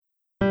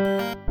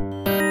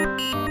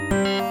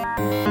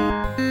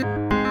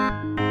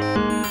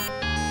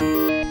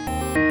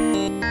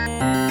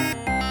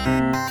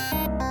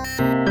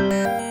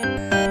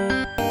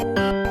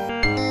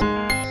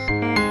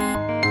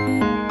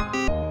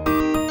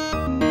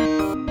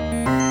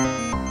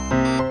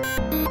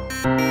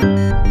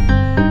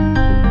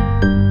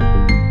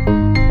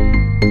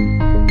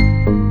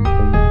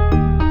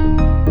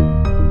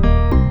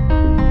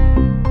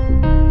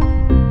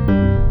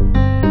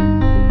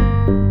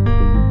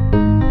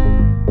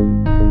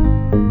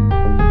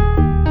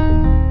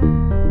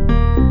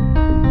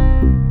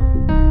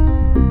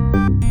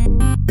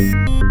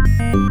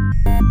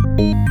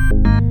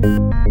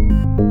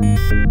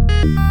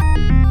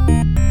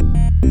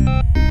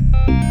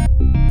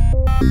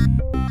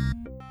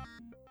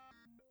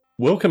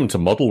Welcome to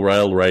Model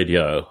Rail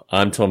Radio.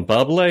 I'm Tom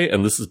Barbalet,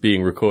 and this is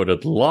being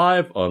recorded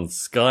live on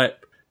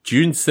Skype,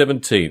 June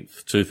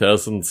 17th,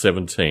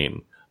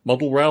 2017.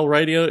 Model Rail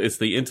Radio is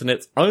the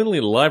internet's only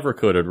live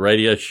recorded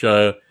radio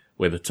show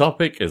where the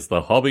topic is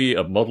the hobby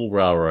of model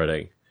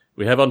railroading.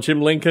 We have on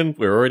Jim Lincoln.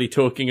 We're already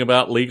talking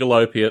about legal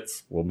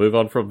opiates. We'll move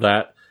on from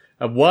that.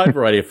 A wide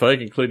variety of folk,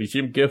 including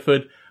Jim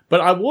Gifford.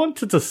 But I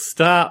wanted to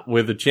start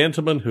with a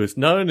gentleman who's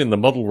known in the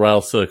model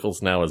rail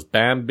circles now as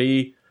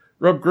Bambi,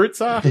 Rob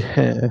Grutzer.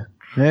 Yeah.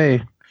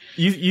 Hey.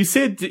 You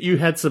said that you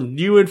had some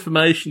new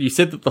information. You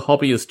said that the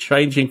hobby is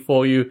changing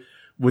for you.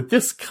 With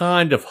this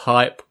kind of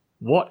hype,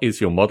 what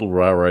is your model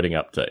railroading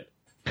update?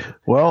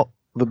 Well,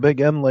 the big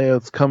M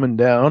layout's coming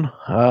down.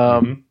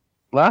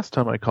 Last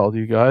time I called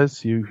you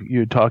guys,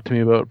 you talked to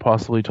me about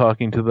possibly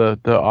talking to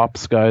the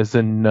ops guys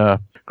in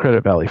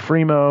Credit Valley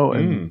Fremo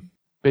and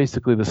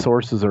basically the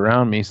sources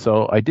around me.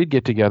 So I did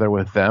get together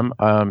with them.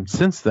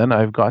 Since then,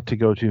 I've got to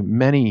go to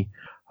many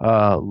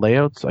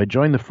layouts. I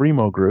joined the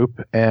Fremo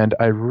group, and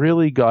I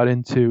really got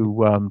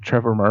into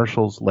Trevor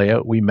Marshall's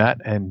layout. We met,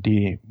 and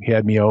he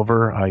had me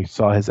over. I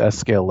saw his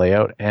S-scale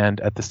layout, and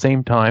at the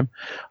same time,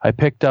 I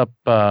picked up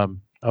a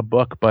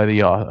book by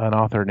an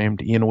author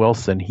named Ian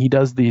Wilson. He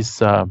does these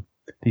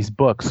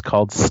books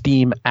called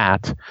Steam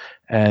At,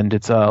 and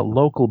it's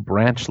local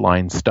branch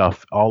line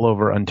stuff all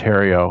over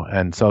Ontario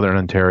and Southern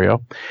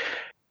Ontario,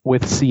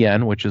 with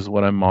CN, which is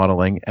what I'm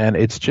modeling, and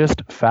it's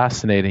just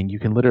fascinating. You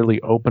can literally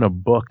open a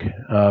book,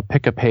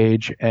 pick a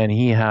page, and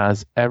he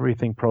has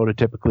everything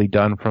prototypically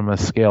done, from a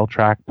scale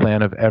track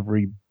plan of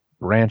every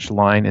branch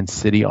line and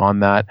city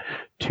on that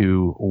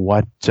to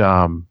what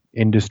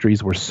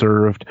industries were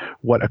served,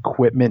 what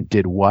equipment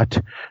did what.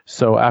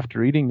 So after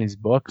reading these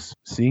books,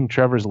 seeing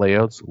Trevor's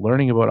layouts,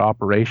 learning about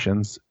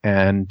operations,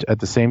 and at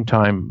the same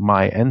time,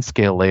 my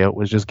N-scale layout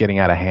was just getting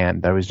out of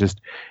hand.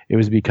 It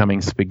was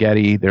becoming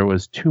spaghetti. There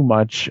was too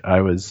much.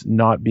 I was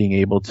not being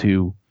able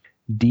to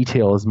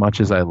detail as much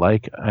as I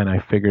like. And I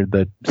figured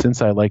that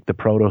since I like the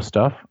proto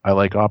stuff, I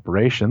like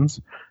operations,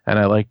 and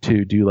I like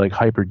to do like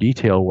hyper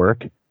detail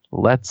work,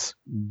 let's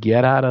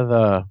get out of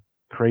the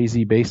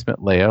crazy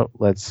basement layout.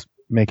 Let's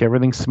make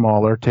everything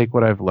smaller, take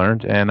what I've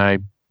learned, and I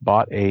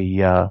bought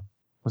a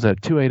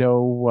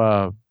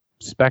 280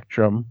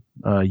 Spectrum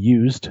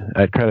used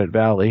at Credit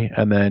Valley,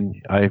 and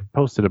then I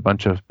posted a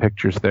bunch of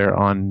pictures there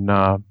on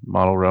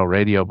Model Rail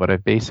Radio, but I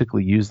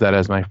basically used that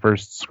as my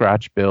first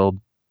scratch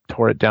build,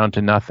 tore it down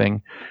to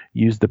nothing,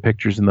 used the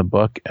pictures in the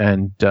book,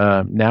 and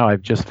now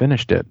I've just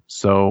finished it.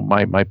 So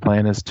my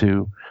plan is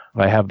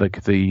I have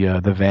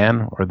the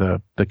van or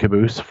the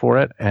caboose for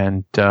it,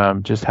 and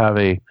just have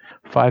a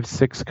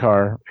 5-6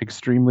 car,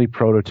 extremely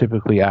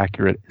prototypically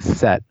accurate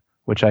set,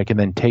 which I can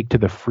then take to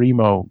the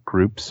Fremo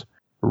groups,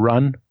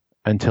 run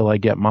until I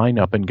get mine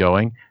up and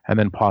going, and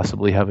then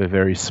possibly have a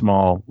very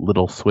small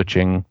little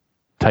switching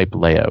type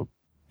layout.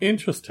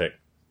 Interesting.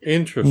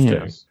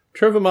 Yes.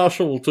 Trevor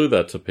Marshall will do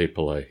that to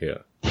people, I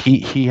hear.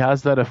 He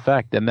has that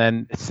effect, and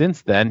then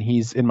since then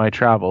he's in my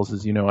travels.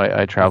 As you know,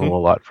 I travel a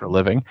lot for a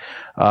living.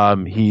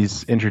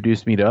 He's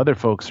introduced me to other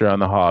folks around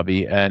the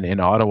hobby, and in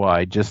Ottawa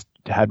I just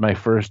had my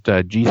first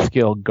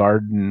G-scale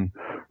garden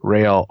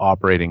rail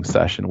operating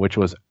session, which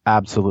was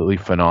absolutely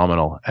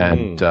phenomenal,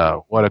 and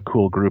what a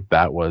cool group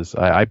that was.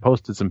 I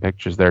posted some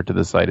pictures there to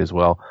the site as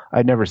well.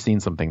 I'd never seen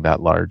something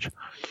that large.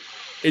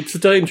 It's a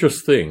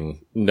dangerous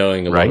thing,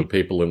 knowing a lot of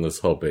people in this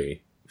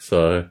hobby,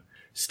 so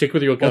stick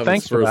with your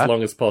guns for as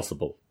long as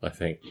possible, I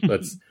think.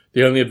 That's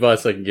the only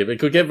advice I can give. It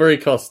could get very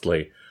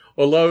costly.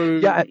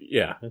 Although,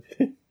 yeah.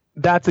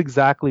 That's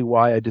exactly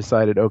why I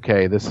decided,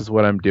 okay, this is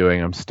what I'm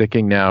doing. I'm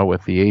sticking now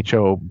with the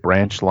HO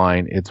branch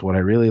line. It's what I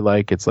really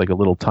like. It's like a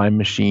little time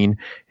machine.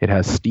 It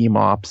has steam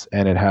ops,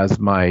 and it has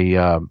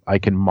my, I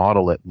can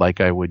model it like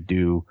I would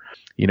do,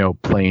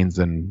 planes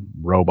and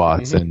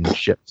robots and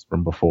ships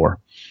from before.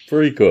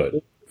 Very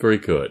good. Very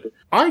good.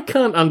 I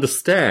can't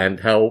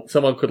understand how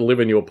someone could live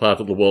in your part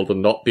of the world and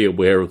not be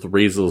aware of the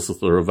resources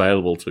that are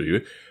available to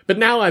you. But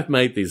now I've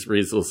made these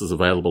resources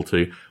available to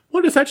you.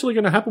 What is actually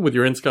going to happen with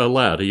your N-scale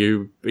layout? Are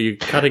you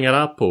cutting it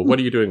up, or what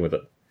are you doing with it?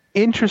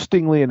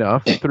 Interestingly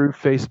enough, through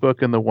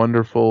Facebook and the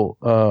wonderful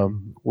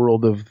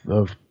world of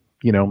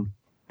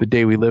the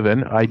day we live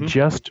in, I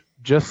just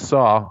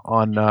saw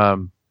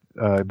on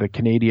the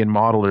Canadian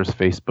Modelers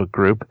Facebook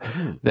group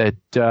that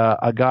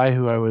a guy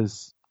who I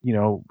was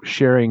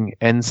sharing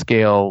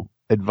N-scale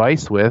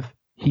advice with,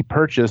 he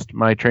purchased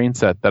my train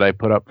set that I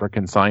put up for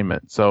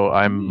consignment. So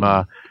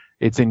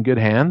it's in good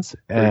hands.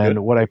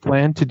 And what I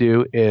plan to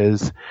do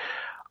is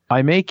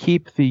I may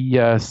keep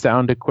the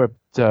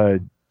sound-equipped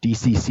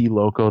DCC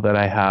loco that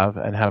I have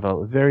and have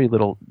a very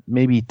little,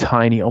 maybe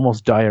tiny,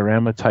 almost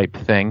diorama type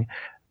thing.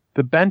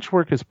 The bench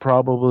work is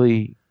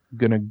probably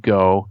going to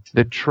go.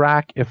 The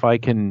track, if I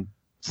can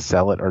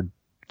sell it or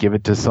give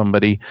it to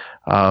somebody,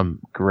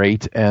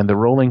 great. And the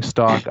rolling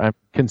stock, I'm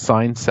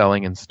consigned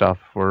selling and stuff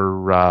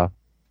for,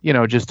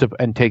 just to,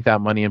 and take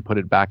that money and put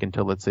it back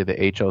into, let's say,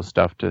 the HO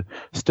stuff to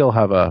still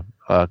have a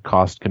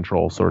cost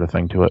control sort of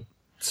thing to it.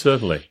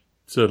 Certainly.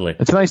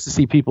 It's nice to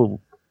see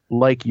people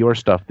like your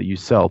stuff that you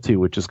sell too,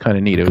 which is kind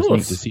of neat. It was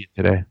neat to see it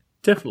today.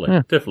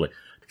 Definitely.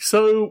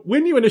 So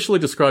when you initially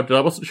described it, I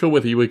wasn't sure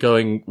whether you were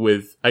going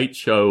with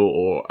HO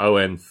or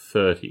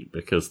ON30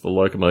 because the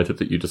locomotive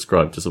that you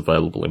described is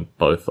available in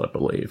both, I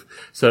believe.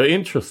 So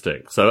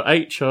interesting. So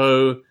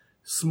HO,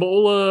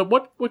 smaller.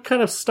 What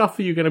kind of stuff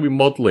are you going to be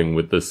modeling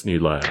with this new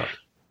layout?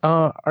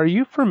 Are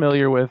you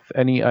familiar with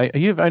any? I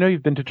know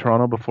you've been to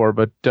Toronto before,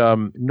 but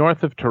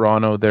north of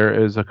Toronto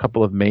there is a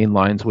couple of main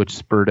lines which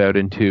spurred out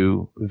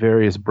into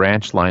various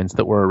branch lines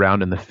that were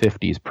around in the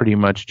 50s, pretty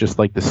much just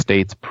like the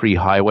States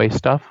pre-highway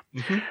stuff.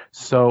 Mm-hmm.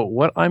 So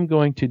what I'm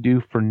going to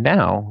do for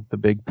now, the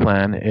big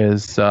plan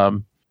is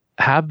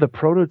have the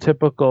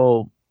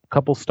prototypical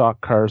couple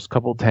stock cars,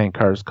 couple tank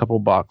cars, couple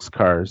box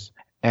cars,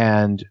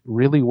 and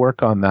really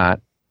work on that.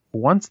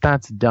 Once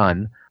that's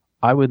done,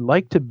 I would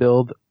like to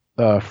build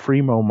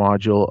Fremo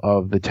module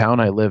of the town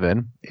I live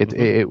in.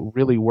 It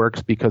really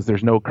works because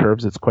there's no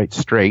curves. It's quite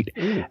straight.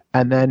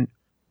 And then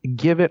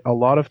give it a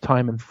lot of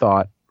time and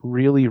thought,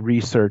 really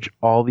research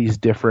all these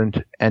different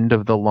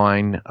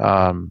end-of-the-line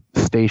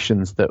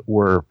stations that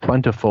were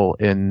plentiful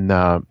in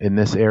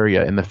this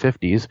area in the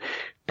 50s.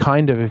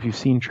 Kind of, if you've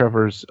seen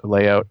Trevor's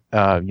layout,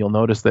 you'll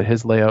notice that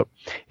his layout,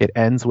 it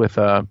ends with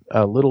a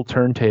little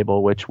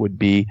turntable, which would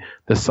be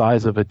the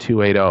size of a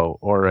 280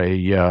 or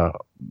a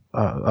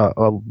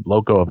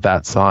loco of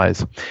that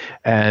size,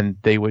 and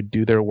they would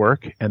do their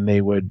work and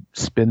they would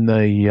spin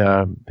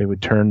they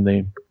would turn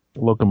the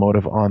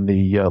locomotive on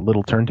the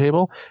little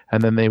turntable,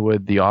 and then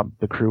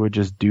the crew would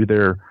just do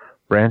their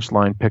branch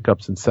line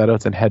pickups and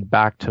setouts and head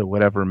back to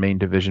whatever main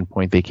division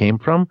point they came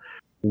from.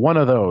 One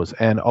of those,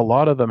 and a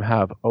lot of them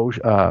have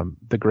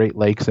the Great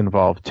Lakes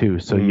involved too.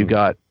 So you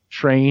got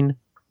train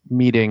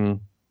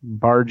meeting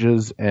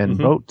barges and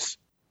boats.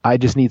 I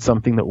just need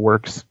something that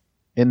works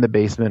in the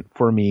basement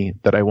for me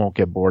that I won't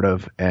get bored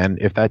of. And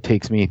if that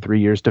takes me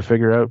 3 years to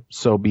figure out,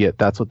 so be it.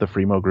 That's what the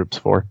Fremo group's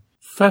for.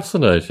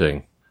 Fascinating.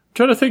 I'm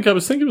trying to think. I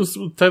was thinking it was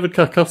David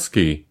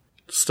Karkowski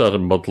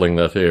started modeling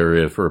that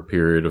area for a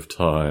period of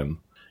time.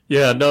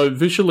 Yeah, no,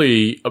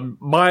 visually,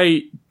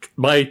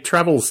 my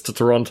travels to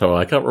Toronto,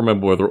 I can't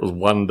remember whether it was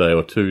 1 day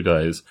or 2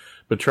 days,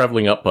 but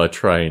traveling up by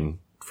train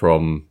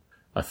from,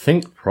 I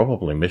think,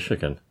 probably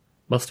Michigan.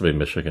 Must have been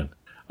Michigan.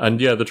 And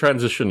yeah, the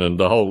transition and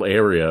the whole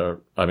area,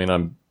 I mean,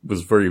 I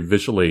was very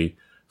visually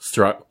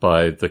struck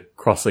by the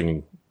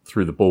crossing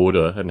through the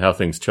border and how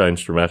things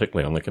changed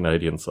dramatically on the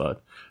Canadian side.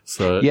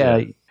 So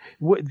yeah.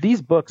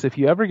 These books, if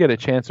you ever get a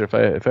chance, or if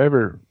I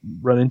ever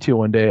run into you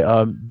one day,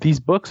 these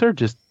books are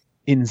just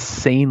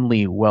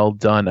insanely well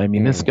done. I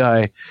mean, this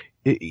guy,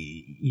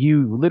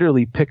 you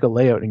literally pick a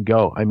layout and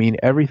go. I mean,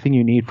 everything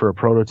you need for a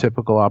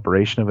prototypical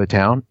operation of a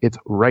town, it's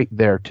right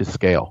there to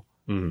scale.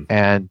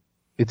 And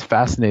it's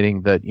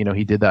fascinating that,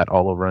 he did that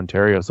all over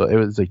Ontario. So it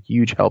was a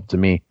huge help to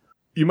me.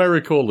 You may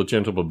recall a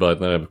gentleman by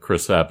the name of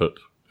Chris Abbott,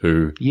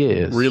 who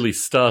really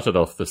started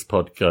off this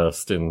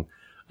podcast in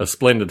a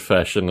splendid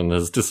fashion and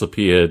has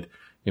disappeared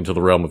into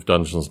the realm of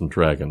Dungeons and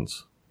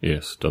Dragons.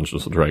 Yes,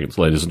 Dungeons and Dragons,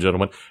 ladies and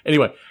gentlemen.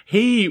 Anyway,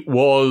 he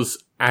was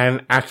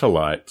an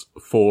acolyte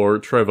for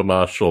Trevor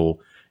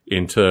Marshall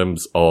in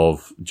terms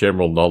of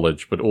general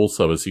knowledge, but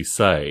also, as you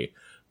say,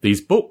 these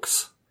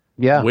books,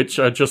 which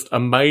are just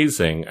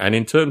amazing. And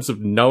in terms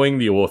of knowing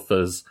the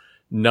authors,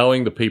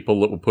 knowing the people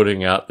that were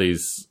putting out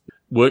these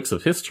works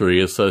of history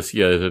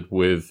associated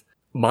with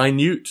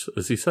minute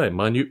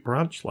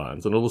branch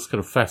lines and all this kind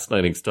of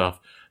fascinating stuff,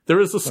 there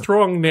is a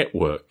strong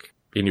network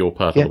in your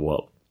part of the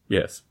world.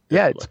 Yes.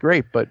 Yeah, it's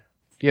great. But,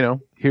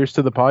 here's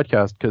to the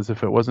podcast, because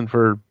if it wasn't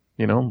for,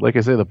 like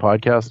I say, the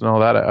podcast and all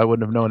that, I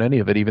wouldn't have known any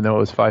of it, even though it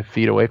was 5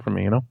 feet away from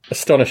me,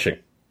 Astonishing.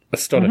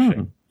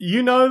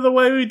 You know the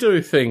way we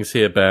do things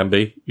here,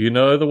 Bambi. You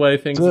know the way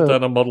things are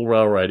done on Model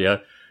Rail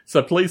Radio.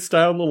 So please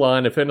stay on the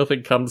line. If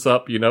anything comes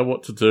up, you know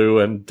what to do.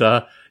 And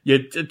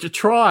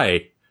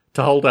try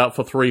to hold out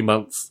for 3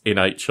 months in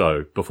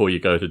HO before you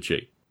go to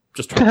G.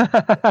 Just try.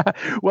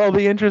 Well,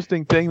 the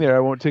interesting thing there, I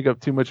won't take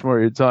up too much more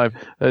of your time.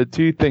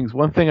 2 things.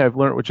 One thing I've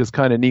learned, which is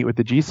kind of neat with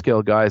the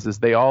G-Scale guys, is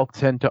they all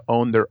tend to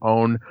own their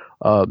own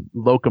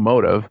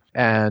locomotive,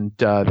 and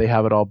they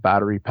have it all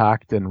battery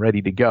packed and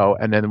ready to go.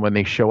 And then when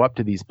they show up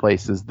to these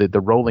places, the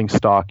rolling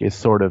stock is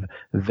sort of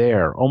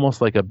there, almost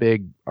like a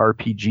big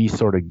RPG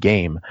sort of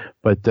game.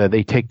 But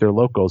they take their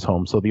locos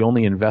home. So the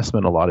only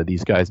investment a lot of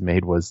these guys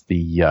made was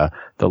the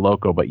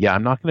loco. But yeah,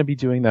 I'm not going to be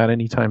doing that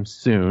anytime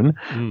soon.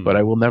 But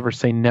I will never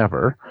say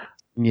never.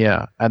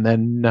 Yeah, and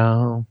then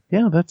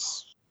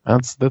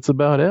that's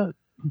about it.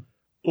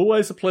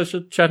 Always a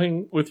pleasure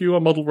chatting with you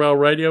on Model Rail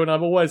Radio, and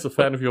I'm always a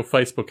fan of your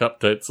Facebook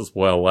updates as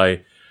well.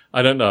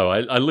 I don't know.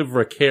 I live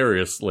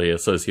vicariously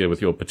associated with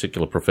your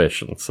particular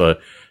profession. So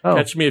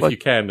Catch Me If You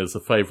Can is a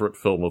favourite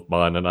film of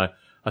mine, and I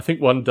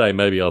think one day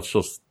maybe I'll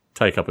just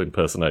take up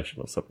impersonation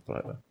or something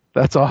like that.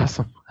 That's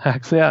awesome.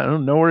 Actually, yeah,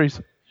 no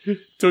worries.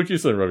 Talk to you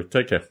soon, Robbie.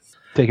 Take care.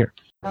 Take care.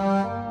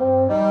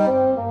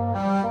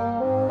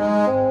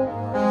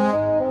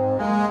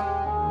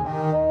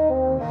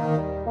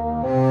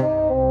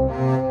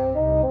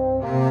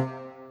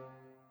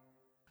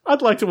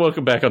 I'd like to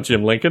welcome back on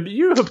Jim Lincoln.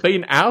 You have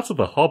been out of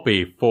the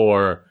hobby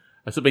for,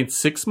 has it been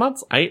 6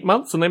 months, 8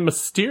 months? And then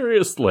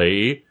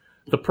mysteriously,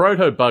 the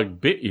proto-bug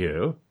bit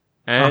you,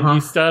 and you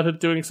started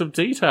doing some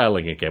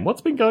detailing again. What's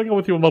been going on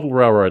with your model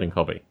railroading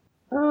hobby?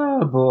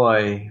 Oh,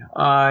 boy.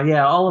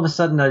 All of a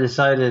sudden I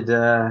decided,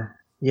 the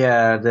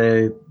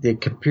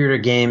computer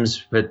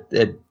games, but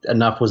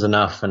enough was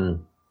enough,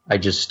 and I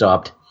just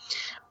stopped.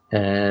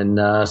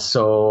 And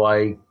so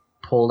I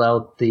pulled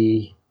out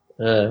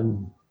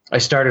I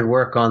started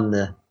work on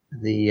the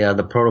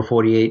Proto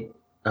 48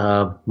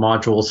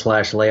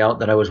 module / layout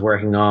that I was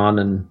working on,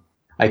 and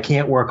I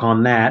can't work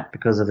on that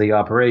because of the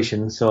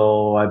operation.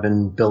 So I've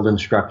been building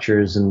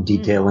structures and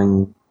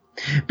detailing.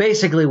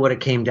 Basically, what it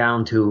came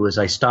down to was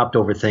I stopped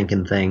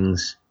overthinking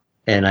things,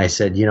 and I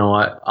said, you know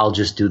what, I'll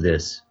just do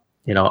this.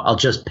 You know, I'll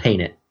just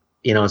paint it.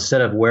 You know,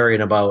 instead of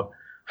worrying about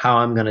how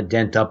I'm going to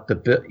dent up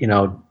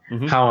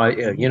how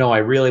I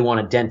really want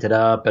to dent it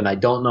up, and I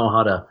don't know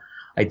how to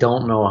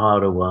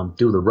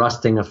do the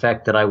rusting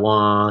effect that I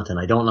want, and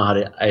I don't know how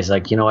to. I was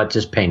like, you know what,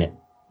 just paint it.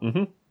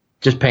 Mm-hmm.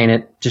 Just paint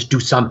it. Just do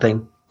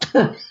something.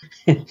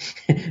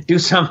 Do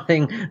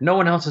something. No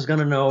one else is going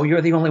to know.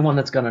 You're the only one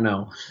that's going to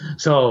know.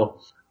 So,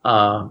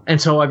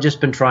 so I've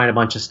just been trying a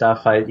bunch of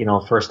stuff.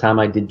 First time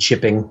I did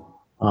chipping,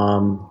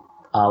 armor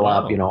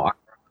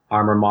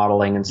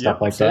modeling and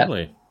stuff like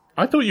certainly. That.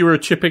 I thought you were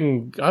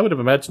I would have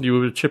imagined you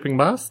were a chipping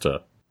master.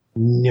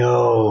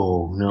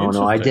 No.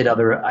 I did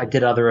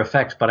other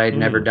effects, but I had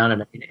never done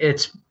it.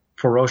 It's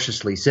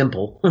ferociously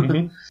simple,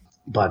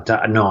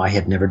 but no, I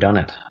had never done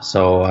it.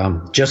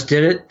 So just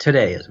did it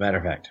today, as a matter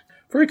of fact.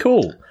 Very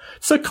cool.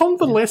 So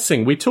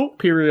convalescing, we talk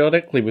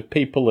periodically with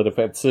people that have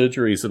had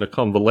surgeries and are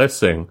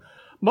convalescing.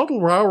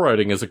 Model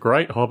railroading is a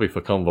great hobby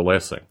for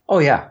convalescing. Oh,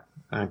 yeah,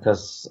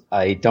 because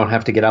I don't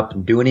have to get up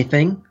and do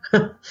anything.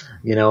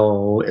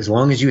 As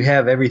long as you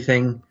have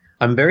everything.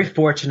 I'm very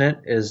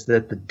fortunate is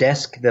that the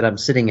desk that I'm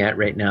sitting at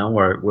right now,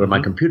 or where my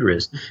computer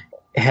is,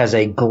 has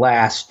a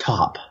glass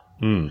top.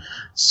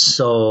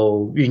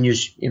 So you can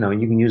use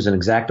an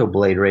X-Acto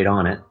blade right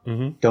on it.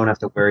 Don't have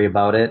to worry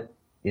about it.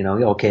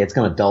 Okay, it's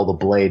going to dull the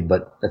blade,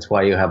 but that's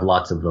why you have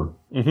lots of them.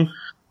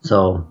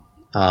 So,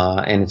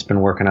 and it's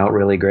been working out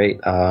really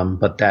great.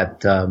 But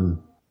that,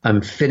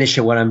 I'm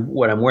finishing what I'm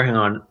working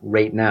on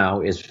right now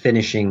is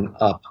finishing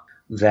up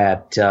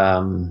that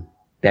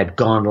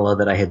gondola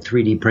that I had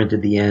 3D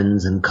printed the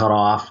ends and cut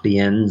off the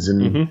ends,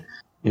 and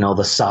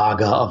the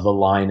saga of the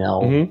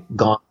Lionel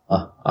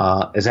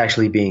gondola is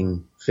actually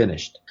being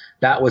finished.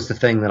 That was the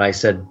thing that I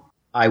said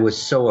I was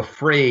so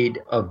afraid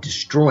of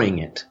destroying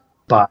it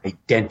by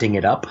denting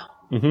it up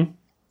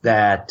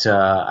that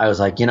I was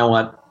like, you know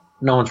what,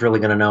 no one's really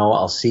going to know.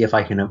 I'll see if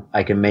I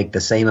can make the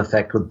same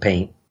effect with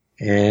paint,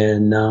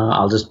 and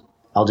I'll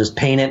just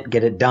paint it,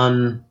 get it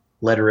done,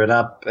 letter it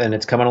up, and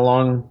it's coming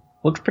along.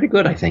 Looks pretty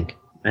good, I think.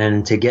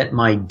 And to get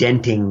my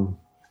denting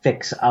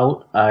fix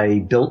out, I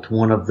built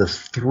one of the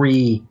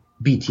 3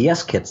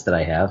 BTS kits that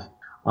I have.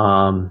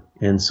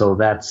 And so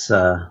that's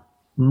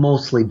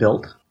mostly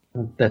built.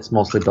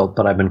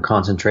 But I've been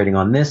concentrating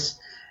on this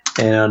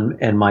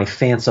and my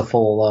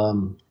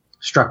fanciful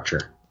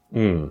structure.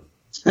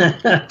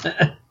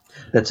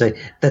 That's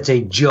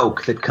a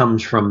joke that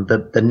comes from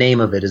the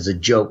name of it is a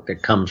joke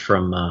that comes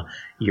from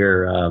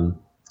your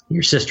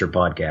sister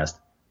podcast.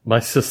 My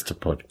sister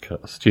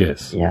podcast,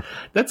 yes. Yeah.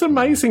 That's an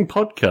amazing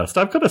podcast.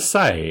 I've got to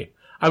say,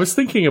 I was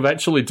thinking of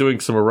actually doing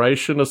some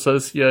oration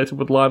associated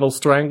with Lionel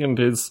Strang and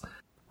his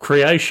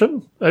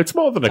creation. It's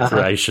more than a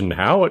creation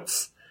now.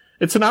 It's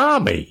an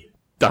army,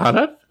 darn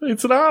it.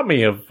 It's an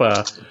army of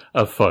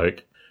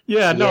folk.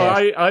 Yeah, no,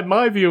 I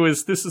my view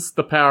is this is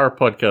the power of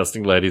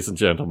podcasting, ladies and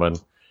gentlemen.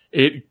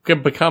 It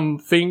can become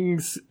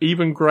things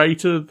even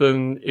greater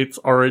than its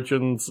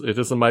origins. It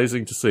is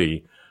amazing to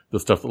see the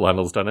stuff that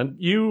Lionel's done. And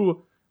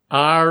you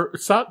are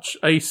such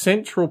a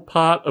central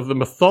part of the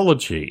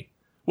mythology.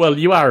 Well,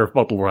 you are of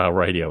Model Rail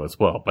Radio as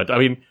well, but I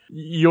mean,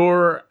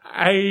 your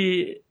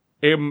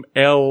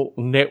AML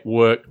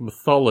network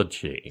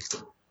mythology.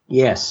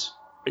 Yes.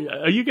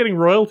 Are you getting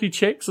royalty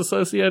checks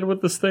associated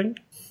with this thing?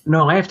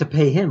 No, I have to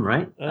pay him,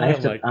 right? Oh, I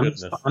have to.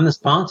 I'm the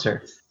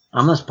sponsor.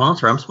 I'm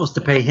supposed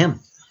to pay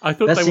him. I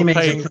thought they were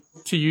paying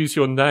to use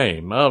your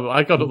name. Oh,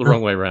 I got it the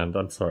wrong way around.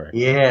 I'm sorry.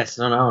 Yes,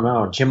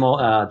 no. Jim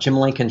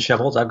Lincoln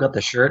Shovels. I've got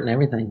the shirt and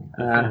everything.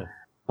 Okay.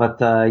 But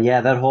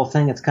that whole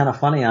thing, it's kind of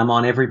funny. I'm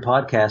on every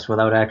podcast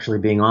without actually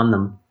being on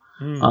them.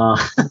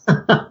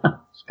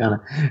 It's kind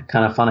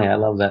of funny. I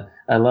love that.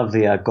 I love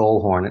the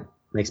goal horn. It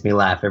makes me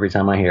laugh every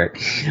time I hear it.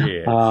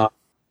 Yeah.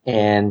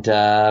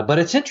 But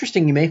it's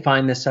interesting. You may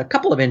find this a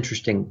couple of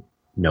interesting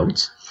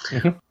notes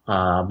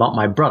about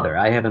my brother.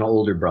 I have an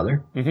older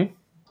brother.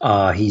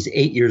 He's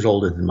 8 years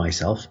older than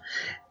myself,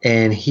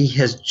 and he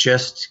has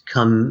just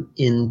come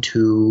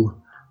into.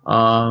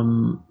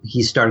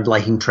 He started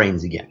liking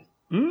trains again.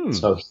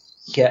 So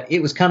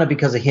it was kind of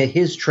because of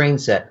his train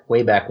set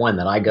way back when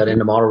that I got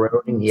into model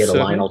railroading. He had a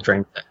Lionel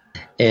train set.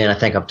 And I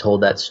think I've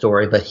told that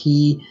story. But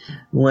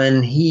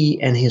when he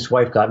and his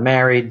wife got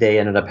married, they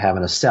ended up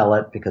having to sell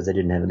it because they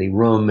didn't have any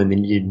room and they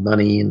needed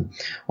money and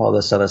all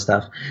this other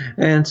stuff.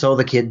 And so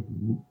the kid,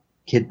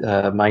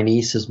 my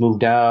niece has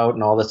moved out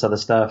and all this other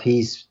stuff.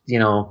 He's,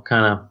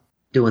 kind of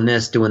doing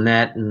this, doing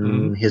that.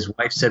 And his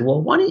wife said,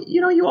 well, why don't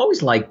you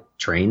always like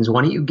trains.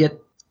 Why don't you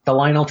get the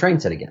Lionel train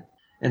set again?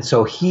 And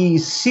so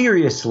he's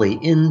seriously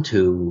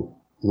into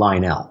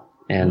Lionel.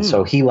 And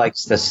so he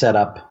likes the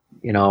setup.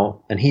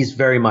 And he's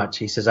very much,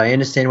 he says, I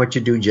understand what you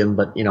do, Jim,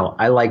 but,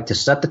 I like to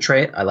set the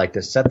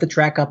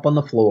track up on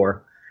the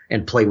floor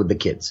and play with the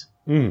kids.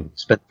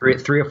 Spend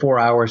 3 or 4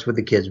 hours with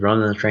the kids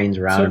running the trains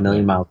around a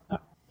million miles an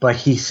hour. But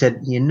he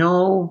said,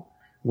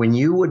 when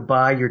you would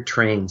buy your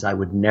trains, I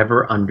would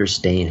never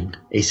understand.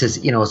 He says,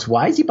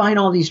 why is he buying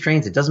all these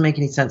trains? It doesn't make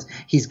any sense.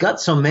 He's got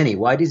so many.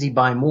 Why does he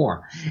buy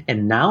more?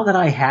 And now that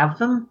I have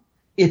them,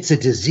 it's a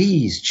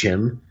disease,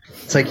 Jim.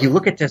 It's like you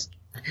look at this.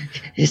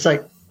 It's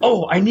like,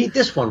 oh, I need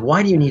this one.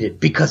 Why do you need it?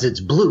 Because it's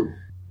blue.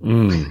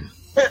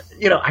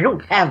 I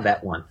don't have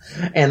that one.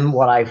 And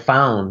what I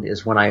found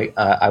is when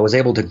I was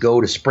able to go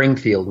to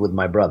Springfield with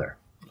my brother.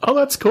 Oh,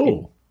 that's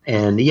cool.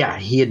 And yeah,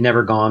 he had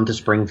never gone to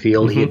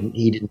Springfield.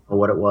 He didn't know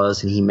what it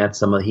was, and he met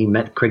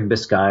Craig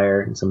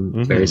Biscayr and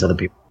some various other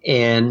people.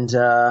 And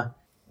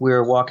we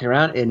were walking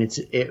around, and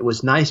it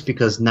was nice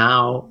because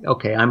now,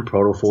 okay, I'm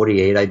Proto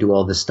 48, I do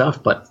all this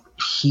stuff, but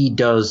he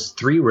does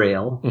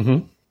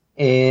 3-rail,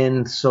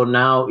 and so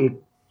now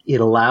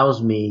it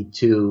allows me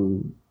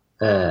to,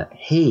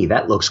 hey,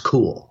 that looks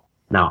cool.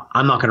 Now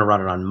I'm not going to run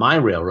it on my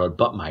railroad,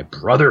 but my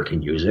brother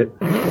can use it.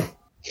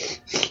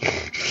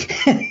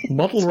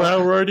 Model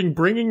railroading,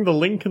 bringing the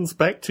Lincolns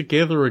back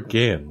together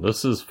again.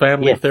 This is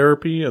family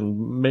therapy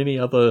and many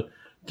other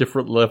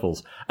different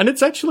levels. And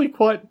it's actually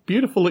quite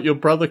beautiful that your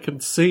brother can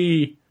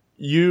see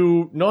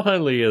you not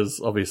only as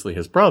obviously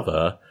his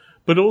brother,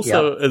 but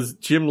also as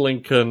Jim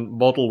Lincoln,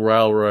 model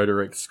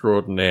railroader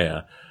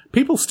extraordinaire.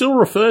 People still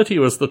refer to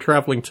you as the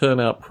traveling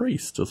turnout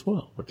priest as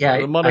well. Which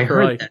is the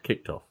moniker I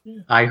kicked off.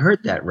 Yeah. I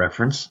heard that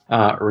reference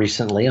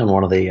recently on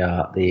one of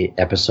the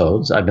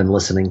episodes. I've been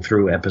listening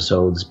through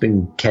episodes,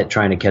 been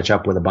trying to catch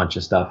up with a bunch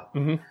of stuff.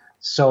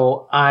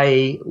 So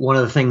one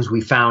of the things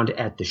we found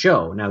at the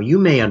show. Now you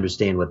may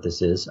understand what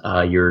this is.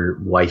 Your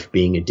wife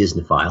being a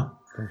Disneyphile.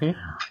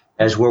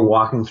 As we're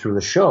walking through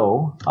the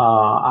show,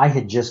 I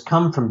had just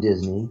come from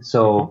Disney,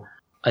 so.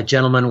 A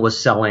gentleman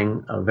was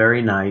selling a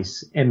very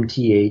nice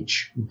MTH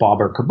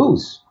bobber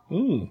caboose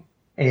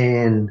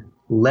and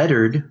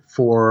lettered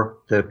for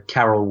the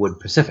Carolwood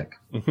Pacific.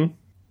 Do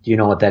you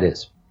know what that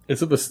is?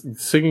 Is it the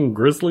Singing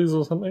Grizzlies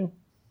or something?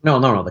 No.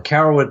 The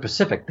Carolwood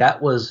Pacific.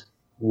 That was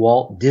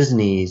Walt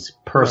Disney's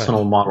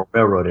personal model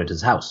railroad at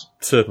his house.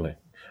 Certainly.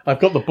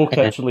 I've got the book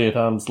actually at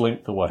arm's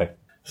length away.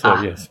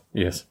 So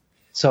yes.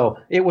 So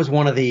it was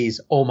one of these,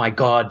 oh my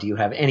God, do you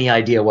have any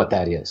idea what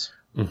that is?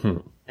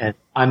 And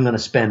I'm going to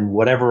spend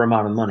whatever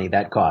amount of money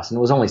that costs. And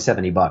it was only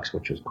 $70,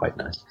 which was quite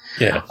nice.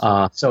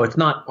 Yeah. So it's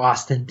not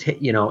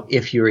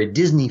if you're a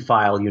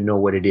Disneyphile, you know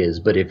what it is.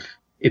 But if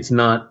it's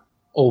not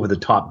over the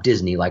top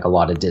Disney, like a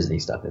lot of Disney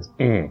stuff is.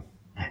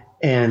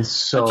 And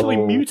so. Actually,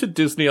 muted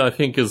Disney, I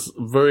think, is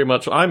very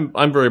much, I'm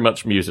very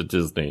much muted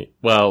Disney.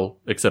 Well,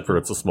 except for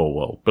It's a Small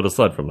World. But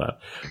aside from that.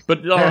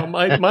 But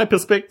my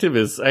perspective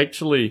is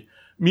actually,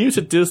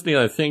 muted Disney,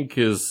 I think,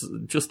 is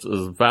just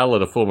as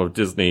valid a form of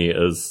Disney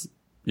as,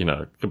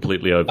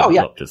 completely over the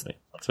top Disney.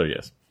 So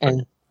yes.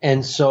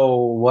 And so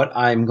what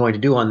I'm going to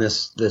do on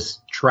this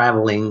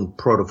traveling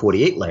Proto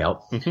 48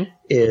 layout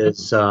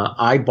is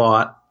I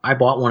bought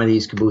one of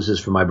these cabooses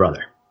for my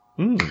brother.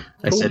 Cool.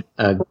 I said,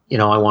 I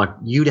want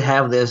you to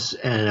have this,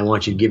 and I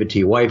want you to give it to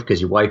your wife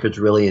because your wife is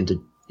really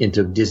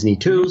into Disney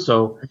too.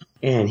 So,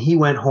 and he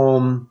went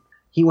home.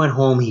 He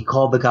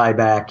called the guy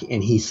back,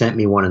 and he sent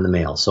me one in the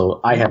mail.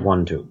 So I have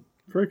one too.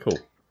 Very cool.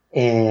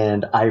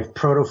 And I've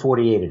Proto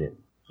 48'd it.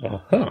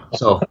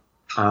 So,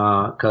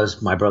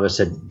 because my brother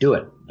said, do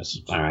it. I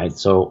said, all right.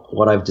 So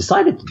what I've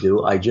decided to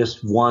do, I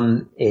just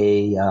won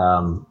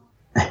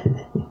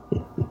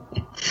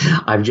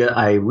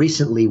I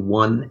recently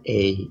won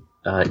a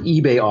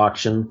eBay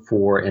auction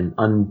for an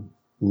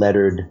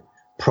unlettered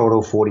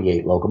Proto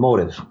 48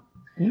 locomotive.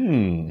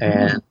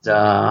 And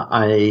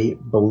I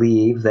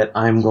believe that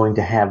I'm going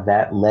to have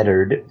that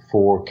lettered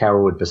for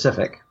Carolwood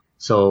Pacific.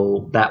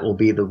 So that will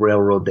be the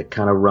railroad that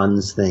kind of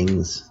runs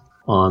things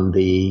on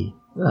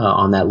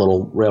that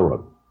little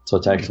railroad. So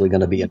it's actually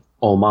going to be an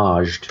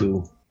homage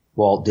to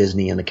Walt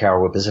Disney and the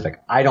Carolwood Pacific.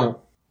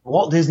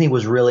 Walt Disney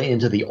was really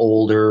into the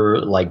older,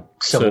 like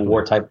Civil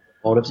War type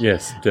locomotives.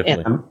 Yes,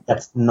 definitely. And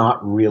that's not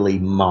really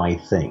my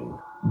thing.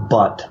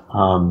 But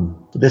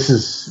this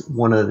is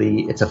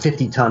it's a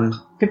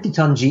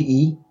 50-ton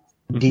GE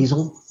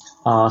diesel,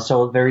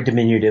 so very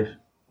diminutive.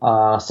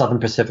 Southern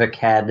Pacific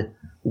had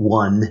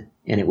one,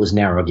 and it was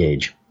narrow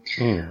gauge.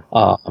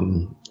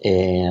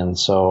 And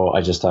so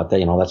I just thought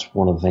that, that's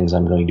one of the things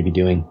I'm going to be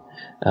doing.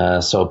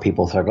 So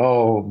people think,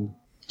 oh,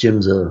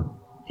 Jim's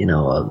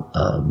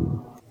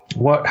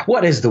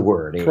what is the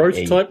word?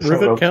 Prototype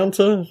rivet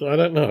counter? I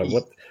don't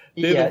know.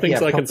 They're the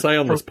things I can say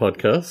on this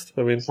podcast.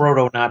 I mean,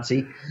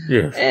 proto-Nazi.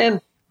 Yeah. And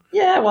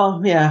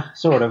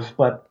sort of.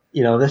 But,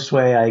 this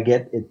way I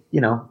get it,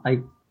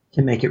 I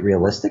can make it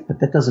realistic, but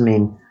that doesn't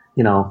mean,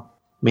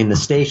 the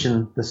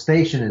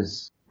station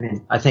is,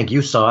 I think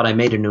you saw it. I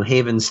made a New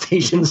Haven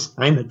station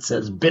sign that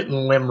says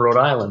Bitten Limb, Rhode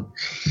Island.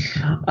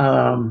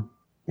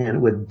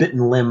 And with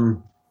Bitten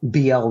Limb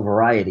BL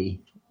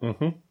variety.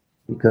 Mm-hmm.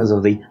 Because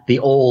of the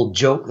old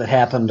joke that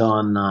happened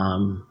on,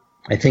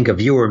 I think, a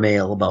viewer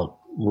mail about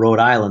Rhode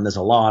Island. There's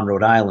a law in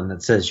Rhode Island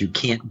that says you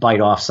can't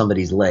bite off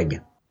somebody's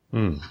leg.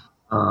 And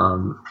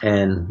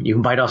you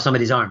can bite off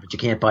somebody's arm, but you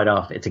can't bite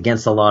off. It's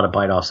against the law to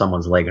bite off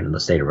someone's leg in the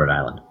state of Rhode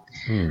Island.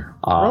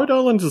 Rhode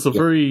Island is a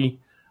very...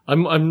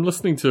 I'm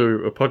listening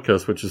to a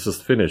podcast which is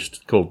just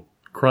finished called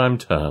Crime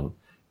Town,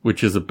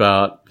 which is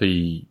about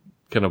the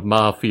kind of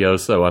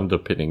mafioso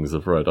underpinnings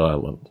of Rhode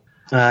Island.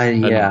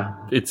 And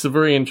it's a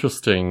very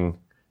interesting...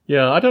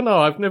 Yeah, I don't know.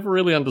 I've never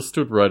really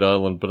understood Rhode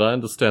Island, but I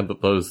understand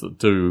that those that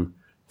do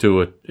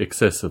it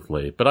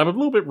excessively. But I'm a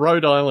little bit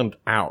Rhode Island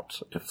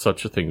out, if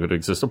such a thing would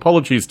exist.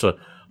 Apologies to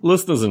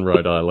listeners in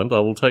Rhode Island. I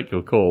will take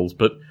your calls.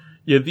 But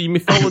yeah, the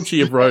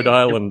mythology of Rhode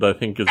Island, I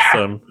think, is...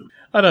 I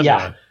don't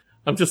know.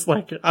 I'm just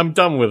like, I'm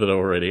done with it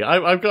already.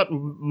 I've got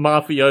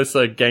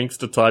mafioso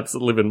gangster types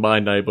that live in my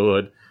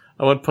neighborhood.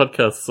 I want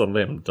podcasts on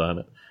them, darn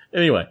it.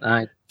 Anyway,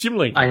 Jim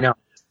Lincoln. I know.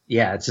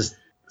 Yeah, it's just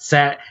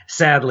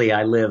sadly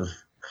I live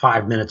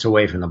 5 minutes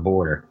away from the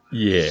border.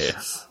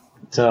 Yes.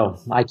 So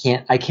I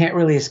can't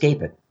really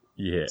escape it.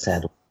 Yeah.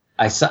 Sadly.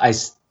 I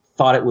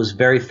thought it was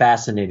very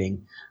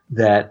fascinating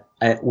that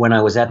when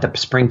I was at the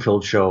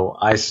Springfield show,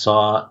 I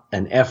saw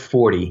an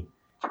F-40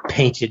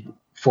 painted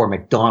for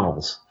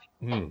McDonald's.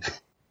 And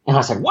I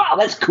was like, wow,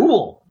 that's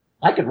cool.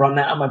 I could run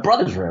that on my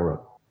brother's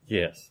railroad.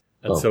 Yes.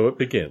 And so it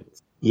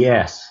begins.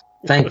 Yes.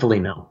 Thankfully,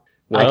 no.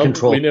 Well, I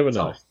control we never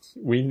myself.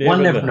 know. One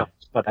One never knows.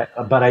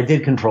 But I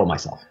did control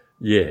myself.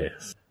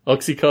 Yes.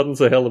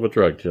 Oxycontin's a hell of a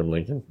drug, Jim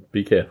Lincoln.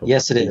 Be careful.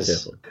 Yes, it is.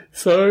 Careful.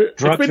 So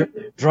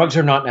drugs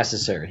are not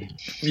necessary.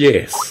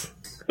 Yes.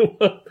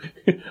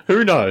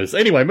 Who knows?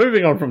 Anyway,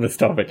 moving on from this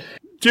topic.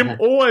 Jim,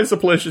 always a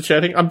pleasure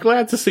chatting. I'm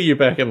glad to see you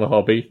back in the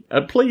hobby.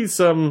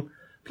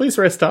 Please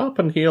rest up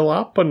and heal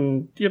up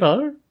and,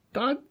 I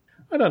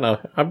don't know.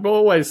 I'm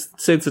always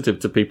sensitive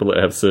to people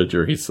that have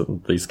surgeries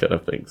and these kind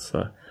of things.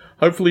 So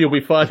hopefully you'll be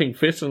fighting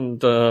fit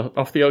and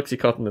off the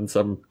Oxycontin in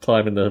some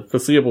time in the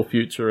foreseeable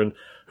future. And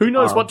who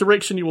knows what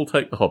direction you will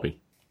take the hobby.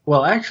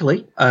 Well,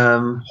 actually,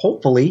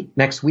 hopefully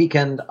next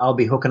weekend I'll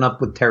be hooking up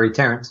with Terry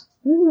Terrence.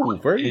 Ooh,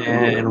 very cool.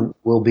 And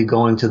we'll be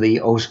going to the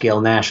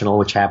O-Scale National,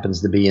 which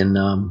happens to be in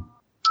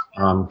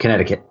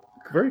Connecticut.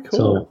 Very cool.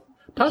 So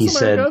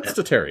pass my regards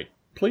to Terry.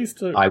 Please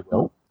do. I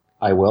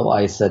will.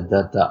 I said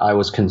that I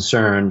was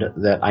concerned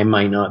that I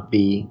might not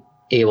be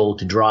able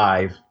to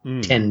drive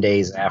 10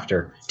 days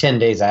after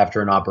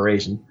an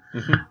operation.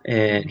 Mm-hmm.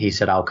 And he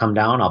said, I'll come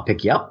down, I'll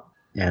pick you up,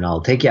 and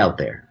I'll take you out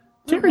there.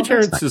 Terry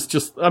Terrence is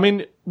just,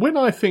 when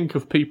I think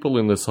of people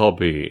in this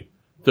hobby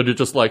that are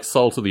just like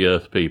salt of the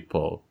earth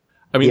people,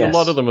 a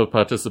lot of them have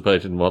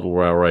participated in Model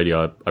Rail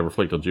Radio. I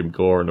reflect on Jim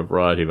Gore and a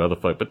variety of other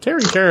folk, but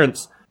Terry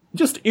Terrence,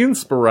 just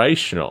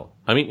inspirational.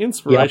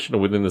 Inspirational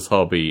within this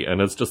hobby,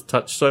 and has just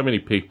touched so many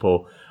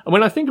people. And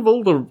when I think of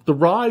all the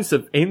rise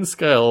of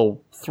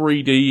N-scale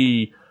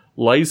 3D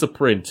laser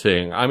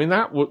printing,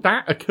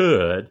 that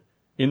occurred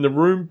in the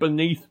room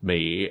beneath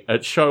me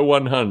at Show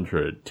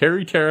 100.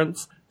 Terry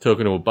Terrence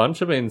talking to a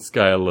bunch of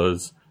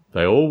N-scalers.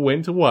 They all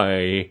went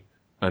away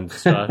and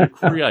started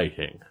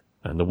creating.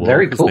 And the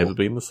world has never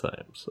been the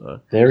same. So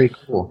very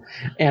cool.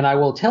 And I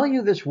will tell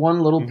you this one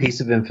little piece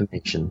of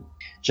information,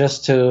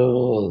 just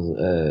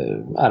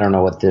to I don't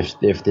know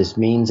if this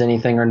means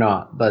anything or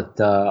not, but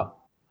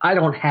I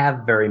don't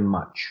have very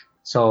much,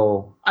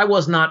 so I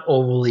was not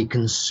overly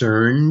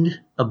concerned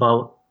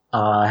about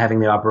having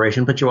the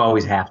operation. But you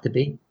always have to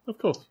be, of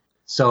course.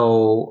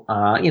 So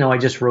I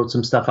just wrote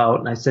some stuff out,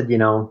 and I said,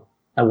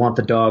 I want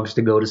the dogs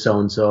to go to so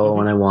and so,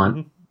 and I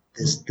want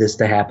this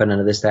to happen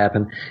and this to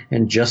happen.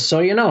 And just so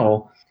you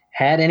know,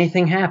 had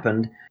anything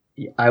happened,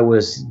 I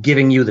was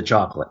giving you the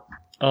chocolate.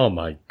 Oh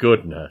my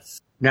goodness.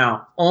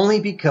 Now, only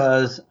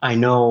because I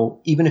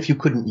know even if you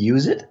couldn't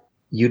use it,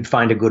 you'd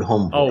find a good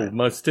home for it. Oh,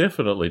 most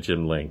definitely,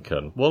 Jim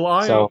Lincoln. Well,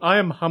 I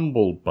am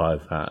humbled by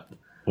that.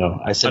 No,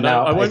 I said, and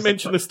I won't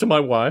mention this to my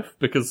wife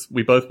because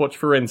we both watch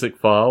Forensic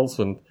Files,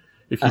 and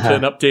if you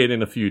turn up dead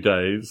in a few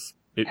days,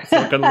 it's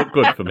not going to look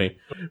good for me.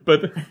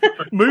 But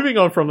moving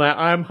on from that,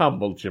 I am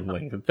humbled, Jim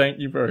Lincoln. Thank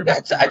you very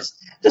much. I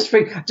just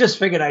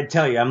figured I'd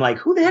tell you. I'm like,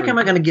 who the heck am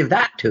I going to give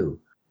that to?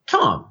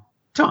 Tom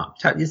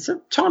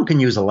can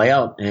use a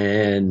layout,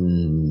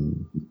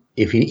 and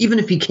even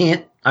if he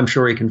can't, I'm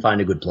sure he can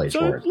find a good place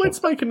for it. Let's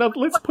put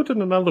it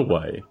another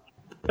way.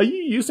 Are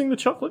you using the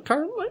chocolate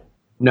currently?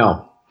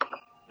 No.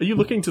 Are you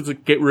looking to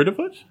get rid of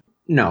it?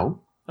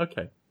 No.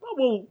 Okay.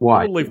 Well,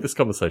 Why? we'll leave this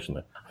conversation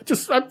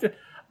there.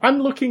 I'm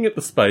looking at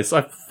the space.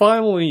 I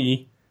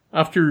finally,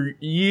 after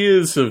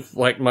years of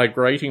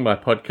migrating my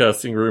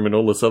podcasting room and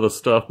all this other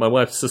stuff, my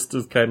wife's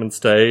sisters came and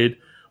stayed.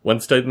 One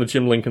stayed in the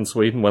Jim Lincoln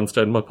suite and one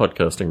stayed in my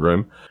podcasting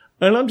room.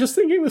 And I'm just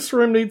thinking this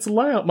room needs a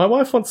layout. My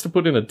wife wants to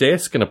put in a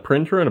desk and a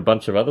printer and a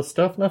bunch of other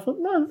stuff. And I thought,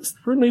 no, this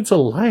room needs a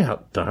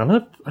layout, darn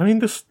it. I mean,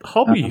 this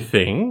hobby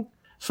thing.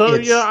 So,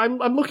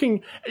 I'm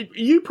looking.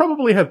 You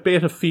probably have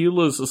better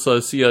feelers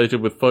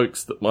associated with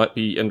folks that might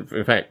be, in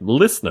fact,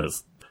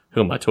 listeners. Who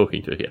am I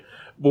talking to here?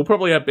 We'll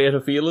probably have better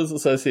feelers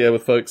associated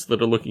with folks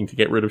that are looking to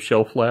get rid of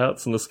shelf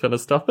layouts and this kind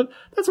of stuff. But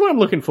that's what I'm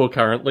looking for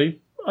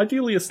currently.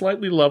 Ideally, a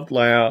slightly loved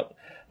layout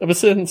of a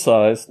certain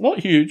size. Not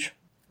huge.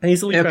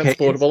 Easily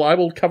transportable. I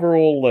will cover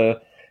all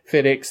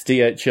FedEx,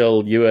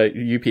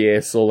 DHL,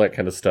 UPS, all that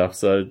kind of stuff.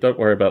 So don't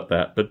worry about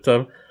that.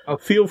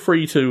 But feel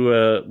free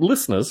to,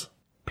 listeners,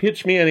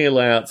 pitch me any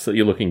layouts that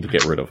you're looking to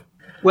get rid of.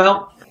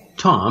 Well,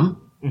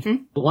 Tom,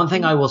 the one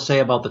thing I will say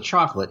about the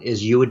chocolate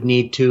is you would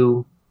need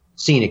to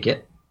scenic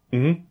it,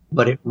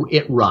 but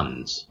it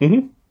runs.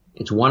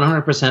 It's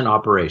 100%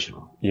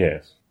 operational.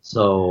 Yes.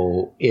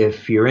 So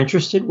if you're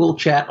interested, we'll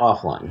chat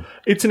offline.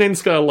 It's an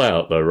N-scale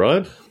layout, though,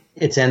 right?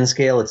 It's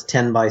N-scale. It's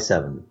 10 by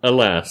 7.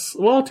 Alas.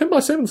 Well, 10 by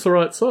 7 is the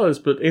right size,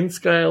 but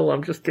N-scale,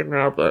 I'm just getting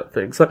out of that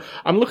thing. So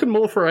I'm looking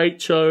more for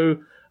HO,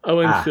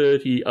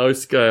 ON30,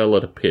 O-scale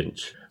at a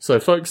pinch. So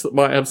folks that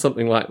might have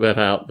something like that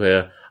out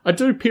there, I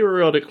do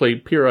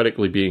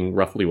periodically being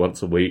roughly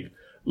once a week,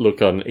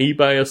 look on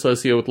eBay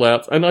associated with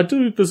layouts. And I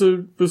do,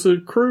 there's a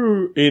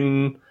crew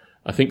in,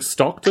 I think,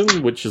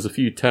 Stockton, which is a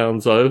few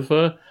towns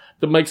over,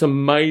 that makes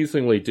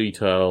amazingly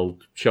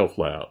detailed shelf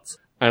layouts.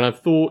 And I've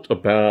thought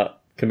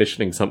about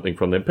commissioning something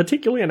from them,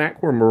 particularly an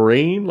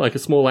aquamarine, like a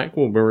small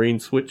aquamarine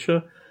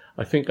switcher.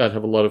 I think I'd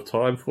have a lot of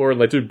time for,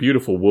 and they do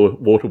beautiful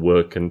water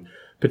work, and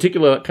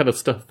particularly that kind of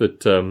stuff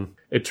that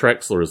Ed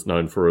Traxler is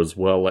known for as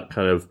well, that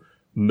kind of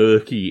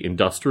murky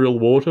industrial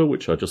water,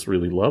 which I just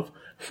really love.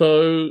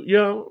 So,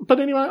 yeah, but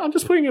anyway, I'm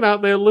just putting it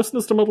out there.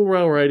 Listeners to Model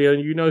Rail Radio,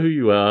 you know who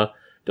you are.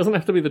 It doesn't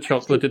have to be the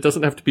chocolate. It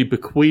doesn't have to be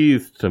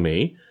bequeathed to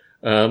me.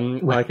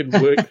 I can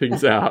work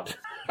things out.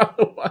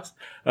 Otherwise,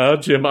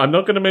 Jim, I'm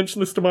not going to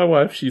mention this to my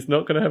wife. She's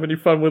not going to have any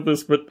fun with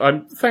this, but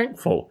I'm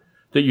thankful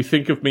that you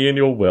think of me in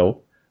your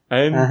will.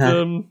 And,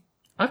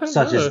 I don't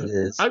Such know. as it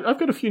is. I've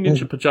got a few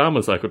ninja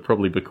pajamas I could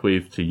probably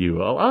bequeath to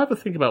you. I'll have a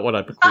think about what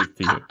I bequeath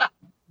to you.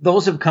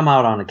 Those have come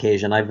out on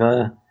occasion.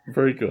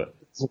 Very good.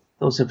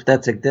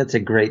 That's a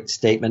great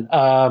statement.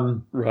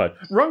 Right.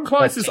 Ron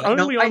Kleiss is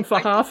only on for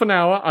half an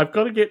hour. I've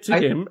got to get to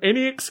him.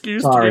 Any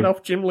excuse to get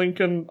off Jim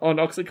Lincoln on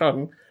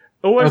Oxycontin.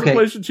 Always a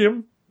pleasure,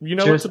 Jim. You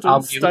know what to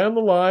do. Stay on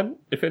the line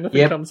if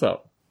anything comes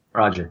up.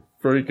 Roger.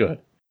 Very good.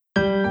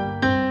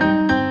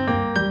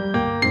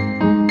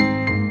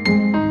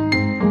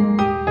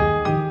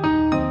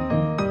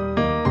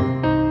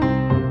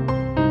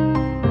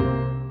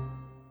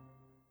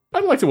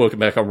 I'd like to welcome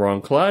back on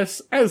Ron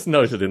Kleiss. As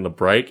noted in the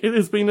break, it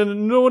has been an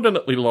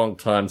inordinately long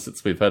time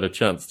since we've had a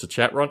chance to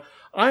chat, Ron.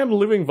 I am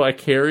living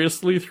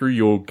vicariously through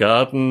your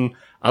garden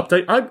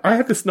update. I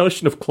have this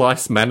notion of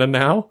Kleiss Manor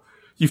now.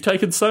 You've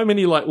taken so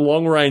many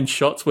long-range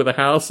shots where the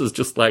house is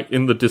just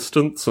in the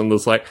distance and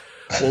there's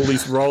all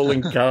these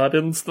rolling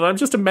gardens that I'm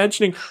just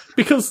imagining,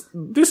 because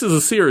this is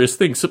a serious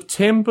thing.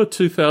 September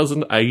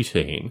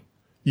 2018,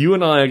 you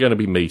and I are going to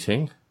be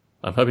meeting.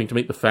 I'm hoping to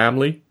meet the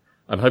family.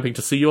 I'm hoping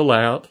to see you all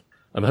out.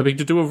 I'm hoping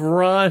to do a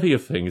variety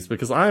of things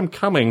because I am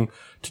coming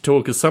to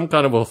talk as some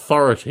kind of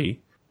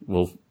authority.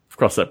 We'll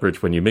cross that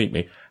bridge when you meet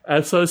me,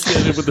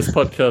 associated with this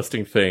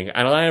podcasting thing.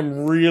 And I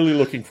am really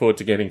looking forward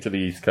to getting to the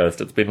East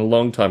Coast. It's been a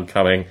long time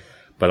coming,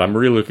 but I'm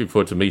really looking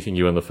forward to meeting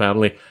you and the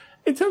family.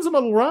 In terms of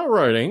model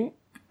railroading,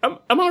 am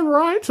I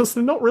right? Has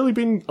there not really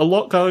been a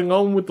lot going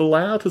on with the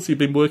layout as you've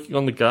been working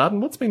on the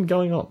garden? What's been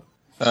going on?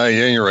 Yeah,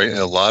 you're right.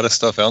 A lot of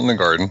stuff out in the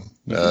garden,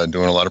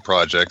 doing a lot of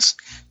projects.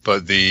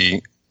 But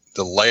the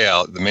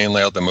layout, the main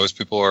layout that most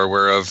people are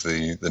aware of,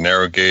 the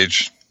narrow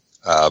gauge,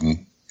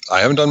 I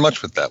haven't done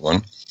much with that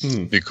one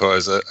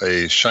because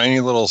a shiny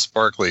little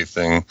sparkly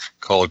thing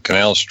called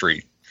Canal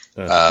Street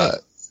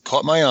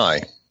caught my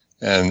eye.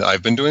 And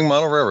I've been doing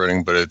model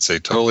railroading, but it's a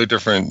totally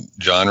different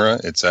genre.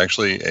 It's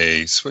actually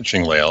a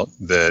switching layout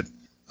that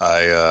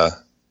I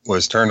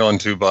was turned on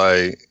to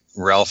by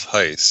Ralph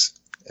Heiss.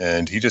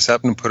 And he just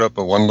happened to put up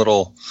one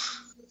little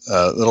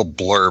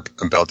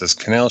blurb about this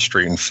Canal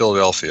Street in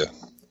Philadelphia.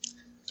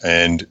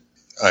 And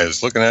I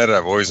was looking at it.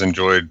 I've always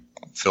enjoyed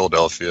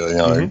Philadelphia. You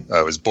know,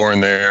 I was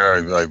born there.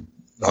 I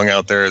hung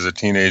out there as a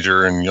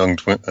teenager and young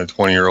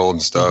 20-year-old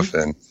and stuff.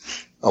 And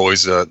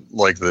always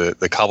like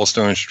the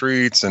cobblestone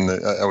streets. And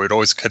I would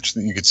always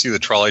you could see the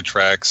trolley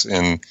tracks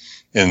in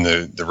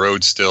the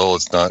road still.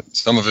 It's not,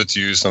 some of it's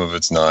used, some of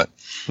it's not.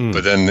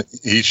 But then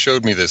he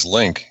showed me this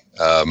link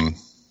to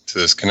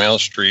this Canal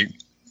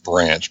Street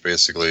branch,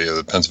 basically, of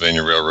the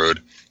Pennsylvania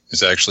Railroad.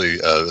 Is actually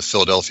the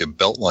Philadelphia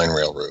Beltline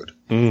Railroad.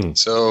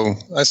 So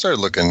I started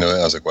looking into it.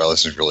 I was like, wow,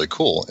 this is really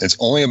cool. It's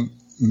only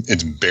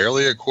it's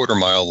barely a quarter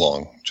mile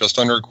long, just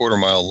under a quarter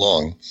mile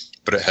long,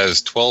 but it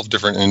has 12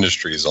 different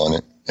industries on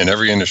it, and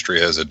every industry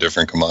has a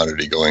different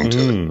commodity going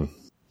to it.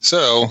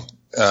 So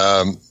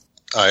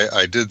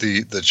I did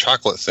the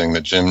chocolate thing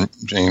that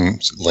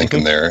James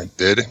Lincoln there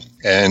did,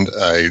 and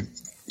I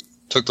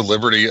took the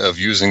liberty of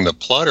using the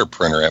plotter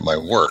printer at my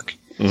work.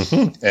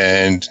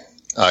 And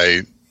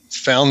I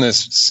found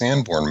this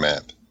Sanborn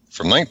map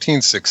from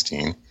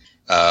 1916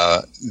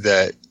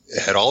 that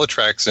had all the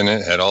tracks in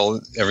it, had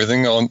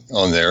everything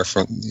on there.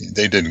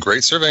 They did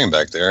great surveying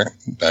back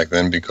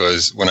then,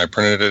 because when I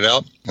printed it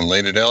out and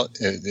laid it out,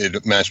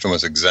 it matched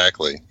almost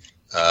exactly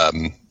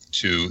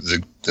to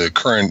the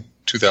current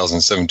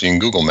 2017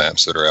 Google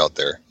Maps that are out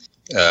there.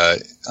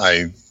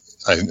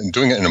 I'm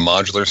doing it in a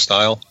modular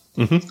style.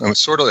 I'm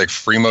sort of like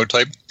Fremo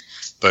type,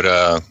 but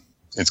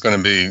it's going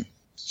to be,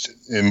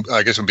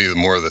 I guess it would be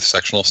more of the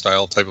sectional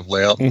style type of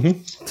layout.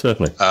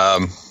 Certainly.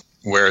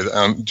 Where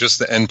just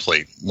the end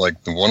plate, like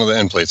one of the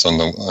end plates on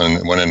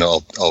one end,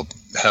 I'll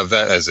have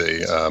that as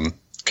a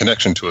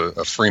connection to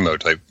a Fremo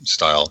type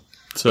style.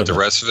 But the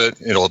rest of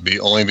it, it'll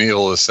only be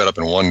able to set up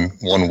in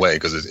one way,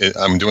 because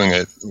I'm doing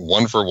it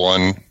one for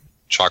one,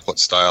 chocolate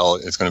style.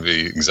 It's going to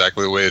be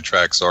exactly the way the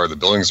tracks are. The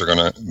buildings are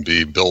going to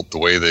be built the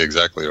way they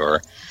exactly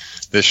are.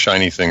 This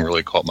shiny thing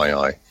really caught my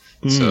eye.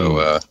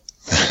 So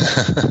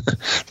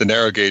the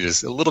narrow gauge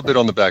is a little bit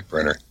on the back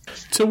burner.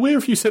 So where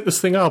have you set this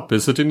thing up?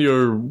 Is it in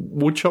your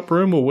woodshop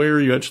room, or where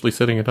are you actually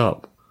setting it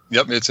up?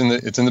 Yep, it's in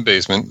the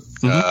basement.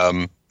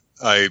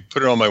 I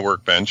put it on my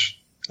workbench,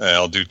 and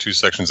I'll do 2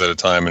 sections at a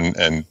time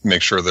and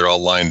make sure they're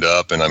all lined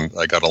up, and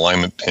I got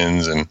alignment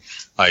pins, and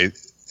I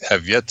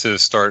have yet to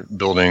start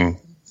building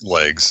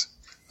legs.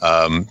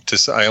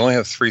 I only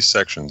have 3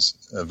 sections.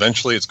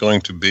 Eventually it's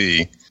going to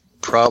be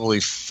probably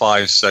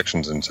 5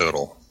 sections in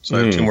total. So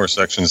I have 2 more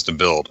sections to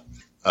build.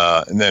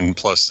 And then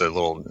plus the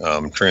little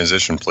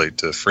transition plate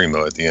to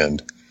Fremo at the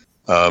end.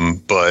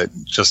 But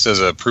just as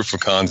a proof of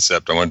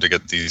concept, I wanted to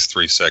get these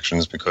 3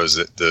 sections because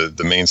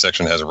the main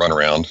section has a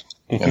runaround.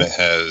 And it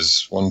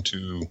has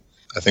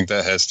I think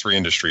that has 3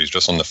 industries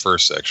just on the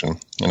first section.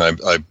 And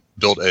I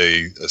built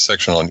a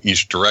section on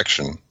each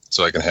direction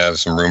so I can have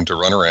some room to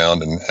run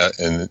around.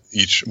 And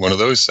each one of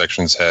those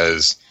sections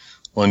has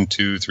 1,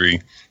 2,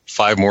 3,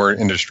 5 more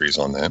industries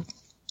on that.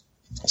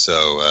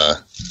 So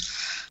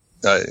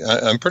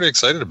I'm pretty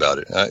excited about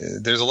it.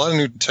 There's a lot of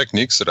new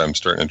techniques that I'm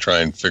starting to try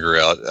and figure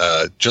out.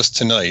 Just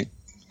tonight,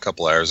 a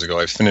couple hours ago,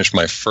 I finished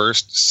my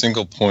first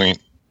single point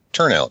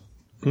turnout.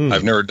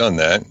 I've never done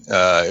that.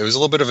 It was a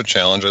little bit of a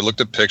challenge. I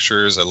looked at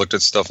pictures. I looked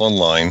at stuff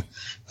online.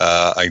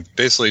 I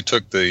basically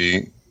took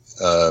the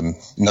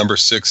number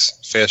 6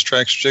 fast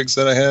tracks jigs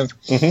that I have,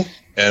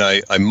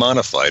 and I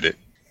modified it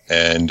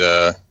and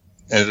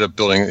ended up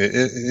building.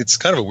 It's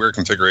kind of a weird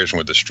configuration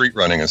with the street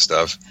running and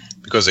stuff,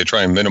 because they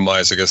try and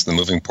minimize, I guess, the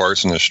moving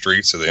parts in the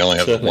street, so they only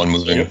have one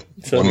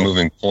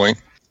moving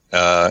point,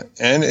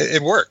 and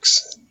it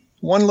works.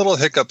 One little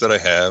hiccup that I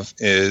have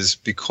is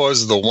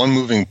because the one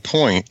moving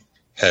point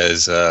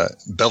has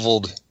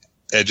beveled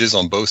edges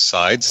on both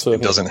sides.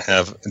 It doesn't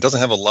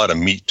have a lot of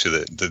meat to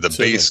it. The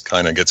base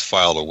kind of gets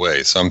filed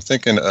away. So I'm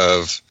thinking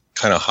of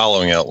kind of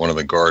hollowing out one of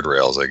the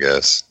guardrails, I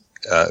guess.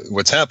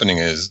 What's happening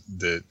is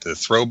the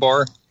throw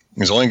bar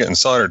is only getting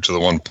soldered to the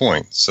one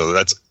point, so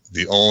that's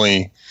the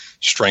only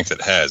strength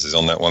it has is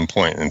on that one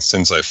point. And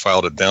since I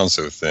filed it down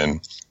so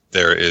thin,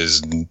 there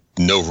is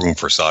no room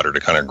for solder to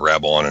kind of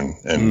grab on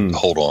and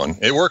hold on.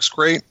 It works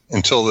great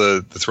until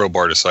the throw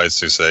bar decides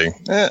to say,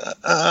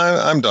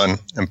 I'm done,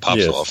 and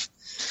pops off.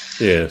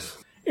 Yes.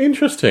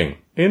 Interesting.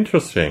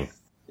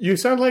 You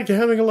sound like you're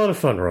having a lot of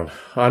fun, Ron.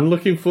 I'm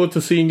looking forward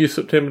to seeing you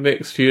September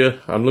next year.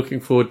 I'm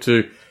looking forward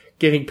to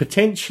getting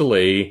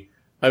potentially...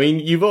 I mean,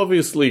 you've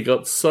obviously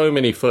got so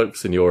many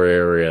folks in your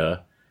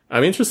area.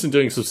 I'm interested in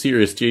doing some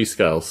serious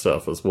G-scale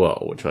stuff as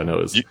well, which I know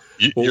is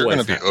you're going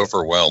to be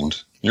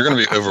overwhelmed. You're going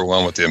to be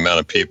overwhelmed with the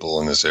amount of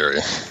people in this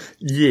area.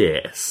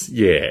 Yes.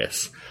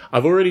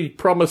 I've already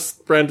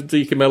promised Brandon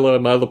DiCamillo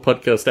and my other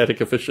podcast,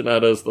 Attic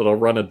Aficionados, that I'll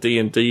run a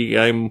D&D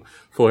game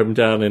for him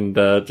down in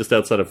just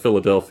outside of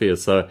Philadelphia.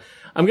 So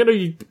I'm going to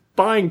be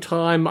buying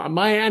time.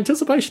 My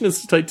anticipation is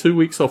to take 2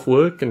 weeks off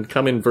work and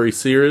come in very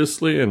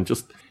seriously and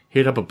just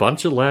hit up a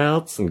bunch of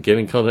layouts and get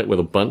in contact with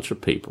a bunch of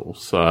people.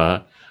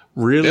 So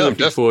really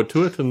looking forward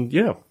to it. And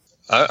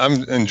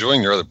I'm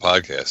enjoying your other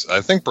podcast. I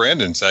think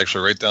Brandon's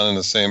actually right down in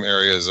the same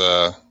area as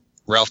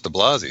Ralph de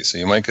Blasi, so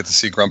you might get to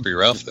see Grumpy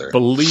Ralph there.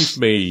 Believe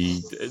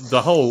me,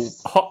 the whole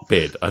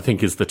hotbed, I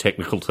think, is the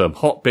technical term.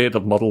 Hotbed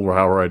of model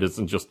railroaders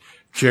and just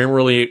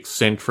generally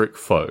eccentric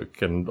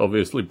folk. And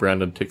obviously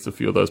Brandon ticks a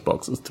few of those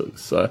boxes too.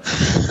 So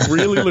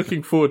really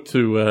looking forward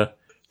to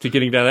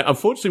getting down there.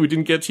 Unfortunately, we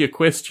didn't get to your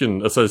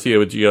question associated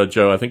with G.I.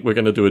 Joe. I think we're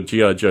going to do a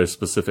G.I. Joe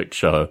specific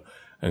show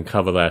and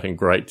cover that in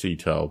great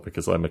detail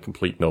because I'm a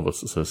complete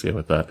novice associated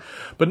with that.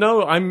 But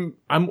no, I'm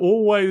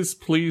always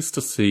pleased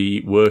to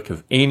see work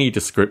of any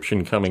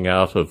description coming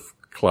out of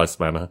Kleist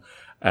Manor.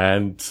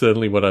 And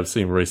certainly what I've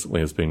seen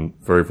recently has been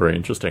very, very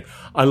interesting.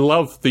 I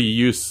love the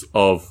use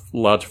of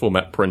large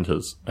format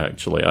printers,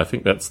 actually. I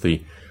think that's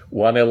the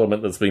one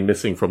element that's been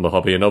missing from the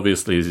hobby. And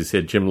obviously, as you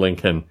said, Jim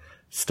Lincoln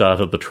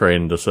started the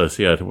trend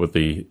associated with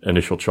the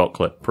initial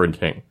chocolate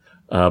printing.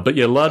 But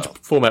yeah, large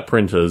format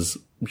printers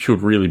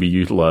should really be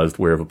utilized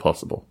wherever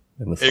possible.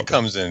 It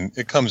comes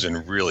in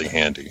really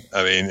handy.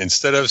 I mean,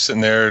 instead of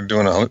sitting there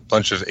doing a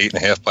bunch of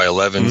 8.5 by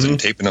 11s and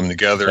taping them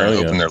together and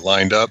hoping they're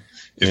lined up,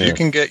 if you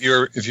can get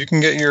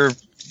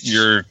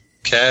your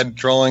CAD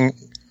drawing,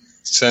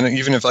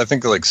 even if I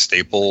think like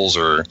Staples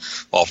or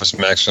Office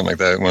Max or something like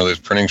that, one of those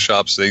printing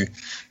shops,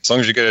 as long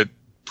as you get it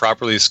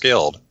properly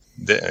scaled,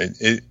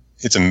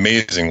 it's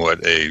amazing what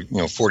a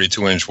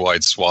 42-inch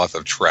wide swath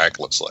of track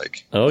looks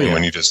like. And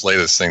when you just lay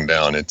this thing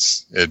down,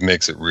 it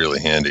makes it really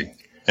handy.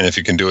 And if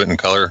you can do it in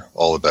color,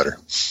 all the better.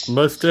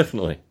 Most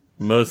definitely.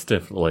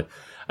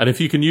 And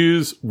if you can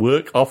use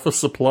work office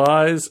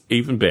supplies,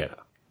 even better.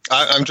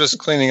 I'm just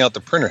cleaning out the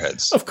printer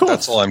heads. Of course.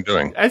 That's all I'm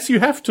doing. As you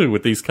have to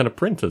with these kind of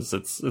printers.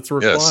 It's a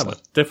requirement.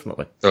 Yes.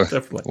 Definitely. So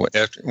definitely.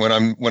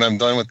 When I'm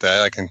done with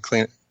that, I can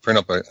print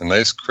up a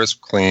nice,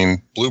 crisp,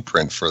 clean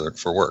blueprint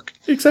for work.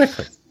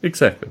 Exactly.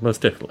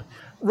 Most definitely.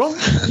 Ron,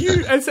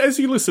 you, as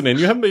you listen in,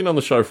 you haven't been on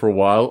the show for a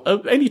while.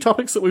 Any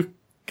topics that we've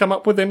come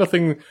up with?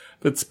 Anything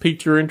that's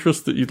piqued your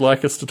interest that you'd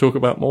like us to talk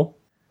about more?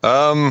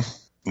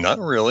 Not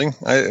really.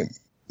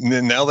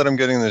 Now that I'm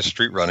getting the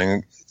street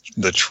running,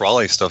 the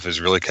trolley stuff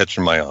is really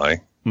catching my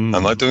eye. I'm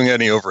not doing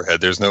any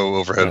overhead. There's no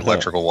overhead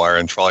electrical wire,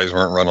 and trolleys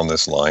weren't run on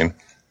this line.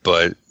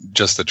 But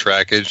just the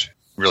trackage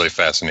really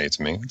fascinates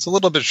me. It's a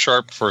little bit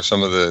sharp for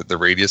some of the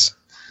radius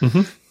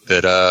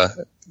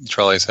that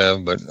trolleys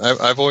have, but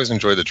I've always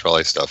enjoyed the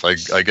trolley stuff. I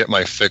get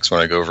my fix when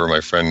I go over to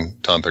my friend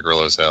Tom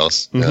Piccirillo's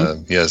house.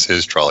 He has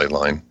his trolley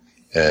line,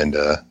 and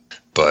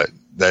but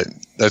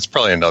that's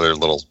probably another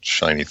little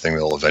shiny thing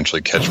that'll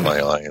eventually catch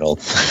my eye.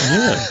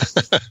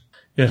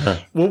 Yeah.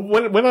 Well,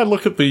 when I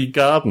look at the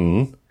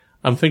garden,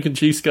 I'm thinking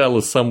G-Scale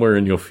is somewhere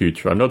in your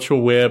future. I'm not sure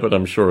where, but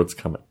I'm sure it's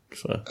coming.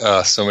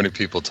 So many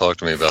people talk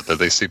to me about that.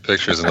 They see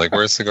pictures and like,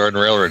 where's the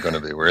garden railroad going to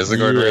be? Where's the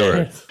garden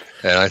railroad?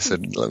 And I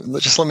said,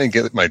 just let me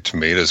get my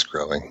tomatoes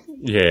growing.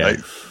 Yeah.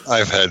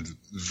 I've had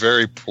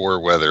very poor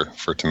weather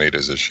for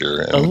tomatoes this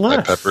year. And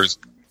my peppers,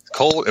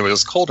 cold. It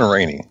was cold and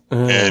rainy.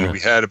 And we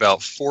had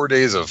about 4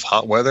 days of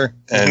hot weather.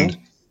 And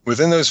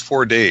within those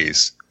 4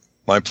 days,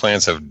 my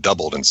plants have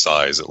doubled in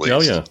size at least.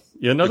 Oh, yeah.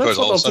 Yeah, no, because that's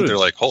what all of a sudden they're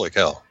like, holy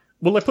cow.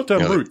 Well, they put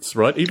down roots,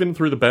 right? Even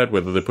through the bad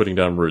weather, they're putting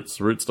down roots.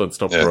 The roots don't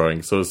stop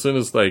growing. So as soon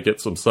as they get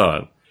some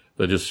sun,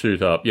 they just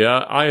shoot up.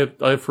 Yeah, I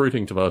have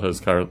fruiting tomatoes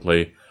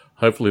currently.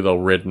 Hopefully they'll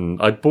redden.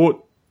 I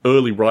bought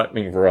early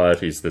ripening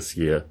varieties this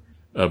year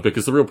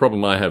because the real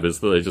problem I have is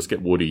that they just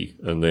get woody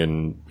and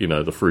then,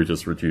 the fruit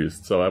is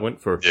reduced. So I went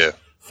for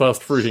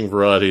fast fruiting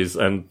varieties,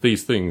 and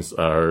these things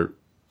are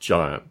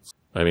giants.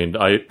 I mean,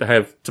 I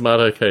have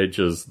tomato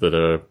cages that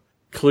are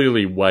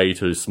clearly way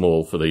too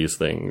small for these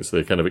things.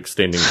 They're kind of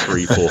extending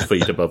 3-4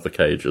 feet above the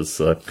cages.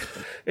 So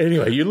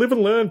anyway, you live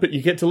and learn, but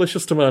you get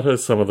delicious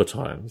tomatoes some of the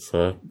time.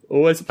 So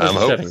always a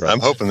pleasure chatting, right? I'm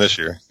hoping this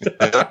year.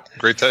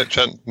 Great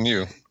chatting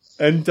you.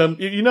 And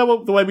you know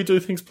what, the way we do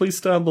things, please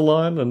stay on the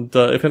line. And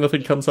if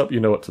anything comes up, you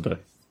know what to do.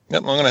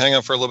 Yep, I'm going to hang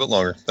out for a little bit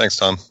longer. Thanks,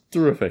 Tom.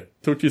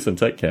 Terrific. Talk to you soon.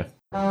 Take care.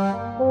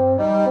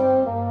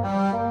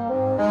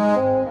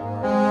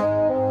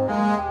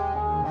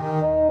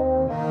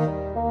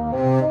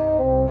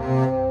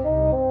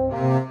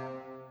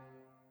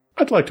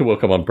 I'd like to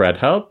welcome on Brad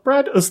Howard.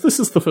 Brad, as this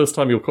is the first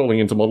time you're calling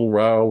into Model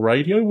Rail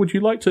Radio, would you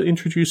like to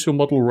introduce your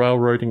model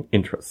railroading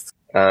interests?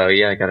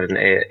 I got an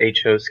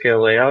HO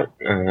scale layout.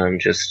 I'm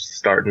just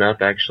starting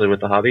up, actually,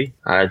 with the hobby.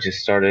 I just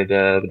started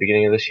the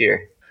beginning of this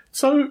year.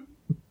 So,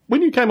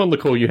 when you came on the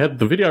call, you had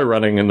the video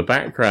running in the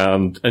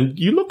background, and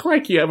you look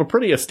like you have a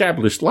pretty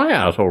established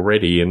layout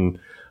already in,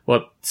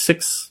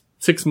 6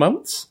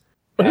 months?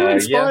 Who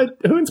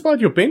inspired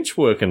your bench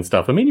work and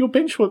stuff? I mean, your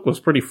bench work was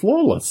pretty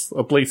flawless,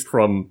 at least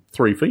from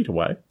 3 feet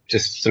away.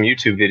 Just some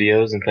YouTube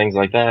videos and things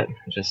like that.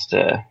 Just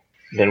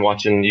been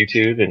watching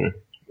YouTube and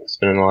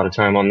spending a lot of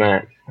time on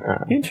that.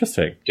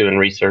 Interesting. Doing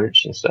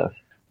research and stuff.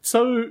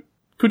 So,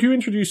 could you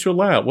introduce your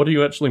layout? What are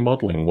you actually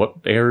modeling? What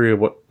area,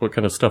 what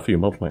kind of stuff are you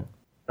modeling?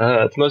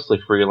 It's mostly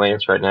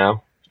freelance right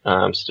now.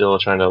 I'm still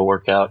trying to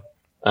work out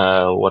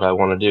what I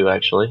want to do,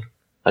 actually.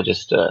 I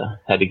just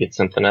had to get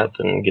something up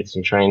and get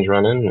some trains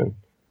running, and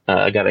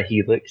I got a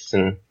Helix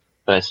and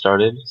I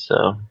started,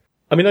 so...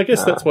 I mean, I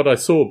guess that's what I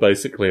saw,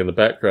 basically, in the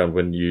background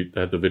when you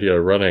had the video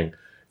running.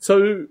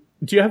 So,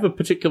 do you have a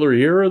particular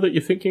era that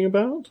you're thinking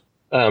about?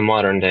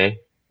 Modern day.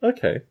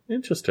 Okay,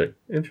 interesting.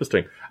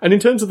 And in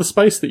terms of the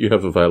space that you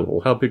have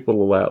available, how big will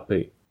the layout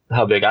be?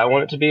 How big I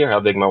want it to be, or how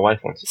big my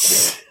wife wants it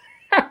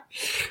to be?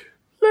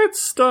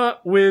 Let's start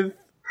with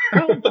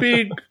how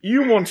big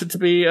you want it to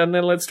be, and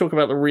then let's talk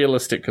about the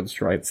realistic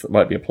constraints that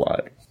might be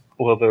applied.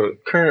 Well, the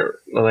current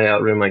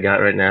layout room I got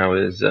right now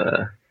is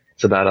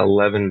it's about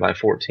 11 by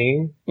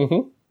 14.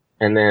 Mm-hmm.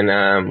 And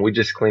then we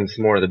just cleaned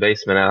some more of the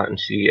basement out, and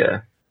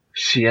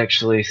she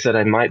actually said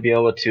I might be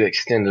able to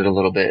extend it a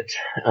little bit.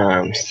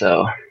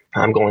 So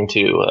I'm going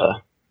to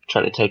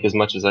try to take as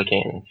much as I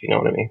can, if you know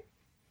what I mean.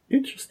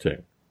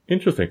 Interesting.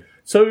 Interesting.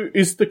 So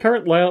is the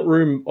current layout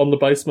room on the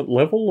basement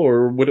level,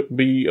 or would it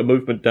be a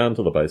movement down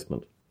to the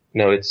basement?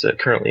 No, it's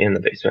currently in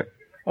the basement.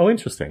 Oh,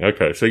 interesting.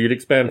 Okay, so you'd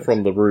expand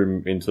from the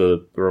room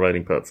into the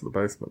remaining parts of the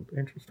basement.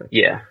 Interesting.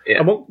 Yeah.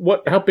 And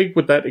how big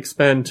would that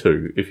expand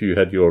to if you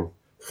had your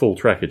full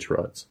trackage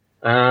rights?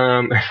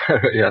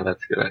 Yeah,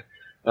 that's good.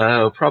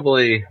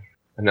 Probably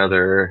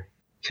another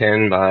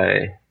 10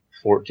 by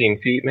 14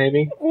 feet,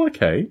 maybe. Oh,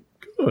 okay,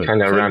 good.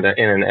 Kind of around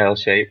in an L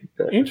shape.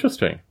 But...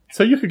 Interesting.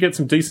 So you could get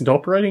some decent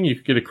operating. You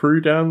could get a crew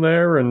down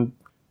there and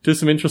do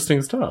some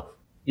interesting stuff.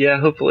 Yeah,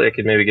 hopefully I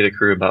could maybe get a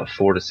crew about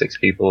 4 to 6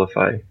 people if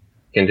I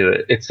can do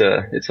it. It's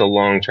a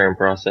long-term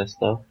process,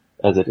 though,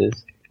 as it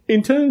is.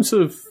 In terms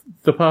of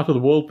the part of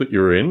the world that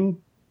you're in,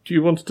 do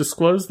you want to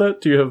disclose that?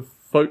 Do you have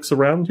folks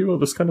around you or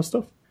this kind of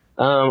stuff?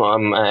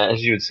 I'm,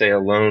 as you would say, a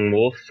lone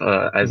wolf,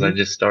 as I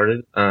just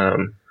started.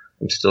 I'm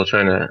still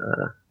trying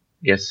to,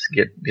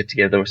 get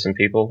together with some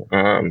people.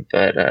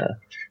 But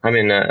I'm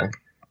in,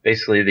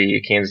 basically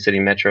the Kansas City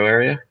metro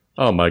area.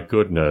 Oh my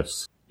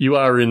goodness. You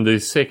are in the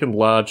second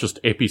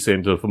largest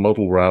epicenter for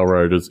model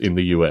railroaders in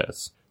the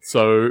US.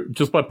 So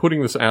just by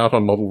putting this out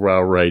on Model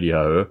Rail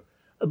Radio,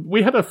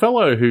 we had a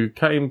fellow who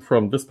came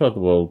from this part of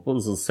the world, what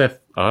was it, Seth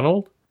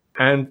Arnold?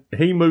 And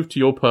he moved to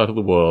your part of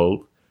the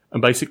world,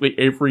 and basically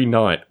every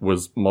night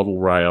was Model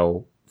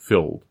Rail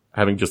filled,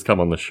 having just come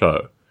on the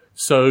show.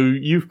 So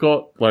you've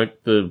got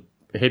like the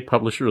head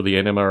publisher of the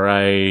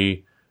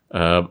NMRA,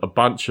 a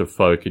bunch of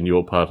folk in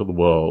your part of the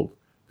world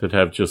that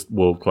have just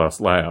world-class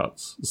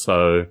layouts.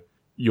 So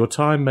your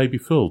time may be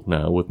filled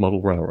now with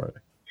Model Railroad.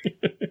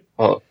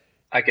 Well,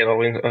 I can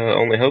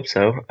only hope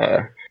so.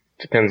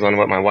 Depends on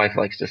what my wife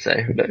likes to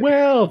say. But.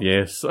 Well,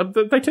 yes.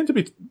 They tend to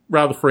be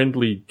rather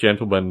friendly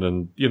gentlemen,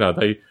 and, you know,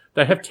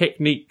 they have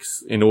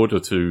techniques in order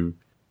to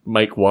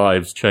make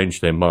wives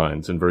change their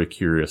minds in very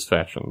curious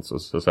fashions,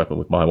 as has happened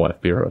with my wife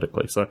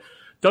periodically. So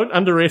don't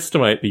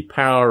underestimate the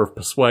power of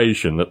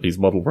persuasion that these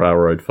model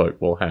railroad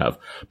folk will have.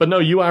 But no,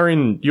 you are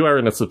in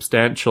a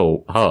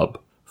substantial hub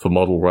for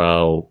model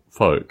rail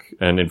folk.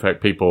 And in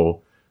fact,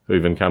 people who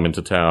even come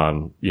into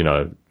town, you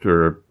know,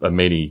 there are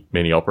many,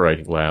 many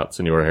operating layouts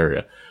in your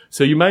area.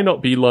 So you may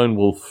not be lone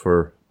wolf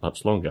for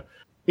much longer.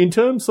 In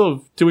terms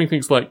of doing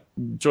things like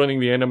joining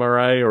the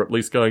NMRA or at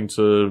least going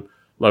to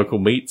local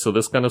meets or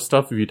this kind of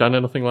stuff, have you done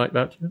anything like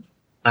that yet?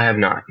 I have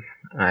not.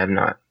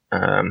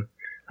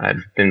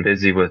 I've been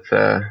busy with,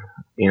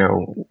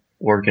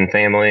 work and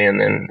family, and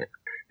then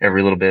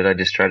every little bit I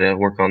just try to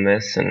work on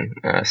this and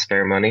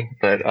spare money.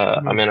 But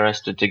I'm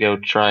interested to go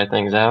try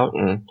things out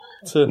and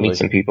meet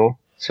some people.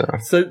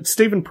 So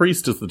Stephen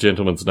Priest is the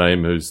gentleman's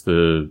name who's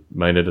the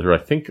main editor. I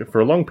think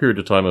for a long period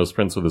of time I was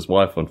friends with his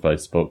wife on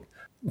Facebook.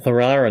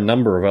 There are a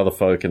number of other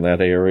folk in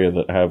that area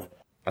that have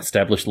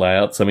established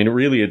layouts. I mean,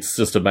 really, it's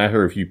just a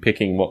matter of you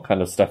picking what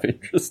kind of stuff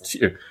interests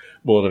you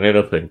more than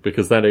anything,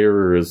 because that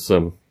area is,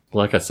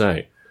 like I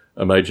say,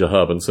 a major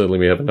hub, and certainly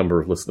we have a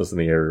number of listeners in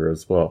the area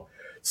as well.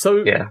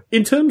 So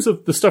in terms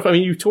of the stuff, I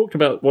mean, you talked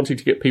about wanting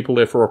to get people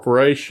there for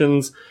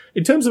operations.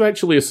 In terms of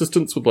actually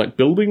assistance with like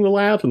building the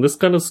layout and this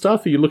kind of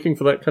stuff, are you looking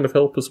for that kind of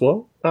help as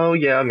well? Oh,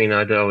 yeah. I mean,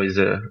 I'd always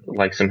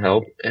like some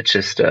help. It's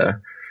just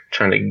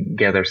trying to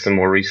gather some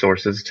more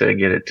resources to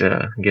get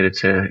it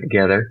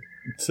together.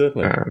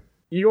 Certainly.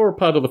 You're a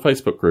part of the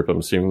Facebook group, I'm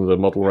assuming, the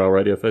Model Rail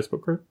Radio Facebook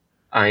group?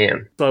 I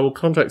am. So I will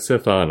contact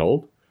Seth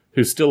Arnold,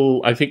 who's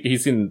still, I think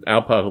he's in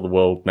our part of the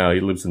world now. He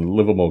lives in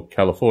Livermore,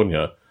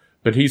 California.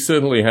 But he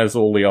certainly has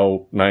all the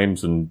old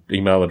names and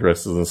email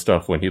addresses and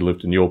stuff when he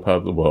lived in your part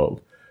of the world.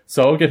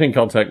 So I'll get in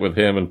contact with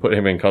him and put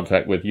him in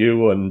contact with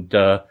you, and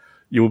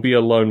you'll be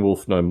a lone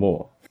wolf no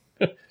more.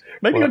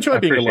 Maybe you'll try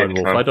being a lone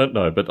wolf, I don't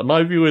know. But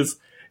my view is,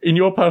 in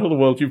your part of the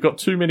world, you've got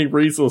too many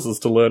resources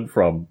to learn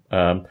from.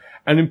 And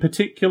in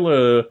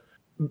particular,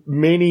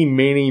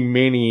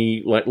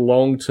 many, like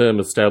long-term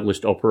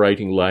established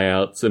operating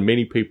layouts, and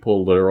many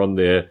people that are on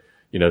their,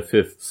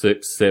 5th,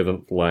 6th,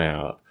 7th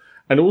layout.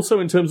 And also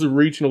in terms of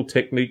regional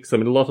techniques, I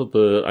mean,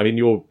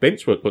 your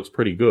benchwork looks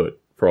pretty good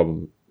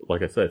from,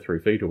 like I say, 3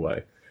 feet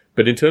away.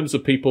 But in terms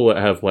of people that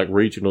have like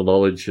regional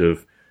knowledge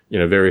of,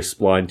 various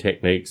spline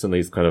techniques and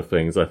these kind of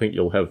things, I think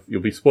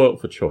you'll be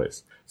spoilt for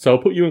choice. So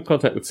I'll put you in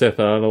contact with Seth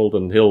Arnold,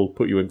 and he'll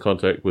put you in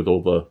contact with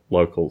all the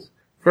locals.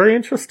 Very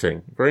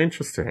interesting. Very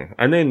interesting.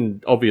 And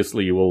then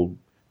obviously you will,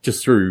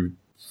 just through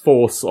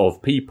force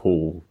of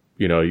people,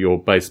 your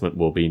basement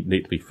will be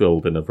neatly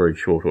filled in a very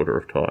short order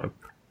of time.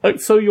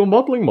 So you're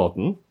modelling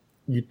modern.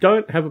 You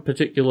don't have a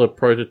particular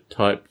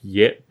prototype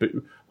yet, but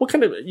what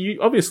kind of, you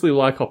obviously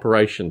like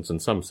operations in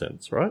some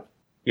sense, right?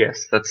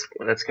 Yes, that's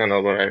kind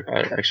of what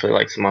I actually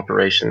like, some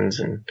operations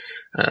and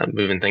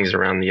moving things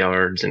around the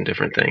yards and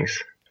different things.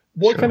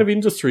 What kind of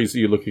industries are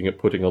you looking at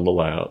putting on the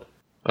layout?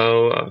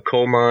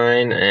 Coal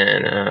mine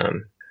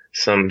and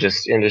some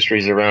just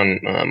industries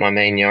around my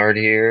main yard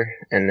here,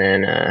 and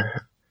then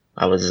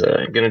I was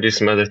going to do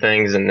some other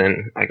things, and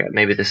then I got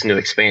maybe this new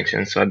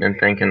expansion, so I've been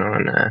thinking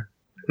on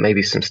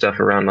maybe some stuff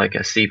around like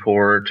a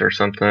seaport or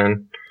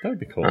something. That'd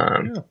be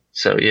cool.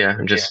 So yeah,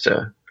 I'm just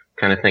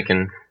kind of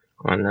thinking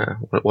on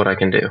what I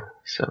can do.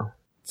 So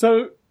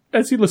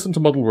as you listen to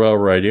Model Rail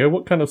Radio,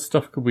 what kind of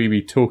stuff could we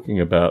be talking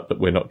about that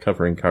we're not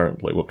covering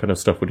currently? What kind of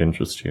stuff would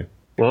interest you?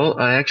 Well,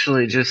 I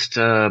actually just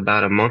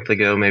about a month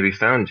ago maybe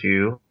found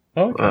you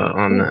on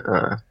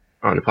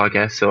the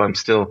podcast, so I'm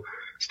still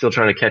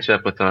trying to catch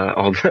up with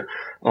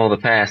all the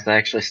past. I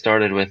actually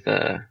started with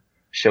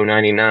show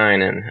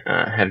 99 and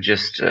have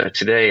just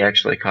today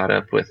actually caught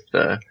up with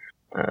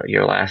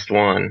your last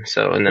one.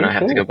 So and then I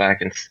have to go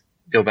back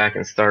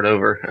and start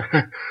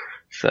over.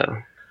 So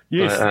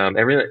yes,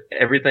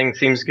 everything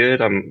seems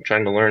good. I'm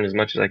trying to learn as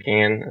much as I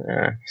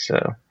can.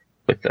 So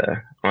with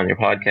on your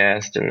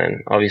podcast, and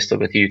then obviously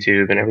with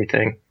YouTube and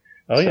everything.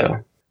 Oh, so. Yeah.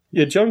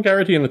 Yeah, John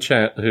Garrity in the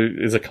chat, who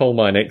is a coal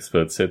mine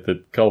expert, said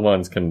that coal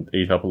mines can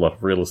eat up a lot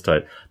of real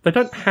estate. They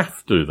don't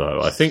have to, though.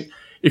 I think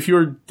if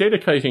you're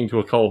dedicating to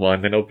a coal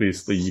mine, then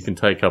obviously you can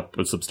take up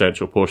a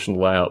substantial portion of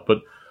the layout. But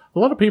a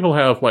lot of people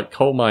have, like,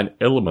 coal mine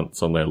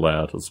elements on their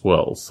layout as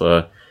well.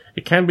 So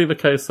it can be the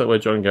case that way,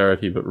 John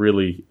Garrity, but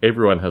really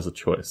everyone has a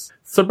choice.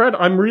 So, Brad,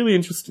 I'm really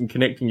interested in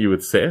connecting you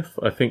with Seth.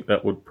 I think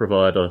that would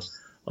provide a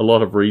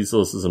lot of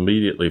resources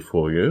immediately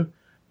for you.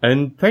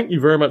 And thank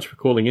you very much for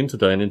calling in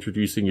today and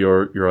introducing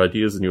your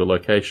ideas and your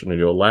location and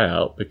your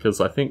layout,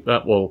 because I think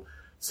that will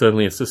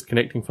certainly assist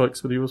connecting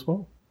folks with you as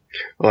well.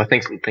 Well,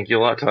 thank you a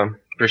lot, Tom.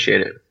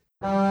 Appreciate it.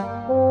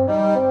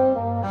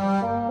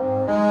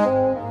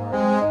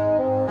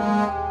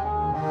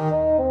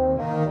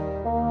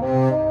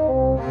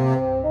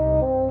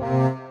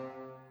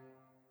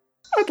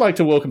 I'd like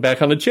to welcome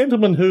back on a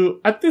gentleman who,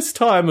 at this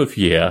time of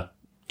year,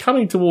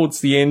 coming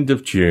towards the end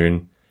of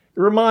June, it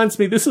reminds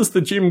me, this is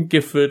the Jim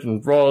Gifford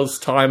and Roz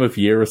time of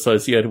year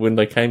associated when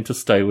they came to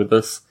stay with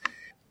us.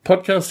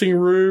 Podcasting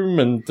Room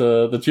and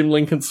the Jim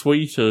Lincoln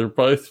Suite are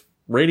both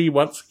ready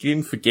once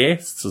again for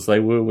guests, as they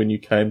were when you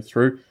came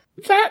through.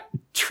 That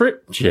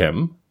trip,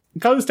 Jim,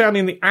 goes down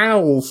in the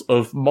annals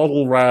of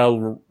Model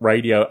Rail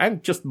Radio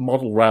and just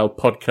Model Rail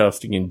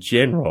podcasting in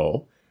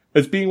general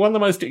as being one of the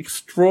most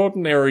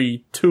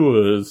extraordinary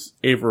tours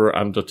ever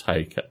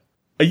undertaken.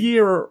 A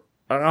year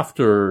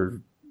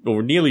after,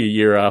 or nearly a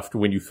year after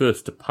when you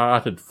first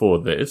departed for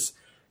this,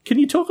 can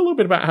you talk a little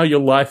bit about how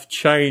your life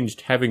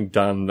changed having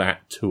done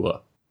that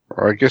tour?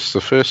 I guess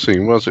the first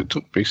thing was it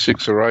took me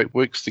 6 or 8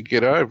 weeks to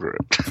get over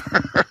it.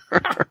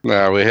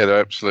 No, we had an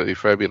absolutely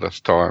fabulous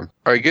time.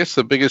 I guess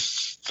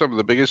some of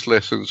the biggest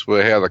lessons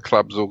were how the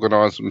clubs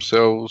organise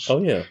themselves.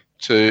 Oh, yeah.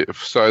 So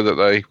that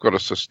they've got a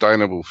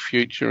sustainable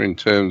future in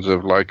terms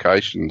of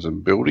locations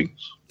and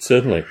buildings.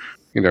 Certainly.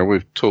 You know,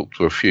 we've talked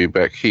to a few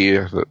back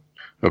here that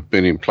have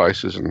been in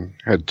places and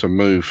had to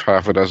move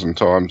half a dozen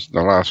times in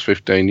the last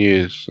 15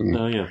 years. And,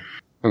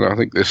 and I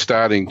think they're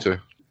starting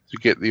to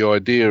get the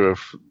idea of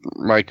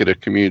make it a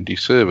community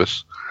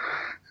service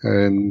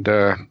and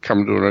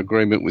come to an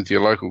agreement with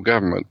your local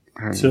government.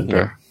 And,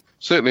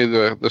 certainly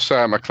the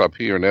Sama Club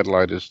here in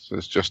Adelaide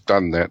has just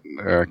done that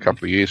a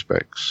couple of years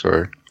back.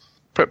 So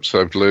perhaps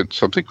they've learned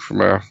something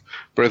from our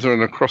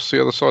brethren across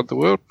the other side of the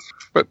world.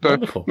 But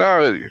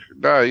no,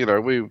 you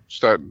know, we're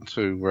starting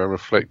to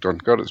reflect on,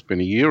 God, it's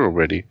been a year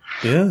already.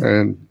 Yeah.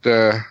 And,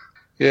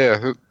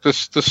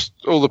 this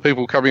all the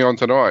people coming on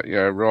tonight, you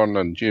know, Ron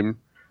and Jim,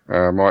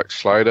 Mike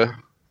Slater,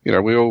 you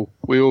know,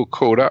 we all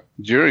caught up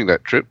during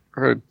that trip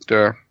and,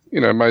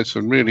 you know, made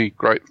some really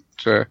great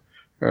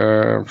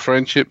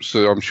friendships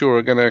that I'm sure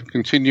are going to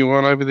continue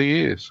on over the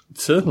years.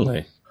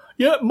 Certainly.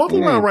 Yeah,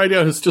 Model Rail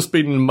Radio has just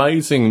been an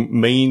amazing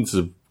means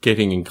of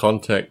getting in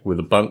contact with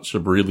a bunch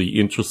of really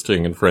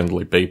interesting and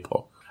friendly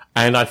people.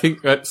 And I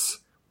think that's,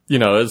 you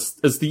know, as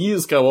the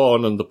years go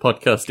on and the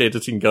podcast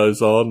editing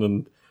goes on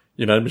and,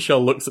 you know,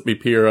 Michelle looks at me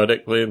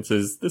periodically and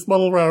says, this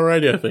Model Rail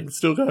Radio thing's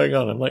still going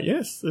on. I'm like,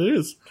 yes, it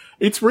is.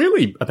 It's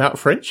really about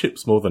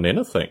friendships more than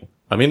anything.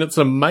 I mean, it's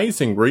an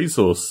amazing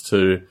resource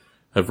to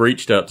have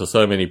reached out to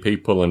so many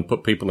people and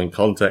put people in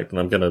contact, and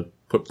I'm going to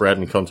put Brad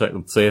in contact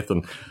with Seth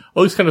and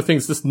all these kind of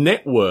things. This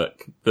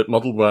network that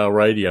Model Rail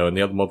Radio and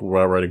the other Model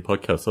Rail Radio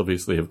podcasts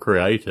obviously have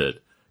created,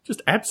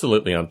 just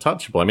absolutely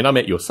untouchable. I mean, I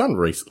met your son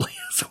recently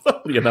as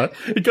well, you know.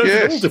 It goes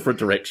in all different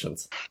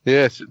directions.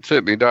 Yes, it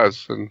certainly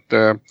does. And,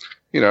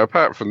 you know,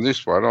 apart from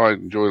this one, I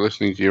enjoy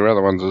listening to your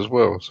other ones as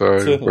well.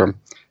 So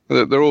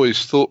they're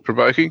always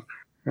thought-provoking,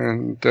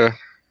 and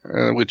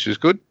which is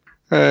good.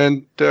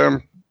 And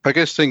I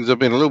guess things have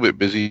been a little bit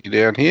busy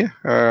down here.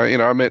 You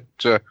know, I met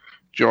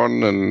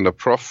John and the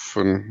Prof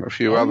and a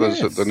few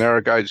others at the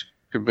Narrow Gauge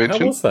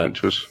Convention. How was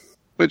that?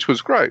 Which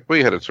was great.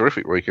 We had a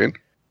terrific weekend.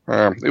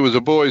 It was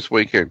a boys'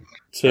 weekend.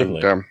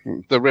 Certainly.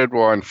 And, the red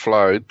wine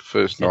flowed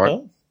first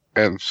night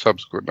and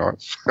subsequent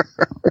nights.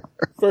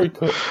 Very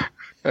cool.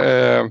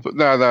 But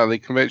no, the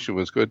convention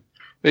was good.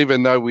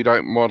 Even though we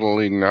don't model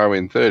in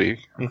ON30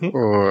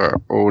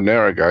 or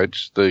narrow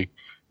gauge, the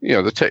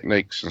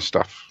techniques and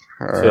stuff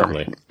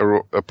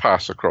are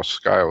pass across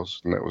scales,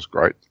 and that was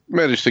great.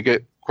 Managed to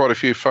get quite a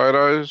few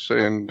photos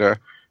and a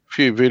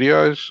few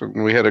videos,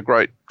 and we had a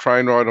great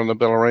train ride on the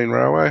Bellarine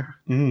Railway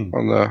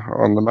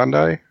on the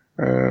Monday.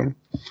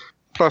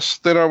 Plus,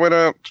 then I went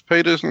out to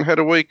Peters and had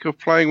a week of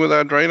playing with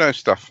Arduino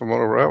stuff for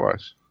Model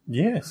Railways.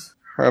 Yes.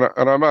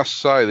 And I must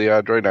say the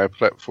Arduino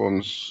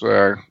platform's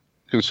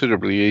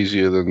considerably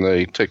easier than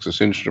the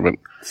Texas Instrument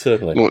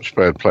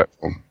Launchpad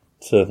platform.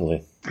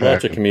 Certainly.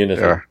 Larger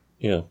community.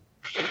 Yeah.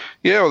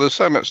 Yeah, well, there's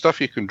so much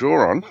stuff you can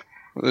draw on.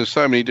 There's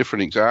so many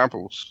different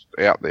examples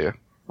out there.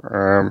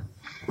 The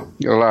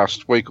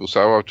last week or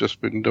so, I've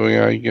just been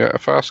doing a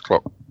fast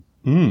clock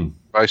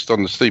based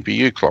on the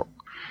CPU clock.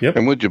 Yep.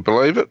 And would you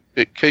believe it?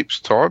 It keeps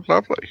time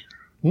lovely.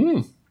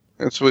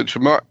 That's which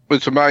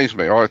amazed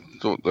me. I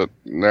thought that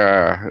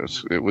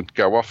it would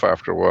go off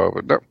after a while,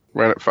 but no,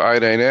 ran it for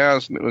 18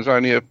 hours, and it was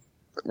only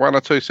 1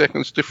 or 2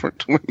 seconds different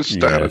to when it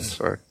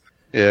started.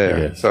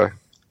 Yes. So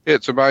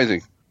it's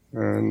amazing.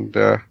 And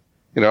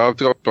I've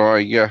got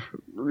my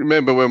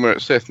remember when we were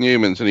at Seth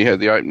Newman's and he had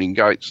the opening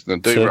gates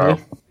and the derail.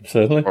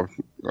 Certainly.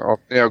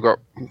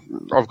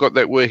 I've got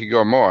that working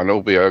on mine,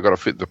 albeit I've got to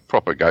fit the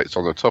proper gates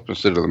on the top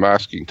instead of the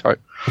masking tape.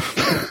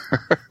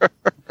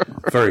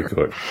 Very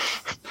good.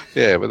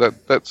 Yeah,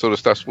 but that sort of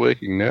stuff's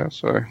working now.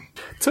 So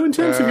in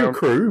terms of your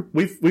crew,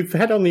 we've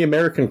had on the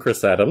American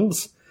Chris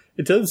Adams.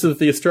 In terms of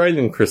the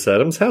Australian Chris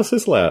Adams, how's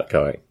his layout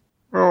going?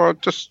 Oh, I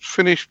just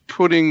finished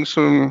putting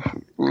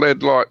some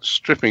LED light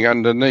stripping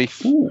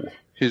underneath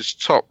his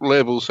top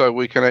level so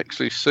we can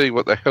actually see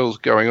what the hell's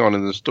going on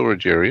in the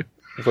storage area.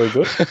 Very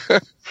good.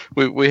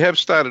 we have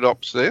started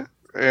ops there,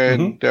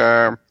 and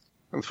the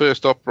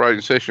first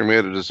operating session we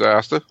had a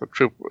disaster.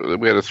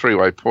 We had a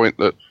 3-way point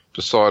that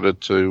decided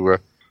to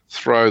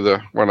throw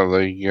one of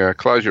the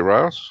closure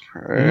rails,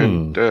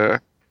 and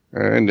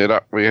ended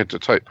up we had to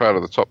take part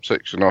of the top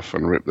section off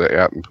and rip that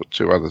out and put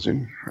 2 others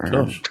in.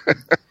 Gosh.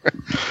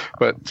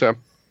 But so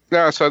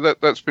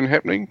that's been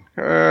happening.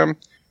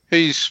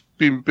 He's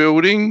been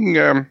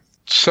building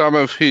some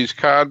of his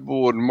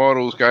cardboard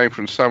models going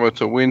from summer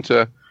to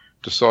winter.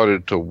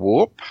 Decided to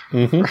warp.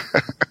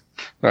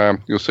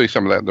 You'll see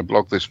some of that in the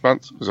blog this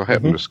month because I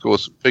happened to score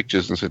some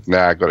pictures and said,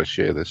 I've got to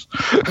share this.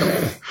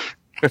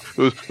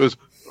 It was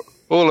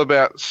all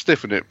about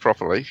stiffening it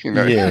properly,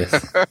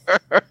 Yes.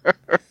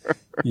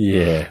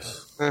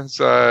 Yes.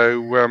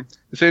 So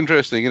it's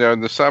interesting,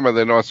 in the summer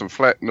they're nice and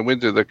flat, in the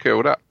winter they're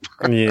curled up.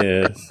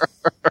 Yes.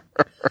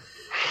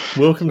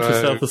 Welcome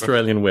to South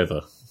Australian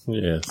weather.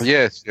 Yes.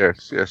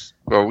 Yes.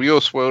 Well, you're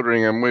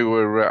sweltering and we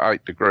were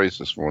 8 degrees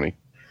this morning.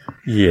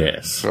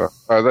 Yes. So,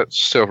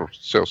 that's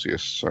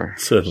Celsius.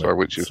 Certainly.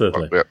 Which is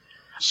certainly. About.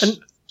 And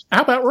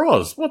how about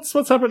Roz? What's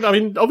happened? I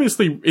mean,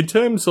 obviously, in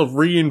terms of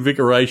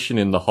reinvigoration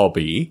in the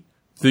hobby,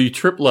 the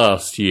trip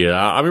last year,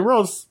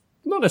 Roz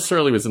not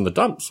necessarily was in the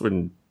dumps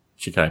when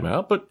she came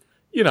out, but,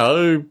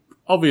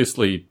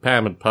 obviously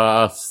Pam had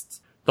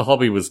passed. The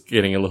hobby was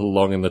getting a little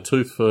long in the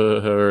tooth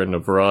for her in a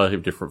variety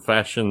of different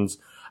fashions.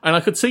 And I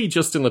could see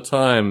just in the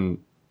time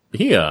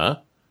here,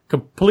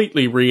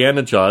 completely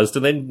re-energized,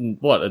 and then,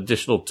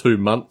 additional 2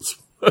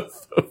 months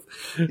worth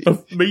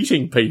of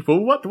meeting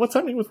people. What's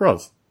happening with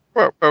Roz?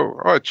 Well,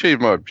 I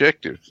achieved my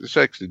objective. It's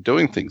actually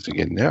doing things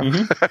again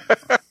now.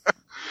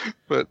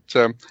 But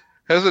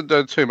hasn't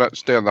done too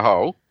much down the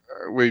hole.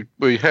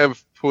 We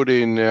have put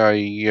in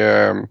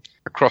a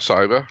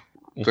crossover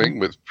thing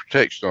with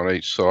protection on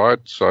each side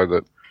so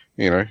that,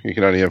 you're not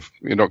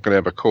going to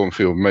have a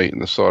cornfield meat in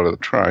the side of the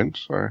train.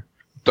 So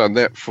done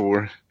that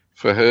for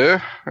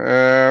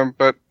her.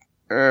 But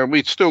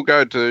we'd still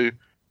go to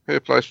her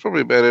place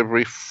probably about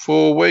every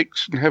 4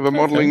 weeks and have a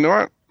modelling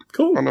night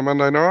on a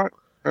Monday night.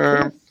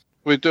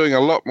 We're doing a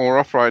lot more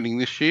operating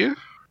this year.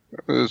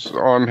 As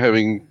I'm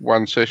having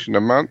 1 session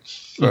a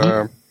month.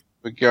 We're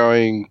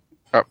going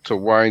up to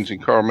Wayne's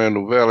in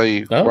Coromandel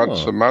Valley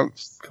once a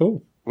month.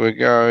 Cool. We're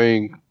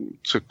going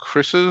to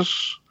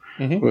Chris's.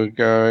 We're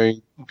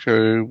going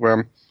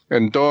to...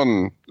 and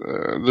Don,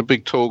 the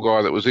big tall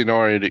guy that was in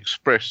Orient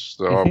Express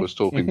that I was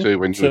talking to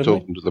when you were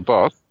talking to the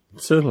boss.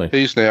 Certainly.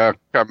 He's now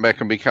come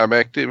back and become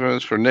active, and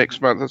as for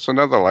next month, that's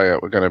another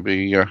layout we're going to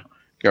be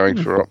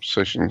going for ops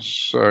sessions.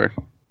 So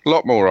a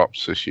lot more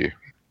ops this year.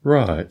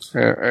 Right.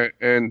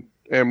 And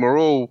we're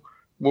all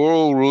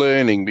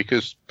learning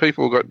because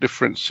people have got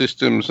different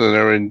systems and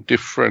are in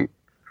different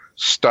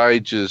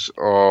stages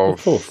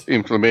of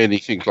implementing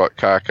things like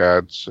car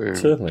cards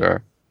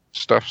and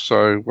stuff.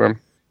 So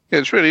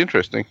it's really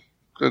interesting.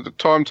 The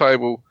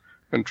timetable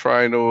and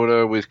train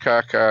order with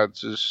car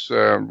cards is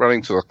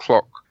running to the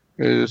clock.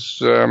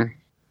 It's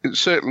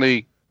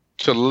certainly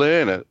to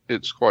learn it.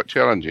 It's quite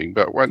challenging,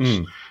 but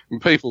when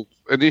people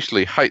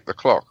initially hate the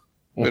clock,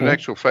 in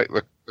actual fact,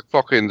 the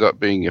clock ends up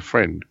being your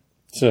friend.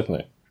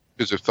 Certainly.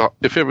 Because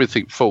if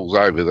everything falls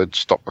over, they'd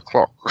stop the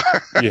clock.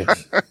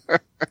 Yes.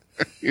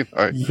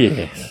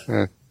 Yes.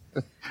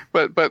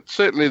 But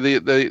certainly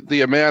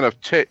the amount of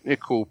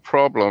technical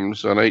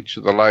problems on each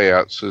of the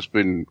layouts has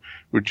been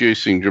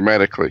reducing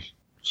dramatically.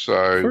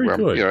 So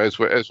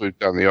as we've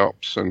done the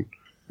ops and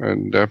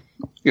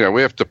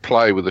we have to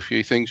play with a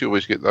few things. You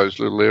always get those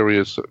little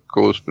areas that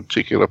cause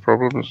particular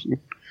problems. And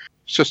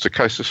it's just a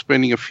case of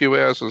spending a few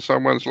hours on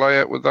someone's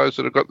layout with those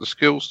that have got the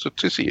skills to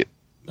tissy it.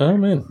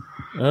 Amen.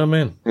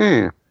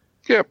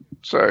 Yep.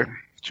 So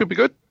should be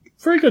good.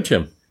 Very good,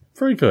 Jim.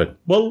 Very good.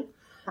 Well,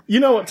 you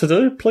know what to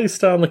do. Please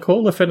stay on the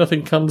call. If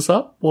anything comes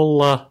up,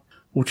 we'll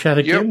chat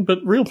again. Yep. But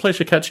real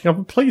pleasure catching up.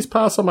 And please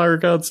pass on my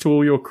regards to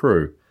all your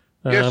crew.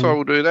 Yes, I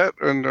will do that.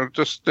 And I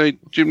just need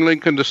Jim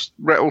Lincoln to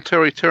rattle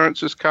Terry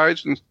Terrence's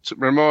cage and to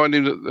remind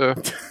him that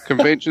the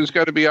convention's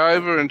going to be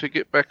over and to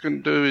get back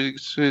and do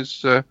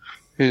his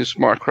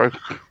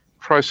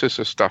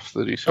microprocessor stuff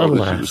that he's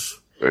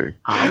Alas.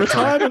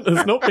 Retirement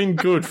has not been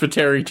good for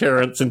Terry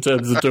Terrence in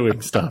terms of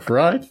doing stuff,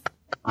 right?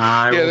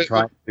 I will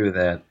try to do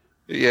that.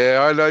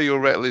 Yeah, I know you'll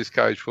rattle his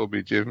cage for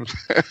me, Jim.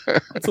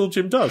 That's all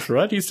Jim does,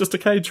 right? He's just a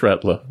cage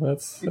rattler.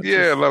 That's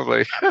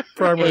lovely.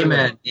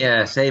 Amen.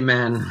 Yes,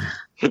 amen.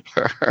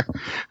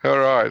 All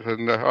right,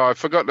 and I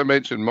forgot to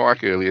mention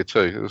Mike earlier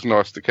too. It was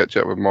nice to catch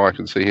up with Mike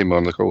and see him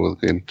on the call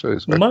again too.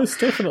 So. Most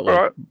definitely.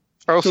 All right,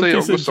 I'll see you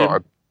on the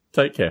side.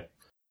 Take care.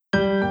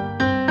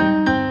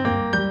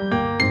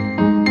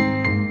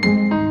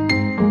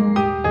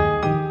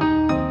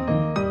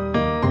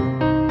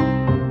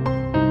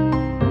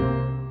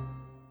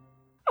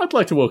 I'd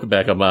like to welcome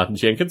back on Martin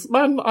Jenkins.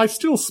 Martin, I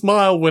still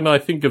smile when I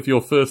think of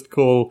your first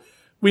call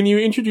when you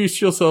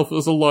introduced yourself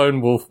as a lone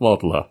wolf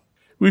modeler.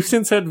 We've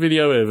since had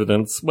video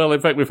evidence. Well, in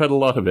fact, we've had a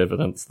lot of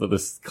evidence that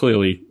this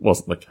clearly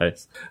wasn't the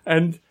case.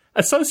 And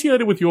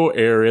associated with your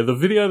area, the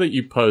video that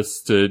you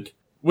posted,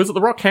 was it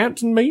the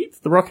Rockhampton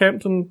meet? The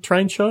Rockhampton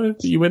train show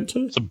that you went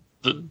to?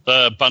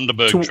 The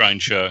Bundaberg train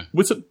show.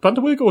 Was it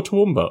Bundaberg or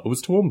Toowoomba? It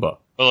was Toowoomba.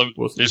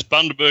 Well, there's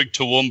Bundaberg,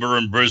 Toowoomba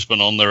and Brisbane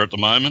on there at the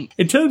moment.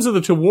 In terms of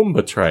the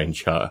Toowoomba train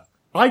show,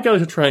 I go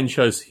to train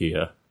shows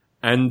here,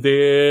 and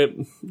they're,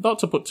 not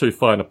to put too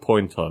fine a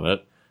point on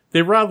it,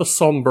 they're rather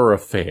somber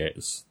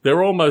affairs.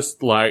 They're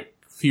almost like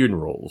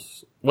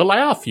funerals. Well, they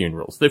are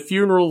funerals. They're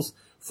funerals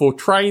for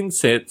train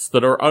sets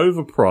that are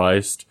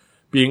overpriced,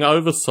 being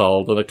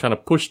oversold, and are kind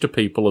of pushed to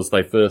people as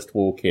they first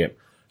walk in.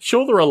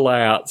 Sure, there are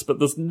layouts, but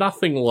there's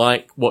nothing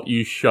like what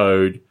you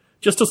showed.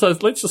 Just to say,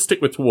 let's just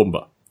stick with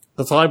Toowoomba.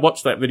 Because I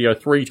watched that video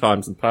 3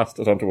 times and passed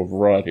it on to a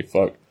variety of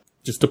folk.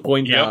 Just to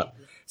point out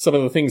some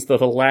of the things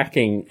that are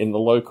lacking in the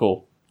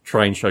local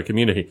train show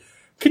community.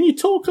 Can you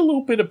talk a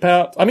little bit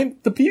about, I mean,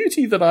 the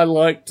beauty that I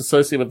liked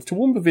associated with the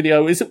Toowoomba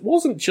video is it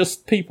wasn't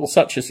just people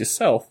such as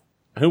yourself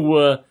who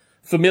were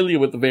familiar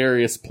with the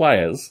various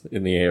players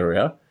in the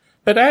area,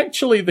 but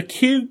actually the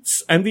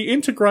kids and the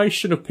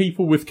integration of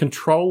people with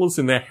controllers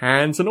in their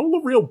hands and all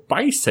the real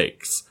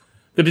basics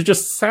that are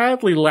just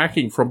sadly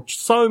lacking from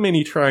so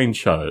many train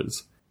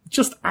shows.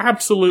 Just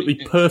absolutely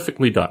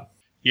perfectly done.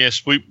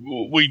 Yes,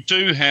 we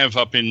do have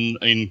up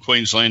in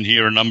Queensland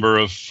here a number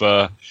of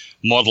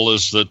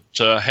modelers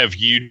that have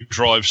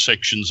U-drive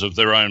sections of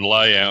their own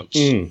layouts.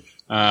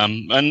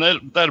 And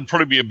that'd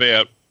probably be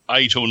about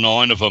 8 or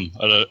 9 of them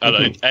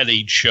at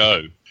each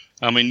show.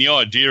 I mean, the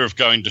idea of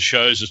going to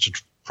shows is to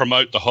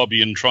promote the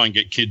hobby and try and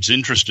get kids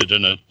interested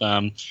in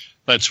it.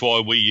 That's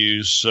why we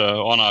use,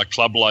 on our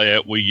club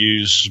layout, we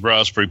use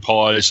Raspberry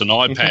Pis and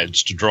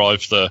iPads to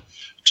drive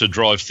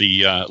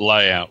the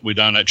layout. We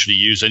don't actually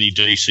use any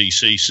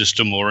DCC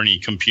system or any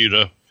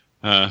computer,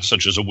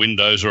 such as a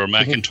Windows or a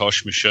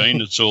Macintosh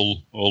machine. It's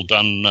all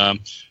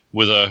done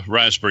with a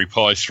Raspberry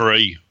Pi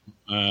 3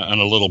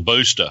 and a little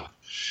booster.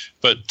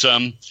 But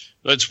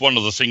that's one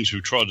of the things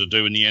we've tried to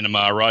do in the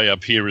NMRA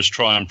up here is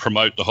try and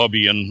promote the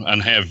hobby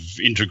and have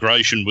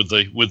integration with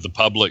the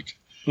public.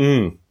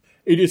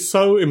 It is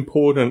so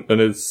important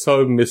and it's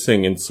so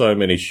missing in so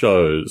many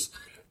shows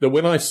that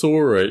when I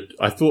saw it,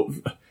 I thought...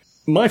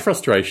 My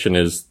frustration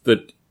is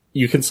that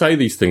you can say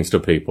these things to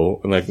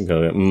people and they can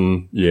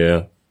go,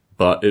 yeah,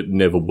 but it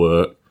never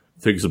worked.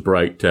 Things will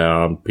break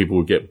down. People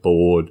will get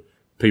bored.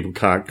 People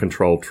can't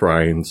control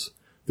trains.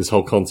 This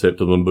whole concept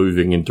of them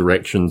moving in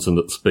directions and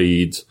at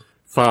speeds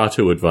far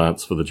too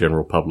advanced for the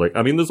general public.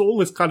 I mean, there's all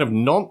this kind of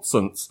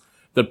nonsense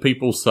that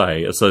people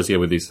say associated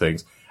with these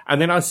things.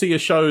 And then I see a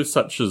show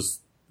such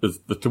as the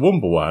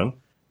Toowoomba one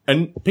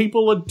and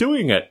people are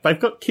doing it. They've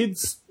got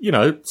kids,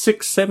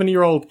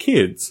 6-7-year-old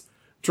kids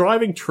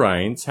driving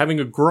trains, having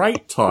a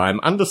great time,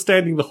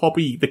 understanding the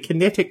hobby, the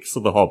kinetics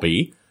of the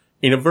hobby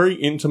in a very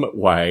intimate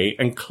way,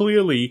 and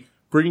clearly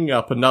bringing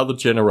up another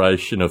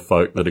generation of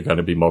folk that are going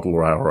to be model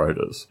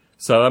railroaders.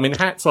 So, I mean,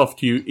 hats off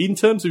to you. In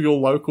terms of your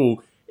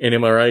local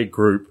NMRA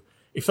group,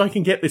 if they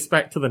can get this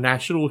back to the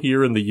national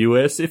here in the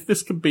US, if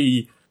this could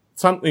be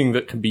something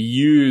that can be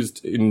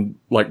used in,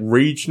 like,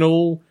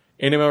 regional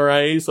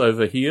NMRAs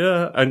over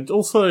here, and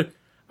also...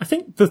 I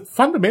think the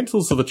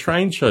fundamentals of the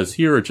train shows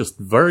here are just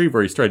very,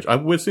 very strange. I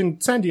was in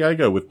San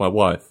Diego with my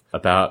wife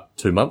about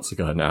 2 months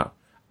ago now,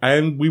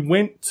 and we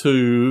went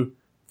to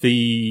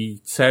the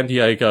San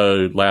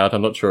Diego layout.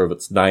 I'm not sure of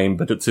its name,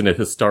 but it's in a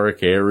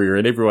historic area,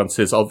 and everyone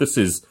says, oh, this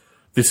is,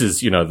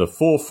 the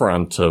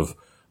forefront of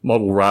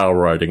model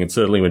railroading. And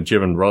certainly when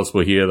Jim and Roz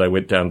were here, they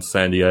went down to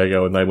San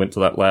Diego and they went to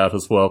that layout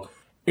as well.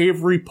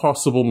 Every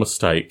possible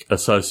mistake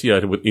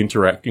associated with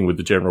interacting with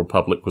the general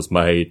public was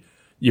made.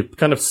 You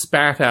kind of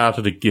spat out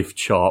at a gift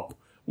shop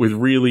with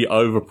really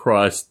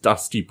overpriced,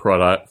 dusty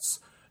products,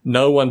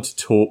 no one to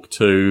talk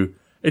to.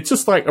 It's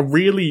just like a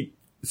really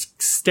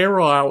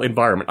sterile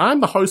environment. I'm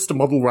the host of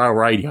Model Rail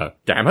Radio,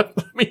 damn it.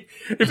 I mean,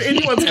 if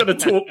anyone's going to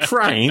talk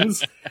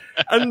trains,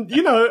 and,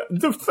 you know,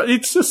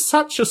 it's just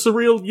such a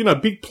surreal, you know,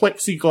 big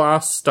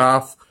plexiglass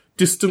stuff,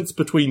 distance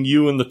between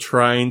you and the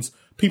trains,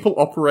 people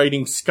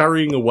operating,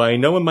 scurrying away,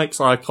 no one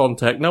makes eye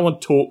contact, no one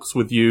talks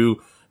with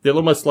you. They're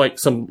almost like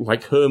some,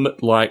 like,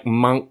 hermit-like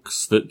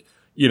monks that,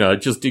 you know,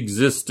 just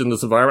exist in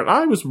this environment.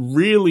 I was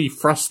really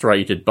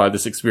frustrated by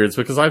this experience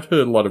because I've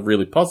heard a lot of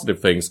really positive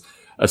things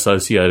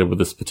associated with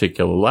this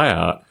particular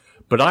layout,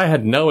 but I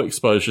had no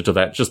exposure to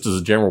that just as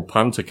a general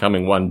punter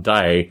coming one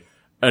day.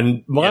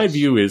 And my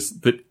view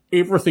is that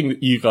everything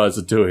that you guys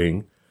are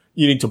doing,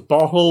 you need to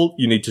bottle,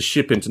 you need to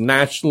ship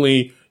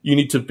internationally, you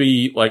need to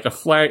be like a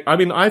flag. I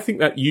mean, I think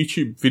that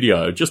YouTube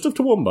video, just of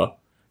Toowoomba,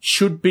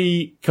 should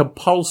be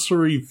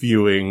compulsory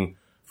viewing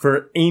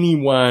for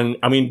anyone.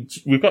 I mean,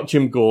 we've got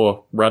Jim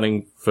Gore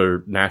running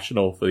for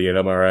national for the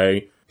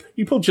NMRA.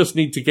 People just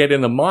need to get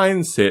in the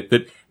mindset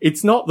that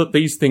it's not that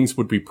these things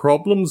would be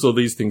problems or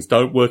these things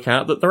don't work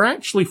out, that they're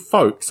actually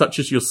folk such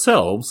as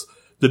yourselves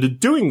that are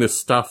doing this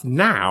stuff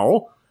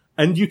now,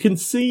 and you can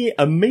see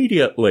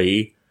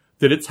immediately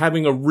that it's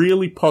having a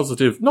really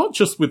positive, not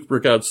just with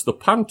regards to the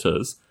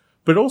punters,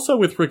 but also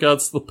with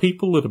regards to the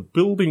people that are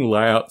building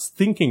layouts,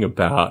 thinking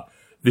about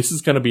this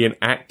is going to be an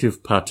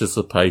active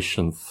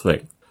participation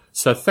thing.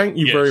 So thank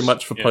you very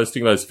much for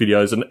posting those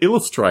videos and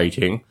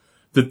illustrating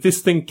that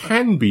this thing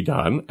can be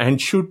done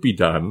and should be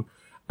done.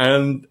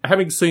 And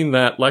having seen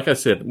that, like I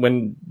said,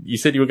 when you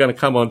said you were going to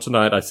come on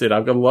tonight, I said,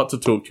 I've got a lot to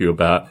talk to you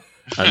about.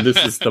 And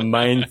this is the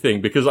main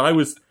thing, because I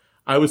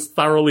was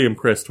thoroughly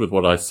impressed with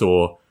what I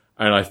saw.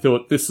 And I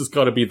thought this has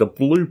got to be the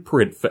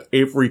blueprint for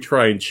every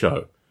train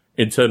show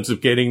in terms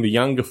of getting the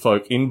younger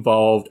folk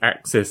involved,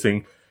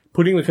 accessing,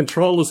 putting the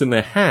controllers in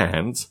their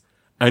hands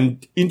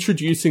and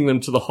introducing them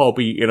to the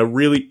hobby in a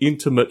really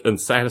intimate and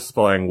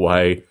satisfying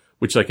way,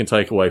 which they can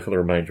take away for the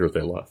remainder of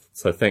their life.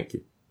 So thank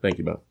you. Thank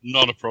you, Mark.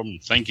 Not a problem.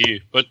 Thank you.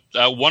 But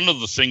one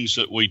of the things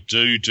that we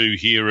do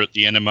here at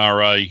the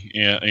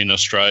NMRA in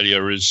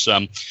Australia is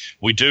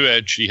we do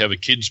actually have a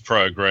kids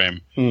program,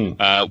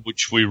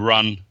 which we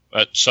run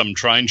at some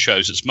train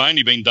shows. It's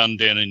mainly been done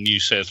down in New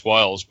South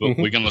Wales, but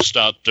we're going to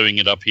start doing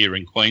it up here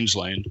in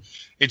Queensland.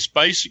 It's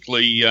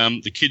basically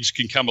the kids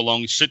can come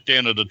along, sit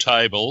down at a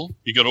table.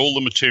 You've got all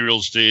the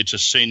materials there to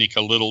scenic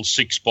a little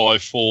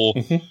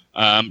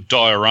 6x4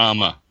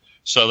 diorama.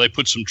 So they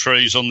put some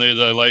trees on there,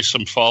 they lay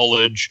some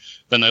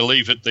foliage, then they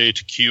leave it there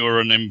to cure,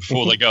 and then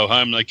before they go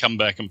home, they come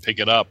back and pick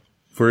it up.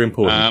 Very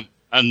important.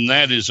 And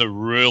that is a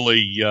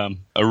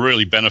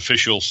really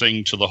beneficial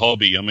thing to the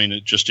hobby. I mean,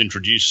 it just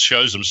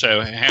shows them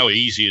how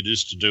easy it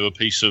is to do a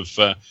piece of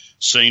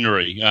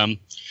scenery.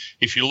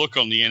 If you look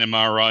on the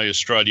NMRA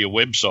Australia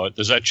website,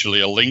 there's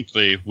actually a link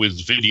there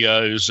with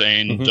videos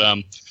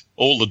and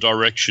all the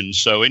directions.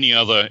 So any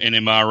other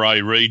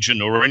NMRA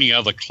region or any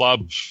other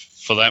club,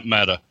 for that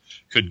matter,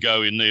 could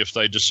go in there if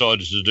they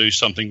decided to do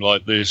something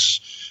like this.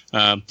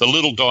 The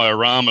little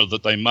diorama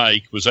that they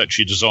make was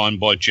actually designed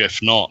by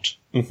Jeff Knott,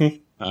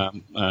 who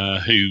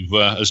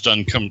has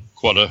done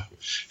quite a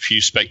few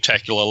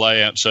spectacular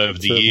layouts over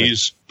the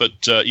years. But,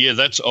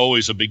 that's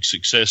always a big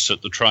success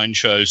at the train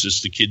shows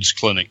is the kids'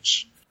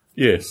 clinics.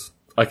 Yes,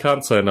 I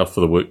can't say enough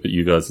for the work that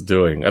you guys are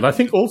doing. And I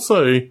think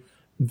also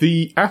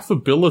the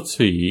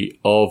affability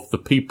of the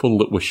people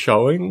that were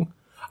showing.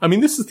 I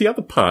mean, this is the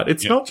other part.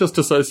 It's not just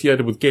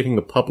associated with getting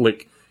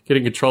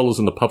controllers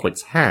in the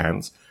public's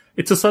hands.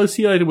 It's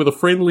associated with a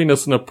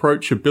friendliness and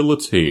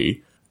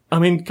approachability. I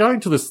mean, going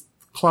to this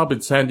club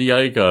in San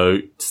Diego,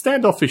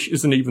 standoffish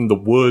isn't even the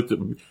word,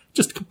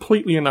 just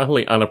completely and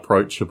utterly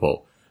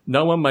unapproachable.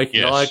 No one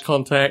making eye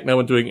contact, no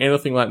one doing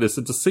anything like this.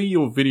 And to see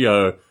your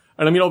video,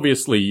 and I mean,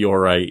 obviously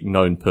you're a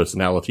known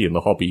personality in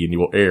the hobby in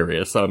your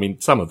area, so I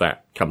mean, some of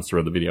that comes through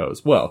in the video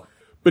as well.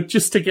 But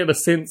just to get a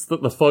sense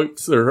that the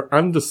folks are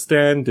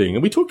understanding,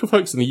 and we talked to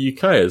folks in the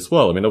UK as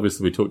well. I mean,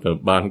 obviously we talked to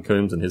Martin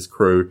Coombs and his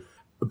crew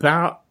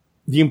about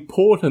the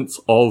importance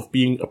of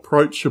being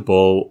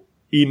approachable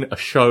in a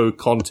show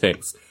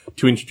context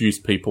to introduce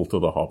people to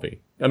the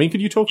hobby. I mean,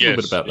 could you talk a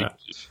little bit about that?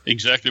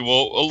 Exactly.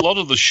 Well, a lot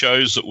of the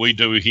shows that we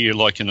do here,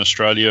 like in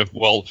Australia,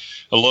 well,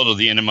 a lot of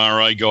the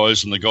NMRA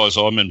guys and the guys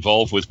I'm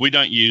involved with, we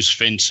don't use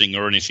fencing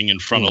or anything in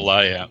front of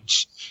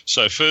layouts.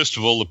 So first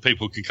of all, the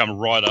people can come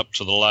right up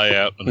to the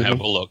layout and have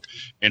a look.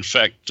 In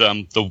fact,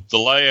 the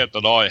layout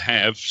that I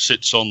have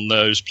sits on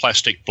those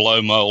plastic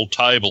blow mold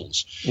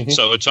tables.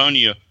 So it's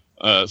only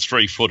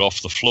 3 foot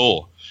off the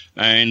floor.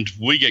 And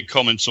we get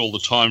comments all the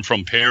time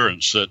from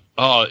parents that,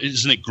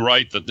 isn't it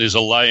great that there's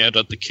a layout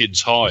at the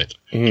kid's height?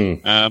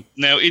 Now,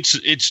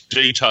 it's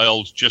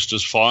detailed just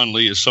as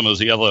finely as some of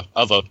the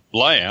other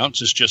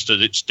layouts. It's just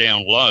that it's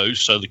down low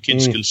so the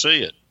kids can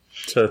see it.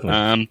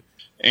 Certainly.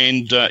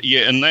 And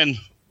then,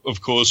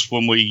 of course,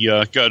 when we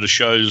go to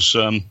shows,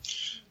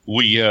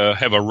 we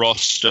have a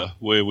roster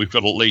where we've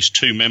got at least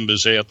 2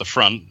 members out the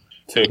front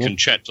who can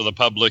chat to the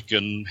public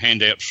and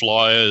hand out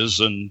flyers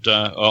and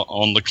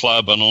on the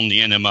club and on the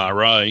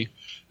NMRA.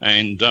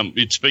 And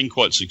it's been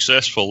quite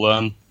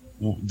successful.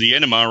 the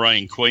NMRA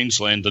in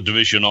Queensland, the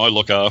division I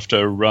look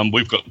after,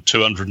 we've got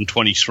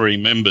 223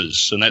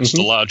 members, and that's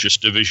the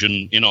largest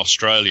division in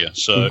Australia.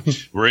 So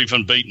we're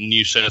even beating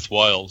New South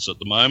Wales at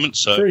the moment.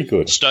 So very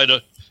good.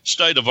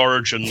 State of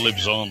origin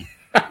lives on.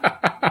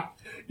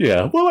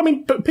 Yeah, well, I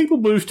mean, but people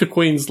move to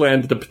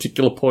Queensland at a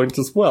particular point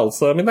as well.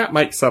 So, I mean, that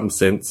makes some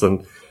sense.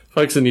 And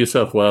folks in New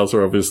South Wales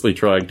are obviously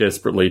trying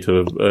desperately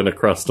to earn a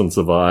crust and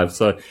survive.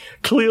 So,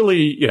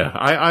 clearly, yeah,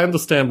 I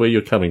understand where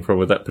you're coming from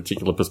with that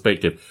particular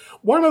perspective.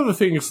 One of the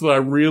things that I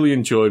really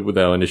enjoyed with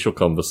our initial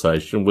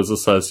conversation was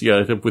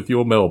associated with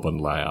your Melbourne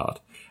layout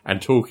and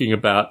talking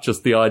about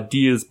just the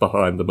ideas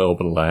behind the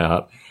Melbourne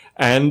layout.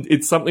 And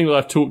it's something that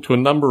I've talked to a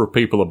number of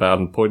people about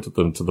and pointed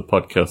them to the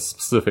podcast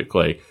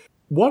specifically.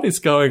 What is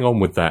going on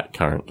with that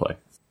currently?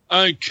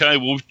 Okay,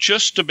 we've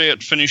just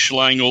about finished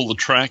laying all the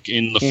track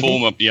in the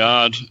form-up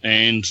yard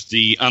and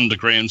the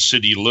underground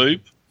city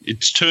loop.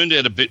 It's turned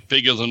out a bit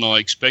bigger than I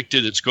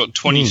expected. It's got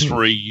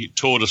 23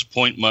 tortoise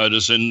point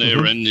motors in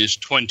there, and there's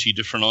 20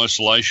 different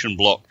isolation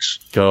blocks.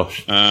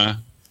 Gosh.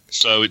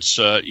 So it's,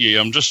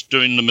 I'm just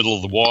doing the middle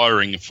of the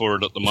wiring for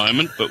it at the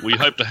moment, but we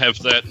hope to have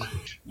that.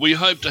 We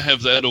hope to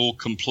have that all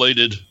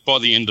completed by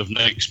the end of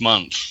next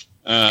month.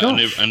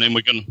 And then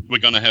we're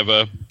going to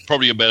have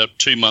probably about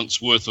 2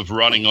 months worth of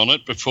running on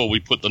it before we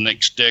put the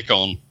next deck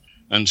on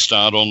and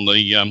start on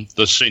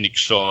the scenic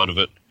side of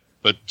it.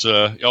 But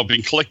I've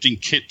been collecting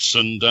kits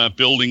and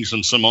buildings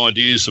and some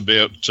ideas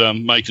about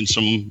making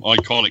some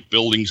iconic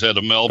buildings out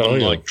of Melbourne,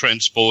 like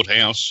Transport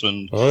House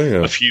and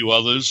a few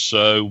others.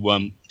 So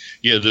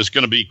there's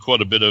going to be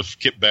quite a bit of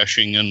kit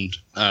bashing and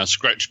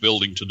scratch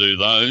building to do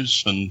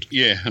those. And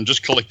I'm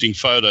just collecting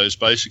photos,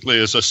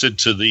 basically. As I said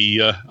to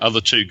the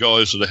other two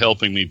guys that are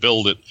helping me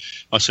build it,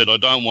 I said, I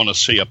don't want to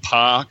see a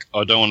park.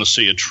 I don't want to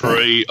see a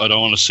tree. I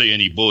don't want to see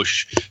any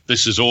bush.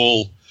 This is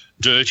all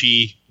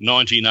dirty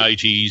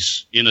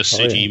 1980s inner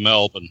city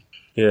Melbourne.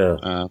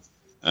 Yeah.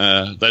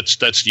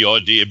 That's the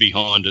idea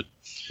behind it.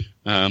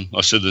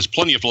 I said there's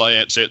plenty of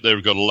layouts out there.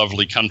 We've got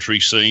lovely country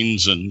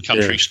scenes and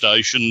country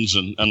stations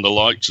and the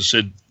likes. I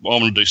said, I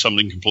want to do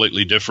something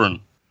completely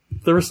different.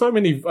 There are so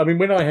many. I mean,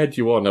 when I had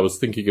you on, I was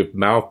thinking of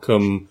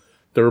Malcolm.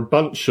 There are a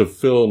bunch of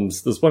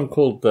films. There's one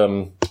called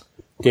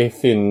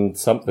Death in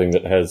something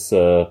that has...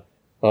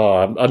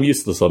 I'm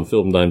useless on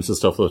film names and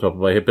stuff off the top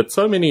of my head, but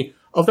so many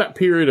of that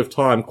period of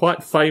time,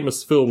 quite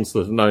famous films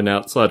that are known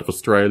outside of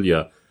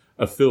Australia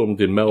are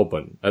filmed in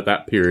Melbourne at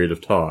that period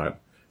of time.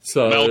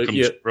 So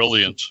Malcolm's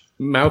brilliant.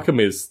 Malcolm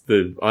is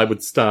I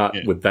would start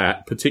with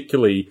that,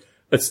 particularly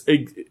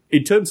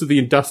in terms of the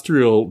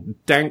industrial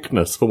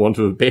dankness, for want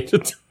of a better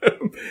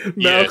term.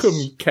 Malcolm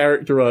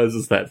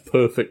characterises that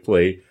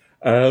perfectly.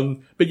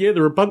 But yeah,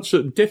 there are a bunch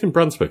of... Death in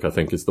Brunswick, I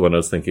think, is the one I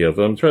was thinking of.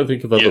 I'm trying to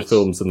think of other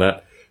films in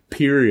that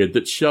period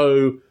that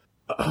show...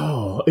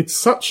 it's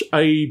such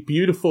a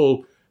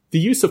beautiful... The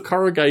use of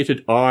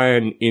corrugated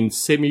iron in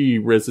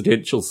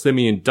semi-residential,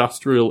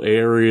 semi-industrial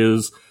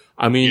areas.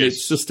 I mean,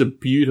 it's just a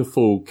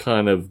beautiful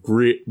kind of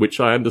grit, which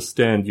I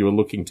understand you are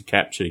looking to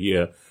capture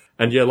here.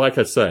 And yeah, like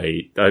I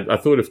say, I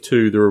thought of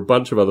two. There were a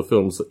bunch of other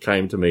films that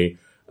came to me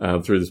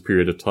through this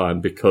period of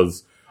time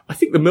because I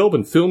think the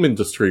Melbourne film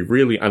industry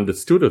really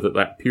understood it at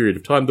that period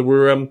of time. There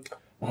were... I'm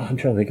trying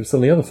to think of some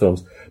of the other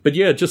films. But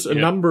yeah, just a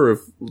number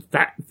of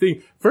that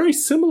thing. Very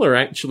similar,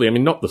 actually. I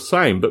mean, not the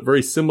same, but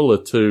very similar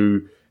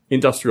to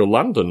Industrial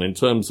London in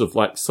terms of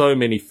like so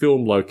many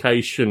film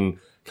location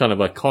kind of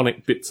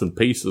iconic bits and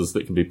pieces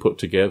that can be put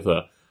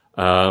together.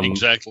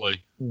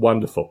 Exactly.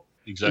 Wonderful.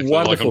 Exactly.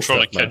 Wonderful like I'm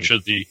trying stuff, to capture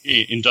the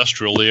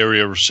industrial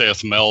area of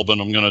South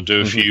Melbourne. I'm going to do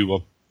a few...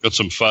 I've got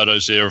some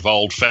photos there of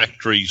old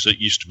factories that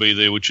used to be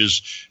there, which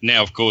is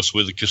now, of course,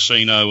 where the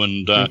casino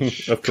and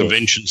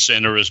convention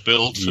centre is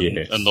built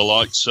and the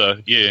like. So,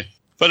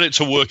 but it's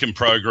a work in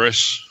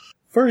progress.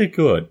 Very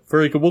good.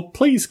 Very good. Well,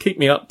 please keep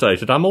me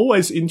updated. I'm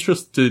always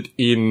interested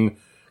in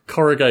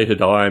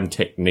corrugated iron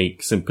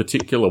techniques, in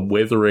particular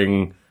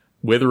weathering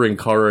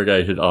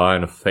corrugated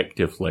iron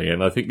effectively.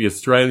 And I think the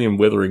Australian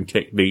weathering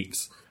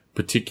techniques,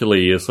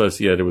 particularly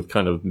associated with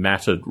kind of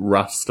matted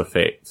rust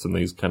effects and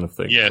these kind of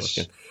things. Yes.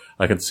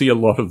 I can see a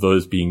lot of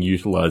those being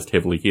utilised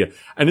heavily here.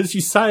 And as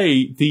you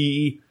say,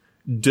 the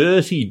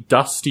dirty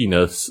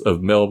dustiness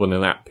of Melbourne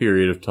in that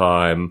period of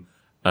time,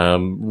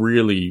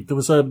 really, there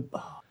was I'm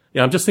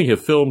just thinking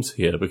of films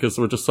here because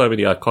there were just so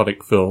many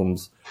iconic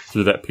films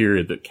through that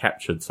period that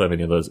captured so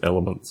many of those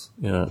elements.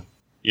 Yeah.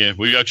 Yeah,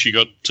 we actually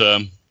got,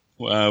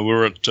 when we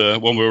were at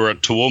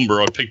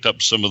Toowoomba, I picked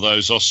up some of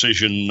those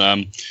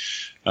Ossian,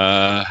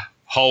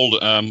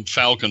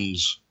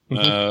 Falcons.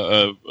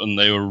 And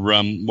they were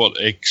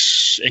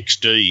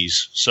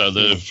XDs, so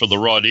they're for the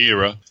right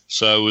era.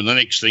 So the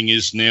next thing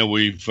is now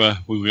we're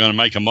going to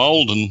make a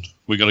mould and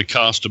we're going to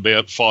cast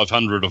about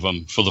 500 of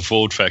them for the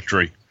Ford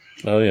factory.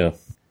 Oh yeah.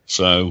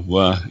 So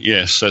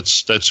yes,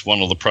 that's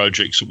one of the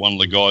projects that one of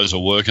the guys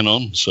are working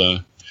on. So.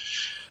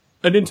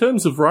 And in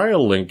terms of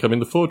rail link, I mean,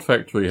 the Ford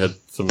factory had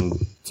some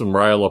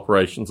rail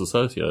operations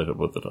associated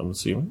with it, I'm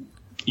assuming.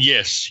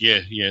 Yes,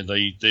 They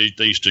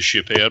used to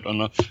ship out,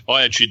 and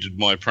I actually did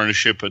my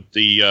apprenticeship at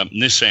the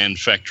Nissan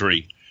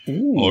factory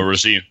or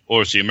as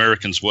the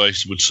Americans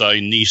would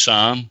say,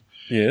 Nissan.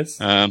 Yes.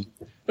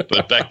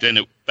 But back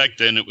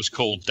then it was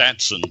called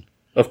Datsun.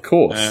 Of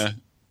course.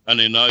 And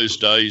in those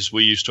days,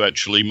 we used to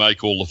actually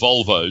make all the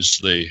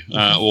Volvos there,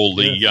 all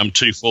the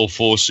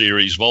 244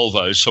 series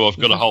Volvos. So I've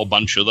got a whole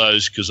bunch of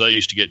those because they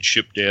used to get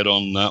shipped out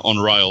on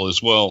rail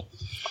as well.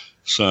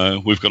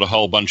 So we've got a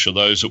whole bunch of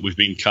those that we've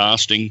been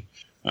casting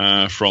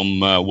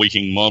from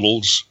Weeking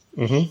models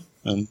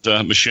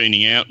and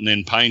machining out and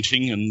then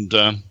painting.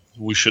 And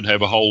we should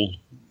have a whole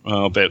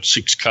about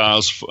 6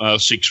 cars,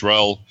 6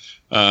 rail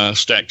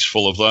stacks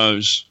full of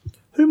those.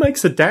 Who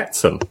makes a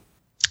Datsun?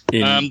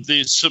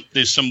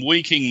 There's some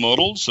Weeking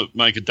models that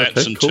make a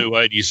Datsun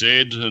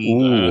 280Z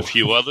and a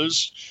few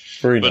others.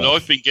 Very but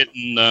nice. I've been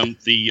getting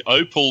the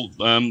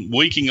Opel.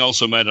 Weeking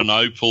also made an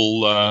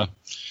Opel,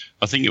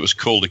 I think it was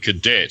called a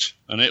Cadet,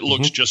 and it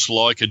looks just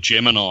like a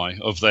Gemini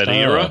of that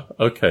era.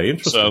 Okay,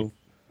 interesting. So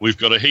we've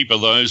got a heap of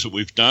those that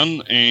we've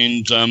done,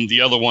 and the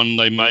other one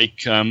they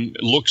make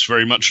looks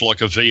very much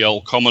like a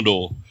VL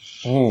Commodore.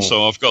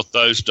 So I've got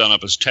those done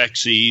up as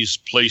taxis,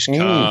 police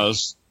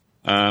cars.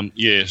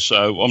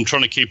 So I'm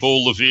trying to keep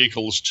all the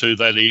vehicles to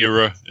that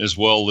era as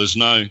well.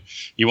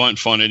 You won't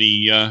find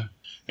any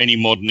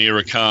modern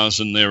era cars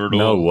in there at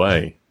all.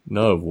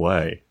 No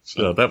way.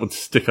 So that would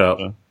stick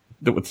out.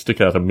 That would stick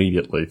out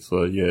immediately.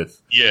 So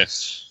yes.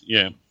 Yes.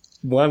 Yeah.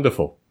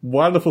 Wonderful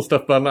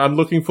stuff, Ben. I'm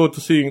looking forward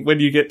to seeing when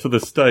you get to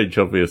this stage.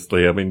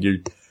 Obviously, I mean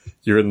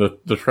you're in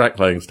the track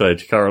laying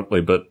stage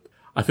currently, but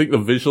I think the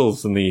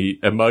visuals and the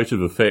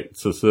emotive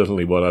effects are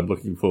certainly what I'm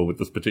looking for with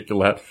this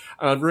particular hat.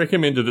 And I've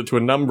recommended it to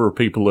a number of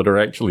people that are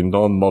actually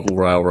non-model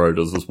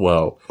railroaders as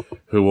well,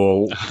 who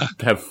all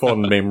have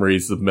fond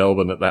memories of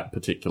Melbourne at that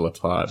particular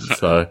time.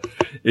 So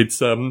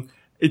it's an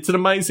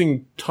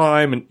amazing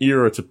time and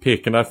era to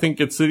pick, and I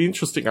think it's an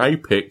interesting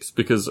apex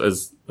because,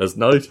 as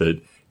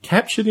noted,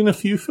 captured in a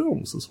few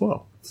films as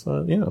well.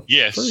 So, yeah.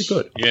 Yes. Very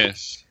good.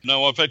 Yes.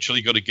 No, I've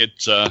actually got to get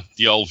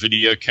the old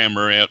video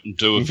camera out and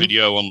do a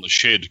video on the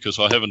shed because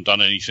I haven't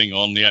done anything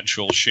on the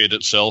actual shed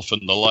itself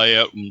and the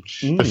layout. And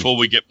before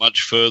we get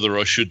much further,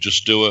 I should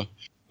just do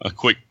a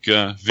quick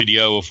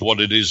video of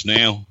what it is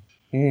now.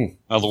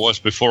 Otherwise,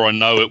 before I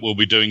know it, we'll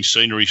be doing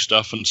scenery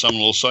stuff and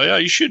someone will say, oh,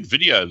 you should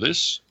video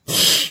this.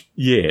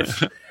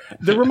 Yes.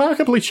 They're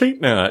remarkably cheap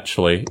now,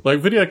 actually. Like,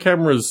 video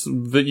cameras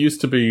that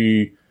used to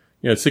be,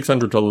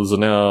 $600 are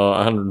now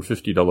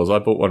 $150. I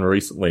bought one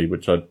recently,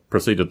 which I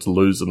proceeded to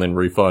lose and then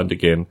refind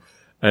again.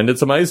 And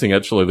it's amazing,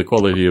 actually, the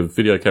quality of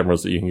video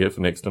cameras that you can get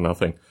for next to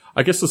nothing.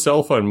 I guess the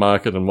cell phone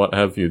market and what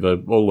have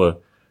you, all the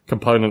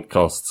component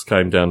costs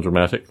came down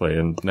dramatically.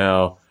 And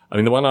now, I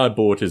mean, the one I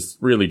bought is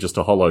really just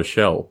a hollow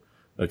shell,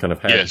 a kind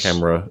of hand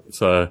camera.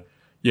 So,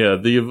 yeah,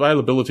 the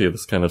availability of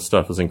this kind of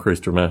stuff has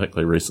increased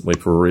dramatically recently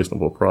for a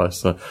reasonable price.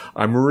 So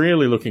I'm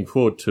really looking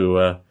forward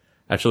to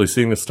actually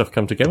seeing this stuff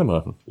come together,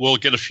 Martin. We'll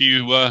get a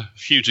few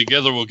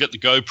together. We'll get the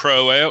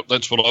GoPro out.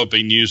 That's what I've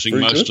been using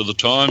most of the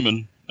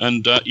time.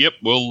 And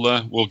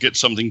we'll get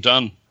something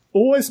done.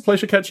 Always a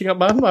pleasure catching up,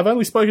 Martin. I've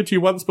only spoken to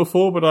you once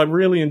before, but I'm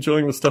really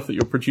enjoying the stuff that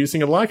you're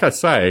producing. And like I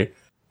say,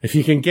 if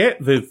you can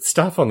get the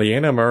stuff on the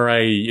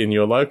NMRA in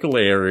your local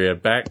area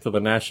back to the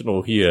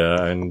national here,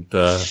 and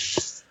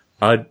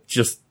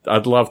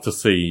I'd love to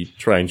see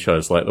train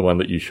shows like the one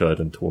that you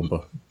showed in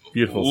Toowoomba.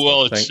 Beautiful.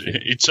 Well, stuff.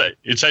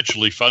 it's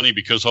actually funny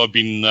because I've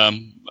been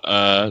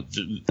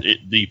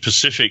the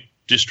Pacific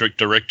District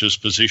Director's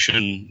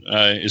position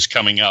is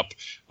coming up,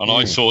 and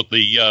I thought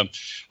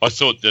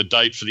the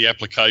date for the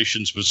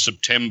applications was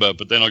September,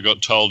 but then I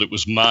got told it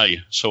was May,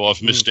 so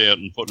I've missed out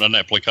and put an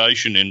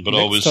application in. But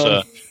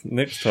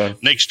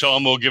next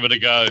time we'll give it a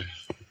go.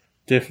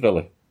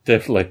 Definitely.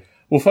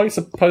 Well, folks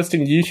are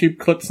posting YouTube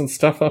clips and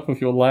stuff up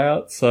of your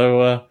layout,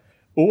 so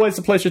always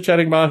a pleasure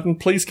chatting, Martin.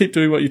 Please keep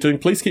doing what you're doing.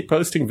 Please keep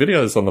posting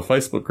videos on the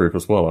Facebook group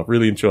as well. I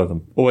really enjoy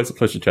them. Always a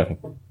pleasure chatting.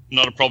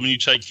 Not a problem. You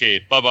take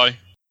care. Bye-bye.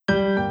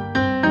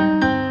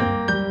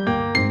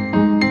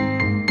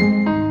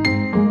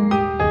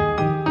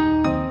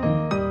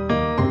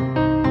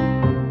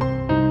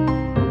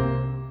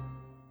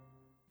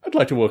 I'd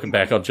like to welcome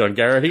back on John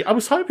Garrity. I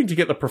was hoping to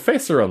get the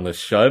professor on this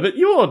show, but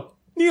you're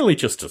nearly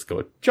just as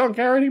good. John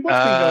Garrity, what's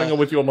been going on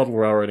with your model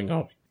railroading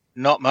hobby?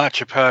 Not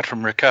much apart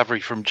from recovery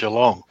from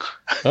Geelong.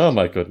 Oh,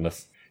 my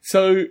goodness.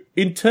 So,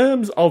 in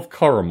terms of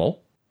Corrimal,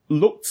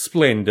 looked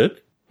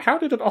splendid. How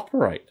did it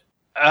operate?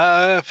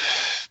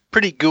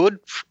 Pretty good.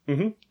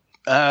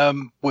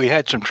 We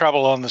had some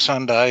trouble on the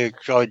Sunday.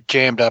 I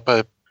jammed up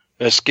a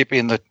skip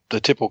in the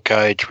tipple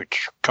cage,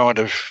 which kind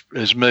of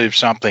has moved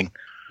something.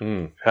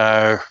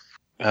 Yes,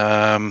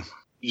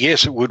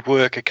 it would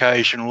work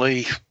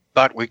occasionally,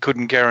 but we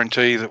couldn't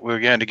guarantee that we were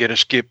going to get a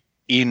skip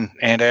in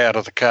and out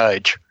of the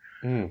cage.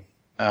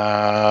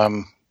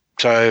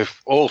 So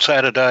all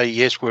Saturday,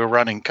 yes, we were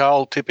running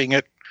coal, tipping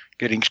it,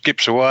 getting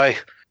skips away,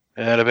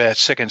 and about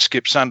second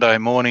skip Sunday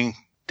morning,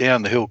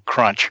 down the hill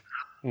crunch.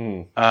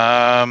 What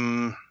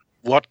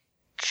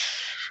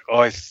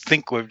I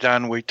think we've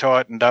done, we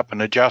tightened up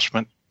an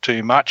adjustment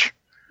too much,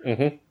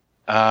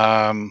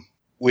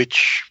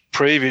 which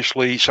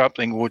previously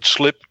something would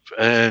slip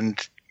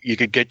and you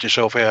could get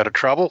yourself out of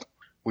trouble.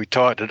 We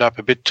tightened it up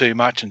a bit too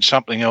much and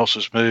something else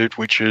has moved,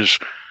 which is,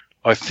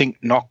 I think,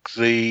 knocked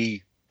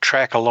the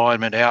track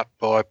alignment out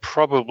by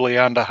probably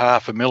under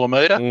 0.5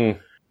 millimetre.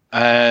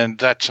 And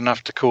that's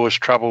enough to cause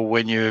trouble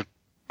when you're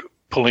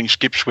pulling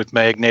skips with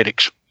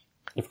magnetics.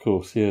 Of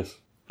course, yes.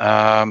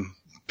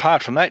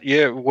 Apart from that,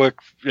 yeah, it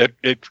worked.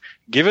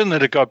 Given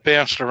that it got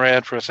bounced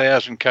around for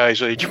 1,000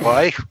 k's each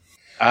way,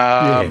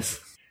 yes.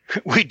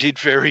 We did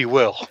very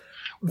well.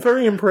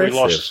 Very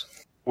impressive.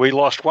 We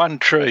lost one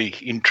tree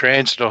in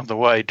transit on the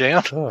way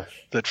down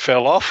that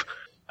fell off.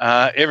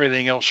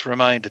 Everything else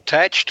remained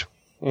attached.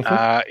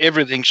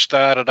 Everything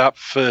started up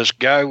first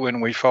go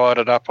when we fired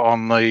it up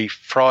on the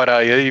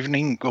Friday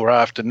evening or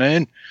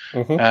afternoon.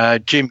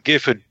 Jim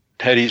Gifford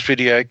had his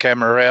video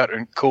camera out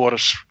and caught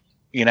us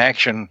in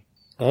action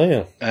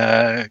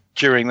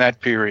during that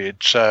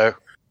period. So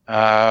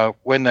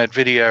when that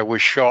video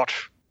was shot,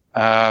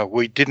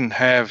 we didn't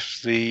have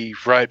the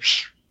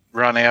ropes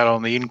run out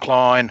on the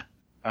incline,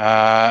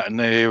 and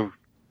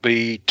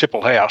the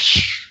tipple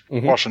house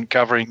wasn't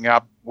covering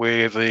up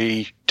where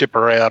the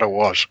tipper outer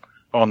was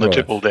on the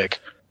tipple deck.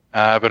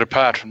 But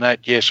apart from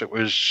that, yes, it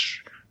was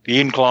the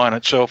incline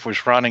itself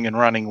was running and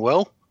running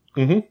well.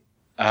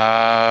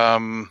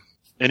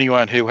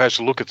 Anyone who has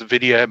a look at the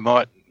video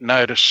might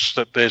notice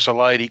that there's a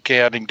lady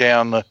counting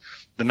down the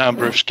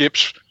number of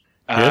skips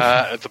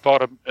at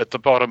the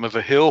bottom of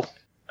the hill.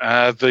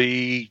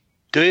 The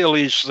deal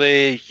is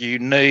there you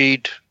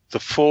need the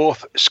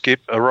fourth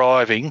skip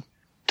arriving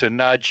to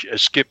nudge a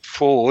skip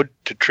forward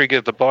to trigger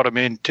the bottom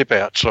end tip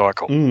out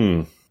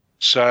cycle.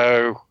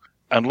 So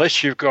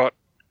unless you've got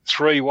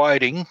 3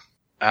 waiting,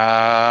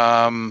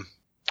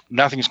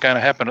 nothing's going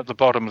to happen at the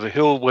bottom of the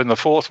hill. When the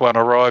fourth one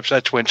arrives,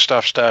 that's when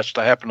stuff starts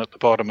to happen at the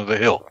bottom of the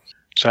hill.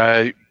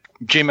 So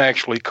Jim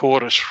actually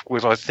caught us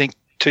with, I think,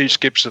 2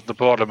 skips at the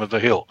bottom of the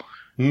hill.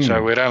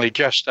 So we'd only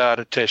just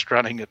started test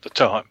running at the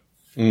time.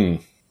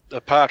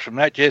 Apart from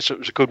that, yes, it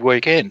was a good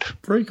weekend.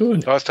 Very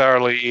good. I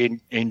thoroughly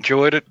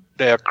enjoyed it.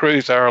 Our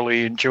crew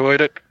thoroughly enjoyed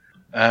it.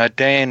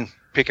 Dan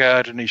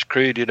Pickard and his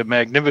crew did a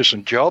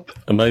magnificent job.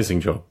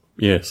 Amazing job,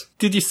 yes.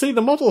 Did you see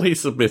the model he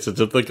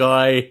submitted of the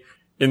guy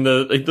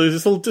there's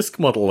this little disc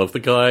model of the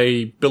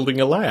guy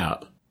building a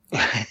layout?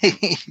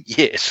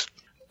 Yes.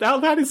 Now,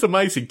 that is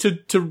amazing. To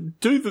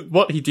do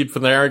what he did for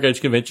the Narrow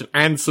Gauge Convention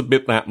and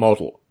submit that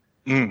model.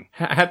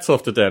 Hats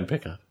off to Dan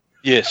Pickard.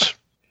 Yes.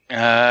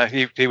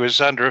 He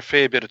was under a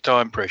fair bit of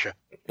time pressure.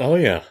 Oh,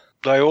 yeah.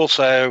 They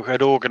also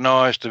had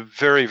organised a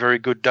very, very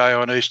good day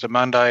on Easter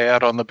Monday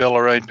out on the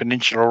Bellarine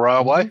Peninsula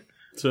Railway.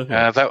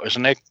 That was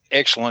an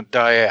excellent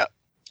day out.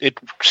 It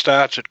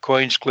starts at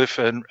Queenscliff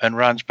and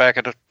runs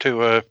back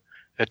to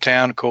a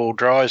town called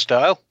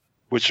Drysdale,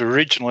 which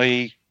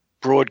originally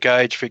broad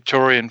gauge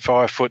Victorian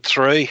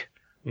 5'3",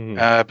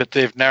 but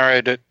they've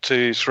narrowed it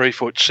to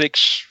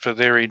 3'6" for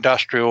their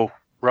industrial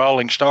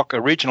rolling stock.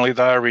 Originally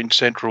they were in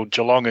central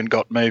Geelong and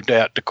got moved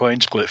out to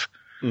Queenscliff.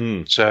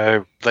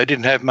 So they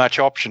didn't have much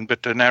option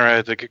but to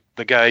narrow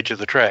the gauge of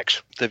the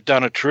tracks. They've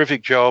done a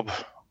terrific job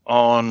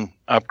on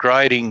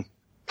upgrading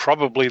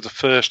probably the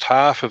first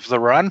half of the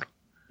run.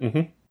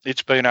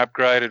 It's been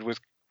upgraded with,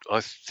 I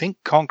think,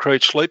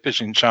 concrete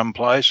sleepers in some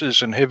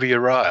places and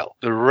heavier rail.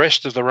 The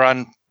rest of the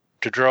run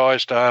to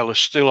Drysdale is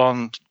still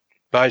on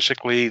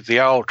basically the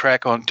old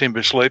track on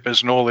timber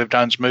sleepers, and all they've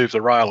done is move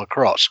the rail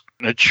across.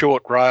 And it's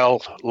short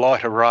rail,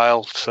 lighter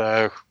rail,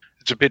 so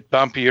it's a bit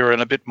bumpier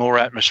and a bit more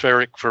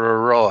atmospheric for a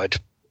ride.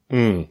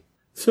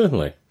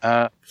 Certainly.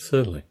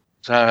 Certainly.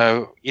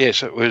 So,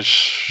 yes, it was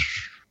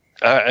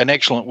an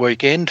excellent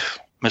weekend.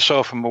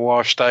 Myself and my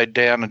wife stayed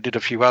down and did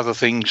a few other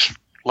things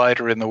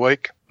later in the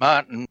week.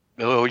 Martin,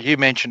 you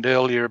mentioned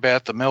earlier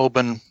about the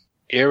Melbourne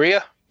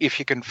area. If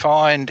you can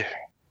find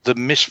the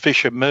Miss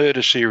Fisher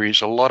murder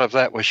series, a lot of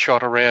that was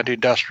shot around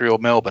industrial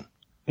Melbourne.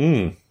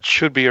 It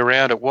should be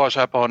around. It was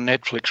up on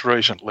Netflix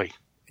recently.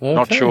 Okay.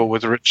 Not sure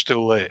whether it's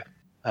still there.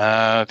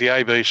 The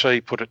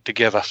ABC put it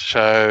together.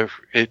 So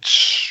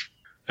it's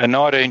a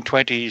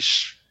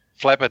 1920s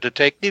flapper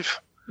detective.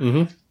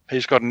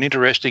 He's got an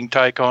interesting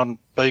take on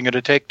being a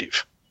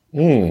detective.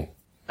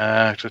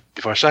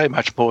 If I say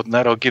much more than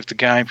that, I'll give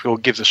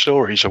the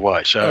stories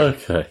away. So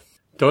okay,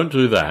 don't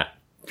do that,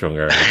 John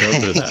Gary.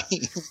 Don't do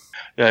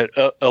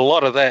that. A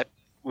lot of that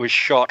was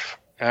shot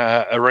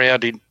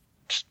around in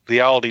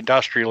the old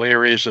industrial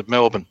areas of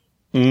Melbourne.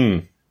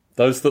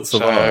 Those that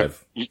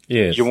survive. So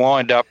yes. You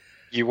wind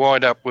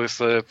up with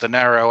the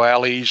narrow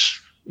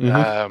alleys,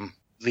 the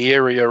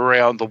area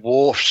around the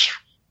wharfs.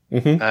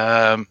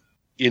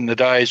 In the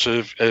days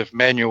of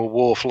manual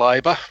wharf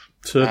labour.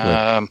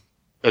 Certainly.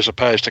 As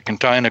opposed to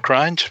container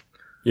cranes.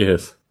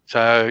 Yes.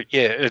 So,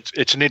 yeah,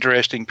 it's an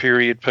interesting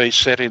period piece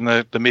set in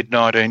the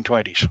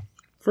mid-1920s.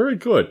 Very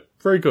good.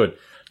 Very good.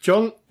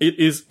 John, it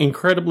is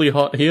incredibly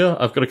hot here.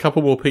 I've got a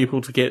couple more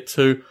people to get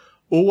to.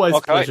 Always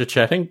a pleasure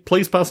chatting.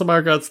 Please pass on my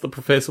regards to the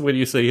professor when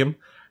you see him.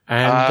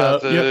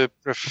 And the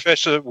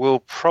professor will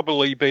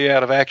probably be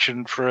out of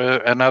action for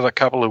another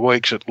couple of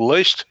weeks at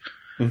least.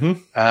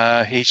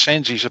 He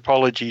sends his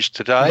apologies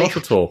today. Not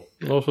at all.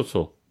 Not at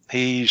all.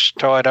 He's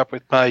tied up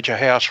with major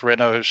house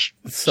renos.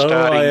 So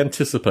I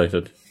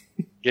anticipated.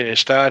 Yeah,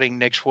 starting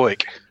next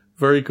week.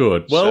 Very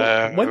good.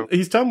 Well, when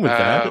he's done with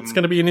that, it's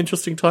going to be an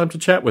interesting time to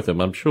chat with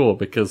him, I'm sure,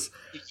 because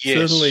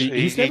certainly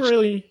he's never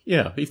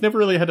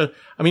really had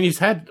he's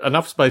had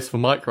enough space for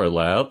micro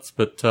layouts,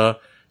 but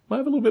might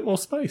have a little bit more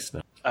space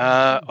now.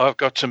 I've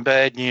got some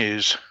bad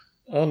news.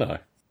 Oh, no.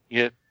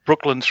 Yeah,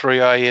 Brooklyn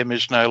 3AM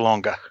is no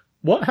longer.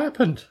 What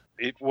happened?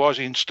 It was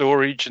in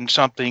storage and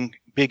something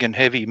big and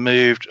heavy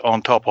moved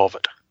on top of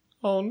it.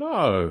 Oh,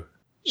 no.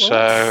 Well,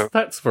 so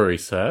that's very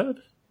sad.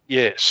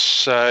 Yes,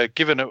 so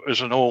given it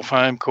was an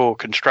all-foam core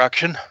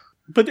construction.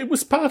 But it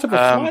was part of a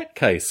flight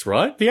case,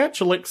 right? The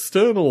actual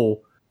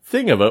external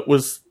thing of it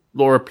was,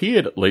 or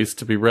appeared at least,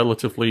 to be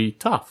relatively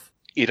tough.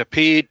 It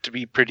appeared to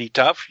be pretty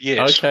tough,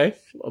 yes. Okay,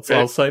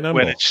 I'll say no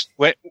more.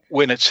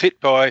 When it's hit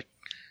by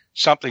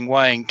something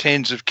weighing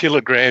tens of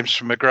kilograms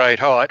from a great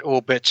height, all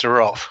bets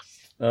are off.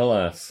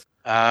 Alas.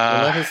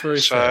 Well, that is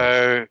very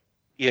sad.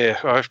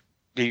 Yeah,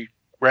 he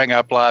rang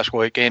up last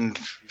weekend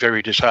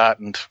very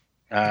disheartened.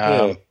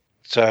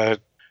 So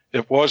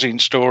it was in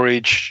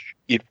storage.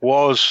 It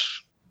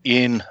was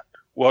in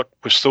what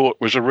was thought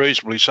was a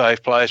reasonably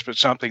safe place, but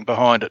something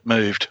behind it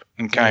moved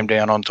and came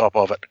down on top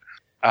of it.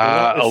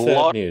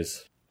 Well,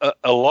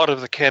 a lot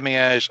of the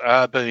cameos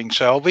are being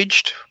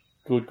salvaged.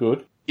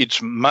 Good.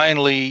 It's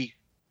mainly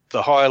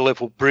the higher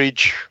level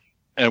bridge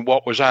and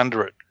what was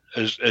under it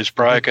is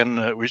broken.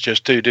 It was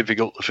just too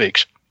difficult to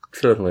fix.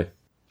 Certainly.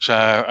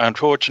 So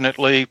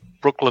unfortunately,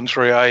 Brooklyn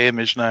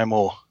 3AM is no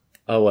more.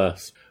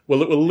 Alas.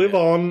 Well, it will live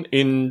on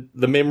in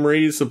the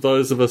memories of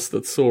those of us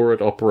that saw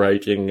it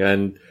operating,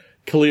 and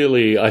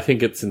clearly I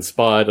think it's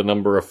inspired a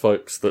number of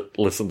folks that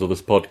listen to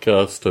this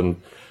podcast,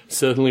 and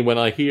certainly when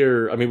I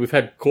hear, we've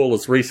had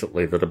callers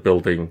recently that are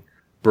building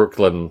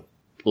Brooklyn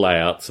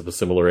layouts of a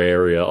similar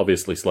area,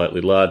 obviously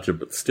slightly larger,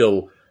 but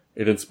still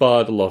it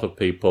inspired a lot of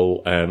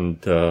people,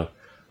 and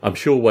I'm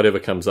sure whatever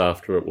comes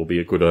after it will be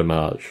a good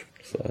homage.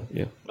 So,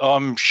 yeah.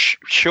 I'm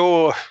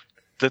sure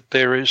that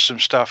there is some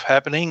stuff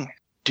happening.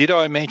 Did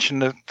I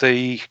mention at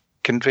the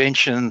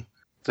convention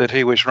that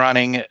he was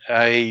running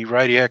a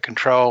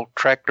radio-controlled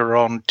tractor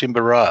on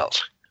timber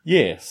rails?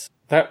 Yes.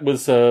 That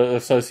was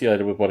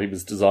associated with what he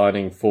was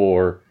designing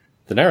for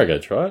the narrow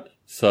gauge, right?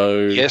 So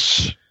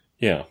yes.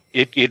 Yeah.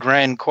 It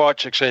ran quite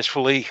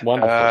successfully.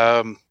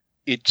 Wonderful.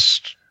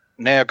 It's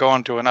now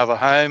gone to another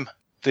home.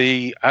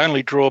 The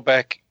only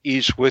drawback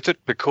is with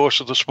it, because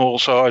of the small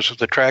size of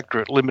the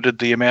tractor, it limited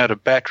the amount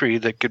of battery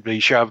that could be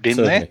shoved in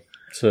there.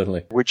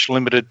 Certainly. Which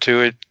limited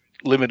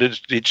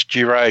its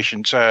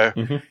duration. So,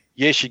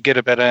 yes, you get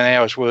about an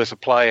hour's worth of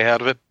play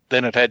out of it.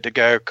 Then it had to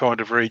go kind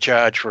of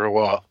recharge for a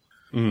while.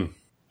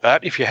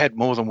 But if you had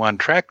more than one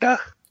tractor...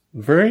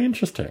 Very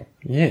interesting,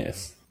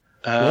 yes.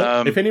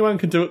 Well, if anyone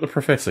can do it, the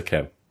professor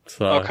can.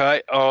 So.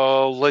 Okay,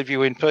 I'll leave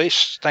you in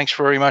peace. Thanks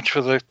very much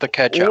for the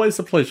catch-up. Always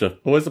a pleasure.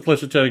 Always a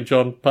pleasure chatting,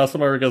 John. Pass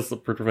on my regards to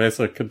the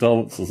professor.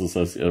 Condolences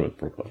associated with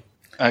Brooklyn.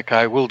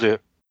 Okay, will do.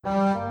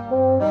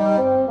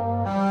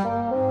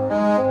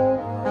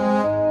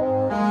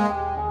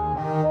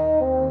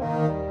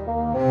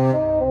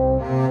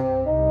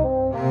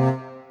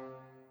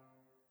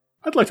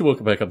 I'd like to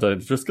welcome back up Dana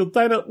Driscoll.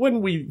 Dana,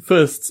 when we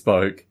first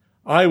spoke,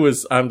 I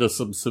was under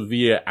some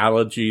severe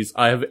allergies.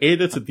 I have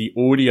edited the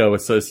audio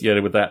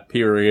associated with that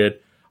period.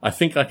 I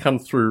think I come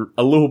through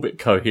a little bit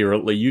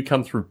coherently. You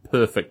come through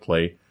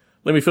perfectly.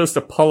 Let me first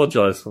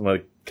apologize for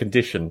my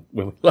condition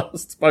when we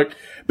last spoke.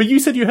 But you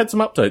said you had some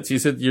updates. You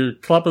said your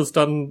club has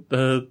done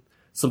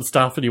some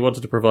stuff and you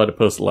wanted to provide a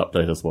personal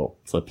update as well.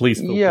 So please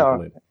fill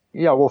people in.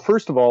 Yeah, well,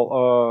 first of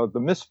all, the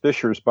Miss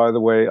Fishers, by the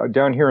way,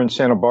 down here in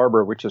Santa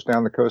Barbara, which is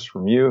down the coast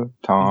from you,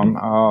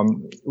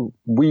 Tom,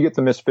 we get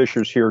the Miss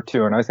Fishers here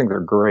too, and I think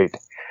they're great.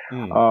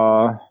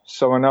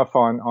 So enough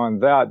on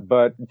that.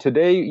 But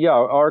today,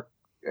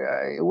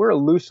 we're a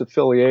loose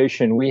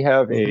affiliation. We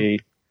have a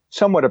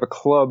somewhat of a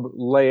club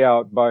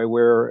layout by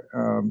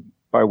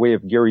way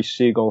of Gary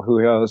Siegel, who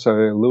has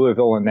a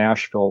Louisville and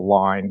Nashville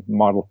line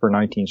modeled for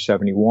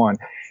 1971.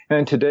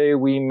 And today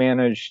we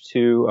managed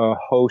to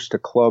host a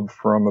club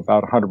from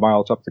about 100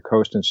 miles up the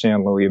coast in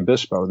San Luis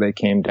Obispo. They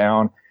came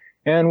down,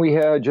 and we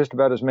had just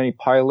about as many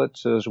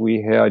pilots as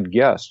we had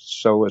guests.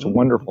 So it was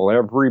wonderful.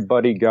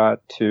 Everybody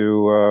got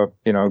to,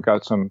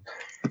 got some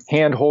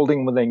hand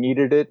holding when they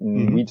needed it,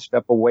 and we'd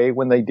step away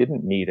when they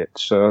didn't need it.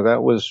 So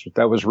that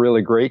was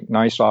really great.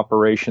 Nice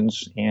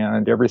operations,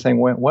 and everything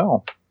went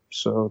well.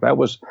 So that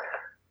was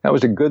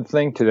a good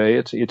thing today.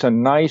 It's a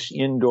nice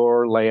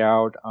indoor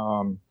layout.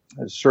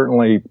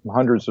 Certainly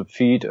hundreds of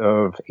feet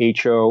of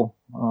HO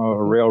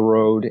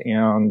railroad,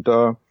 and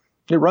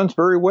it runs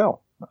very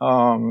well.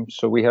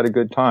 So we had a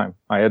good time.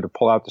 I had to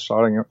pull out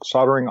the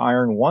soldering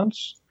iron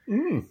once.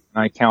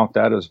 I count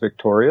that as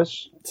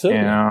victorious.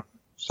 I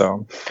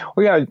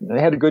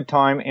had a good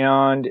time.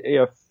 And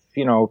if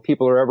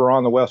people are ever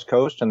on the West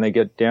Coast and they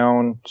get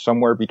down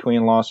somewhere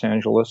between Los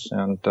Angeles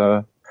and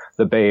the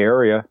Bay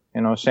Area,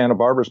 Santa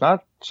Barbara's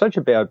not such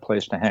a bad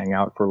place to hang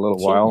out for a little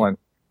while. And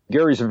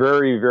Gary's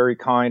very, very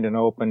kind and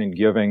open and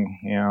giving.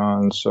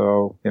 And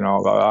so,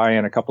 I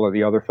and a couple of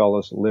the other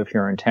fellows that live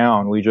here in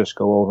town, we just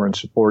go over and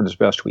support as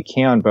best we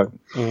can. But,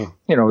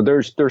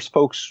 there's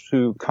folks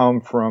who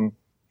come from,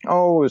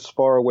 as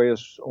far away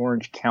as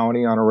Orange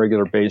County on a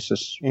regular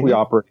basis. Mm-hmm. We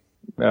operate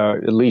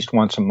at least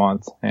once a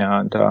month.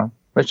 And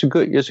it's a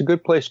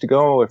good place to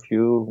go if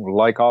you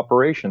like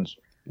operations.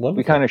 Wonderful.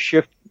 We kind of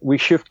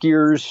shift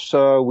gears.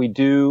 We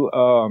do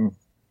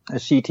a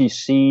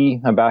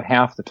CTC about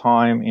half the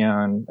time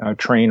and a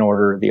train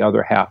order the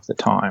other half the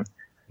time.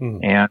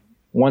 And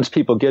once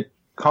people get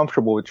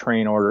comfortable with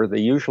train order,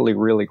 they usually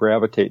really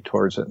gravitate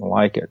towards it and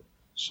like it.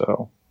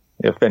 So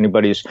if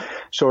anybody's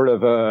sort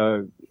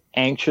of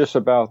anxious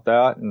about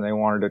that and they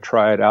wanted to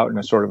try it out in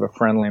a sort of a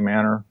friendly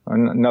manner,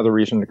 another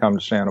reason to come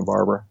to Santa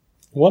Barbara.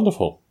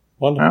 Wonderful.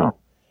 Yeah.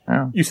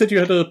 You said you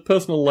had a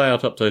personal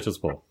layout update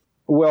as well.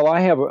 Well, I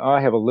have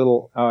a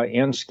little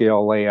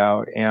N-scale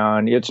layout,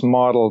 and it's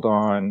modeled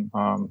on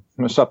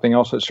something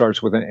else that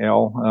starts with an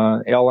L,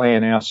 LA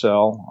and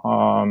SL,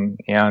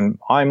 and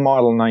I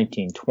model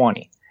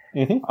 1920.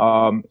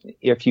 Mm-hmm.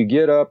 If you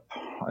get up,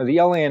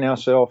 the LA and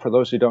SL, for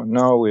those who don't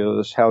know,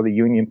 is how the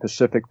Union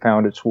Pacific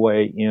found its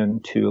way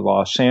into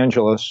Los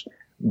Angeles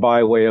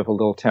by way of a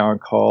little town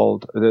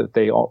that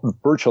they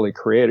virtually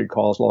created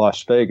called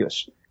Las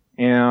Vegas.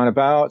 And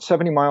about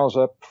 70 miles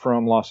up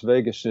from Las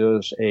Vegas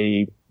is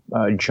a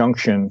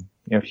junction,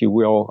 if you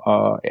will,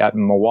 at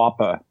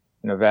Moapa,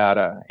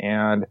 Nevada.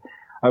 And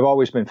I've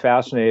always been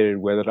fascinated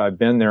with it. I've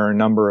been there a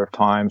number of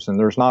times, and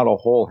there's not a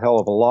whole hell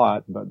of a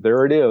lot, but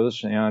there it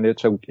is. And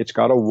it's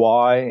got a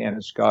Y, and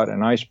it's got a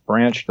nice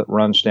branch that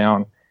runs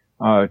down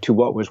to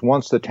what was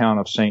once the town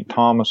of St.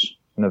 Thomas,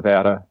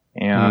 Nevada.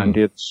 And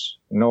it's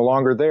no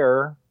longer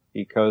there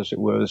because it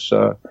was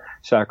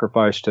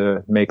sacrificed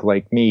to make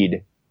Lake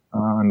Mead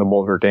and the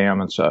Boulder Dam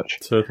and such.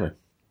 Certainly.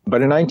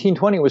 But in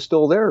 1920, it was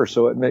still there,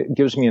 so it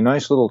gives me a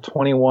nice little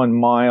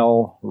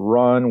 21-mile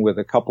run with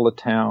a couple of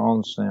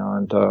towns.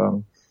 And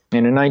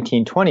in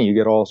 1920, you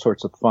get all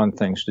sorts of fun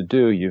things to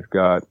do. You've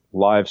got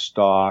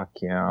livestock,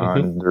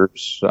 and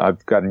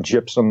I've got a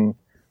gypsum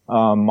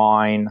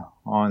mine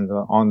on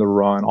the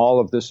run. All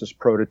of this is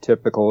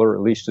prototypical, or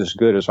at least as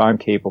good as I'm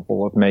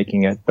capable of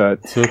making it. But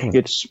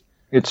it's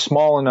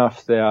small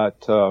enough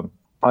that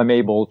I'm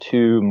able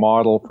to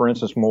model. For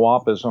instance,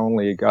 Moapa's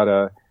only got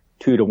a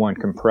 2-to-1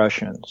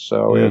 compression.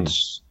 So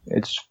it's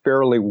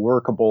fairly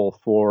workable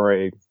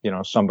for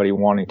somebody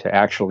wanting to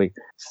actually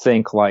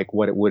think like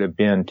what it would have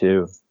been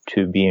to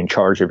be in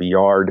charge of a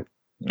yard.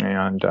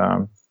 And,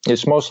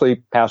 it's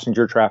mostly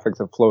passenger traffic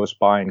that flows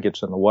by and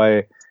gets in the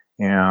way.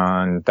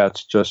 And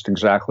that's just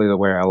exactly the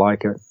way I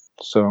like it.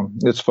 So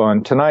it's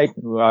fun. Tonight,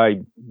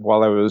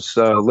 while I was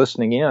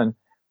listening in,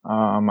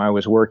 I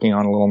was working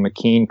on a little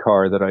McKean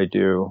car that I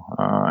do,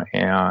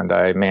 and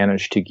I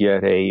managed to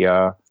get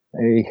a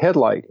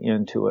headlight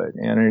into it,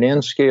 and an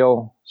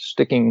N-scale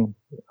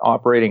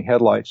operating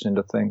headlights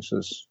into things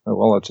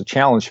it's a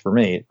challenge for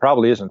me. It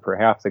probably isn't for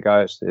half the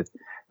guys that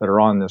are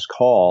on this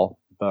call,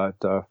 but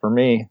for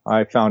me,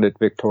 I found it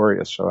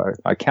victorious. So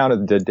I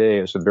counted the day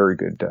as a very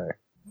good day.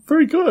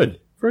 Very good.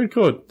 Very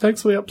good.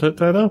 Thanks for the update,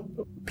 Dana.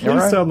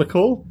 Please stay on the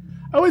call.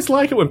 I always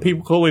like it when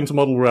people call into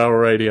Model Rail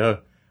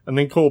Radio and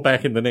then call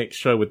back in the next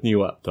show with new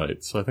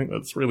updates. I think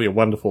that's really a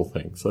wonderful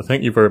thing. So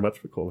thank you very much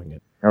for calling in.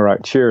 All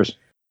right. Cheers.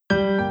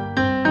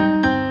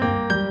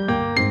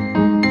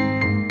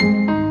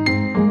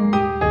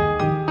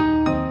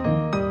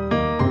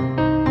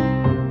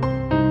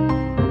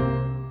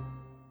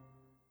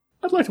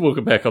 I'd like to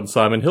welcome back on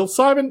Simon Hill.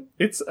 Simon,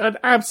 it's an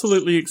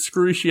absolutely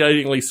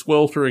excruciatingly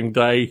sweltering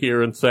day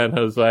here in San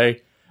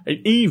Jose.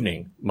 An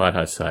evening, might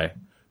I say.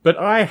 But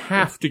I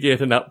have to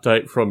get an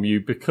update from you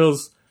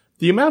because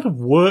the amount of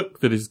work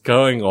that is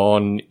going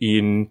on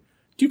in,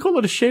 do you call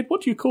it a shed?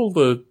 What do you call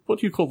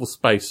the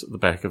space at the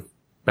back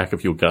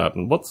of your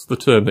garden? What's the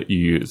term that you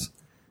use?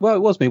 Well,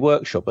 it was my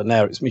workshop, but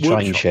now it's my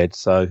train shed.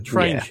 So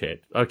train shed.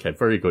 Okay,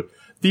 very good.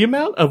 The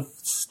amount of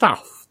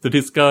stuff that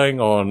is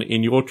going on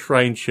in your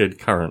train shed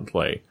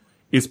currently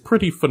is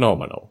pretty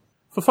phenomenal.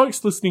 For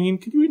folks listening in,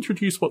 can you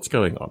introduce what's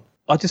going on?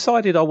 I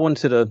decided I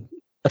wanted a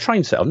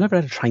train set. I've never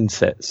had a train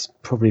set,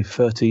 probably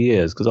 30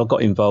 years, because I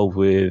got involved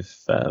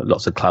with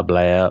lots of club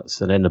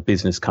layouts, and then the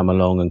business come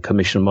along and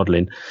commission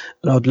modelling,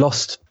 and I'd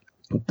lost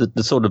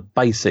the sort of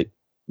basic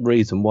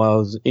reason why I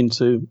was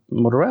into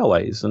model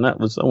railways, and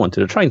that was I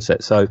wanted a train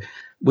set. So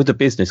with the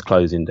business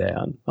closing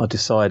down, I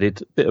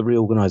decided a bit of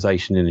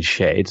reorganisation in the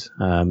shed.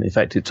 In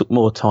fact, it took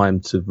more time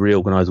to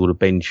reorganise all the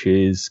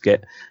benches,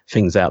 get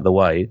things out of the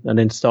way, and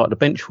then start the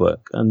bench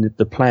work. And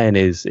the plan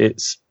is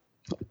it's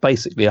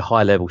basically a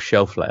high-level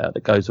shelf layout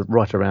that goes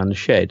right around the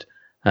shed.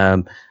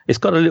 It's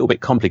got a little bit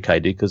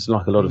complicated because,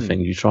 like a lot of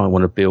things, you try and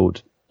want to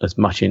build as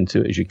much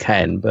into it as you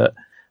can, but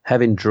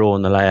having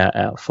drawn the layout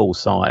out full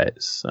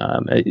size,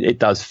 it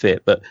does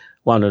fit. But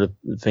one of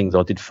the things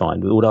I did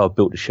find, although I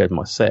built the shed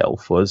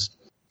myself, was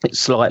it's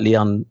slightly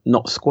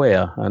not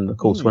square. And of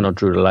course, when I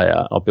drew the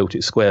layout, I built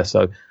it square.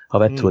 So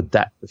I've had to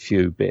adapt a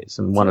few bits.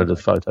 And one of the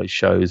photos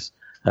shows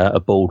a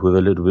board with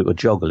a little bit of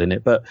joggle in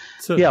it. But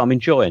yeah, I'm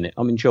enjoying it.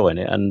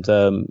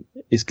 And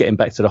it's getting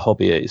back to the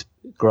hobby. It's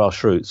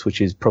grassroots,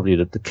 which is probably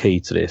the key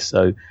to this.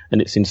 So,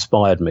 and it's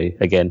inspired me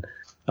again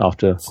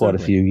after quite a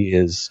few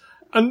years.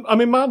 And I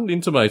mean, Martin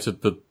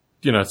intimated that,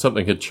 you know,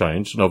 something had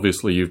changed, and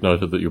obviously you've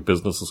noted that your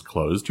business is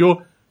closed.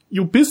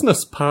 Your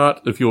business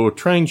part of your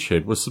train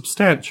shed was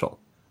substantial.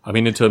 I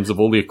mean, in terms of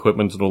all the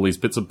equipment and all these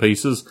bits and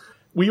pieces.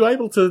 Were you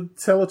able to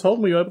sell it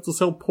on? Were you able to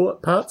sell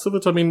parts of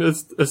it? I mean,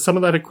 has some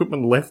of that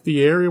equipment left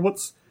the area?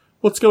 What's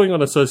going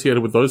on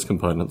associated with those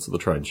components of the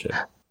train shed?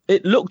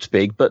 It looked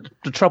big, but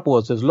the trouble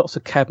was there's lots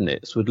of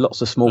cabinets with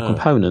lots of small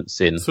components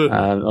in.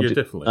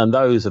 Definitely. And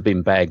those have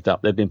been bagged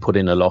up. They've been put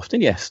in a loft.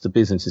 And yes, the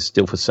business is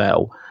still for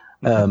sale.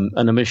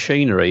 And the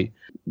machinery,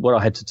 what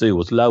I had to do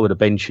was lower the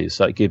benches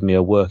so it gave me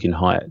a working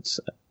height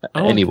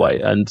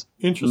anyway. Okay. And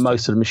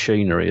most of the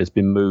machinery has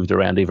been moved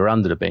around either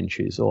under the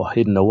benches or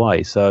hidden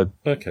away. So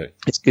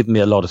it's given me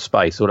a lot of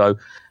space, although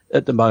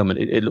at the moment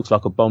it looks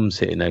like a bomb's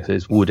hitting there because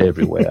there's wood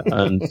everywhere.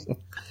 And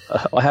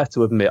I have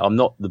to admit, I'm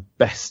not the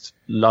best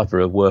lover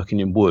of working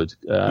in wood.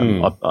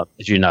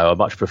 As you know, I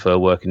much prefer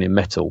working in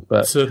metal.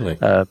 But certainly,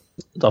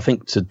 I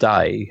think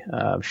today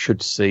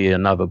should see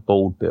another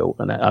board built,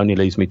 and that only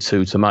leaves me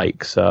 2 to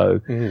make.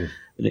 So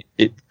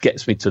it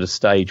gets me to the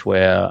stage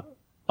where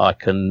I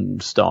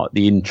can start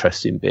the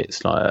interesting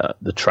bits like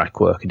the track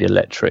work and the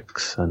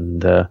electrics.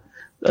 And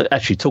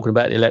actually, talking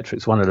about the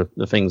electrics, one of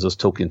the things I was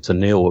talking to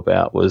Neil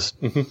about was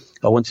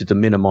I wanted to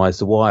minimise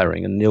the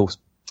wiring, and Neil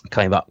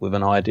came up with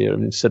an idea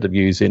of, instead of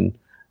using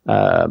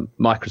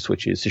micro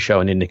switches to show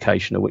an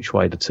indication of which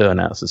way the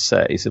turnouts are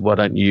set, he said, why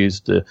don't you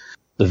use the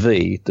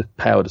V, the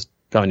power that's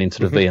going into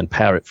the V, and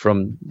power it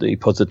from the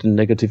positive and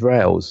negative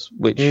rails,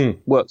 which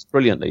works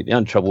brilliantly. The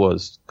only trouble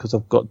was, because I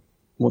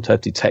want to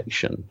have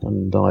detection,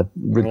 and I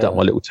rigged up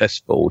my little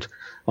test board,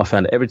 I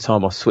found that every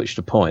time I switched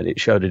a point, it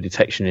showed a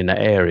detection in that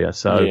area.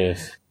 So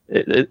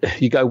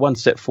you go one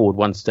step forward,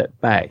 one step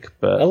back.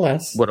 But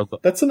alas,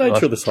 that's the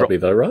nature of this hobby,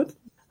 though, right?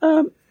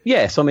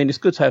 Yes, I mean, it's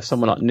good to have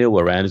someone like Neil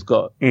around who's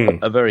got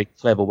a very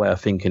clever way of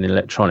thinking in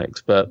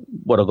electronics, but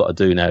what I've got to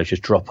do now is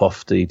just drop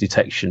off the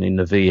detection in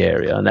the V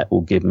area, and that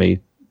will give me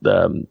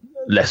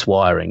less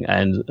wiring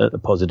and a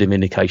positive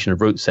indication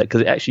of route set,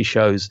 because it actually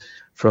shows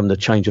from the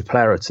change of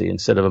polarity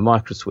instead of a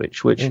micro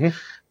switch, which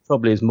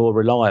probably is more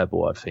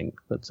reliable, I think.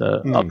 But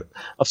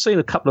I've seen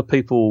a couple of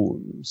people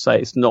say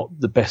it's not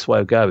the best way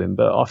of going,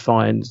 but I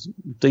find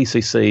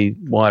DCC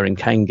wiring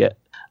can get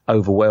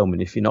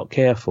overwhelming if you're not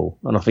careful,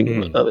 and I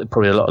think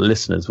probably a lot of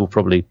listeners will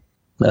probably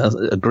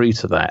agree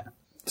to that.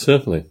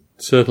 Certainly.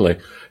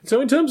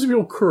 So in terms of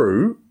your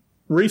crew,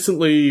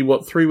 recently,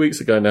 3 weeks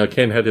ago now,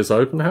 Ken had his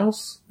open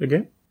house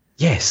again?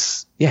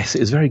 Yes, it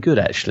was very good,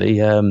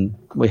 actually.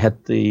 We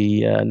had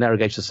the Narrow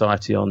Gauge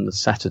Society on the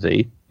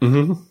Saturday.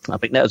 I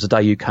think that was the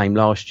day you came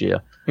last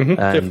year.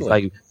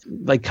 And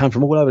they came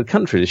from all over the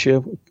country this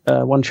year.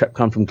 One chap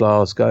come from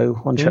Glasgow,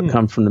 one chap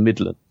come from the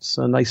Midlands,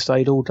 and they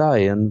stayed all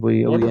day, and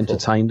we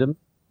entertained them.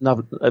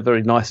 A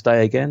very nice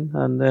day again.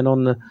 And then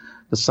on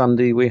the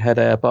Sunday we had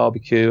our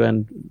barbecue,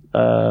 and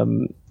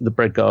the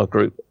Bread Guard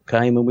group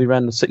came, and we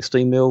ran the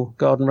 16mm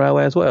Garden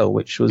Railway as well,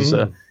 which was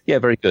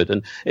very good.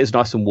 And it was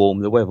nice and warm.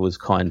 The weather was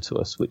kind to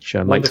us, which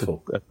makes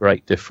a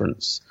great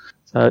difference.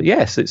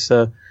 Yes,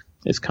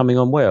 it's coming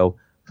on well.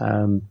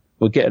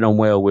 We're getting on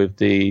well with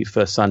the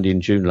first Sunday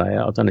in June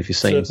layout. I don't know if you've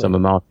seen some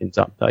of Martin's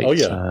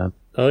updates.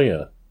 Oh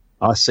yeah.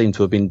 I seem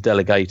to have been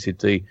delegated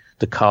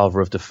the carver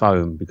of the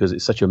foam because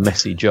it's such a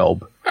messy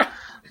job.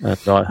 I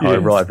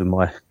arrived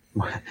with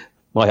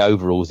my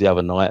overalls the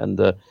other night,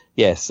 and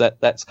yes,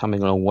 that's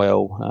coming along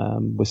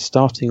well. We're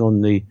starting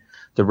on the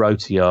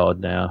rotor yard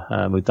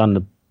now. We've done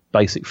the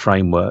basic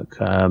framework.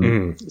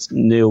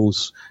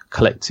 Neil's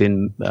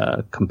collecting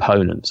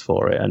components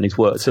for it, and he's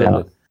worked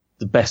out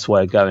the best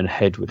way of going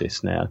ahead with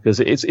this now, because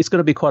it's going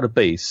to be quite a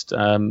beast,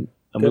 and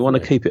we want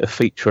to keep it a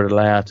feature of the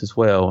layout as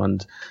well,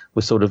 and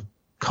we're sort of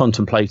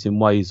contemplating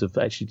ways of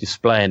actually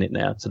displaying it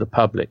now to the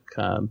public.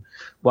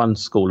 One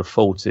school of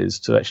thought is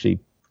to actually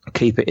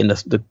keep it in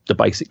the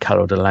basic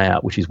colour of the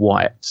layout, which is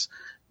white,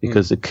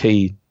 because the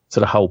key to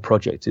the whole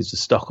project is the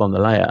stock on the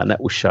layout, and that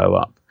will show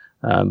up.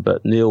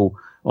 But Neil,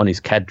 on his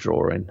CAD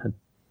drawing, had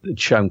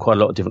shown quite a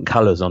lot of different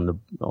colours on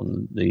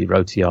the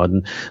rotor yard,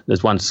 and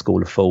there's one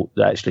school of thought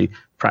that actually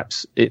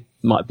perhaps it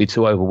might be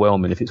too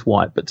overwhelming if it's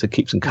white, but to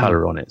keep some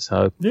colour on it.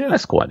 So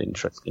that's quite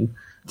interesting.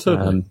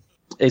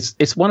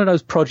 It's one of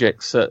those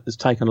projects that has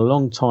taken a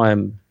long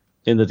time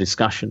in the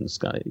discussion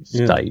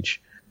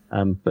stage.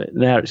 But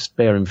now it's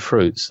bearing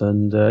fruits,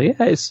 and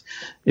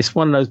it's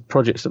one of those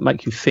projects that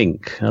make you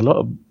think. A lot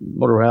of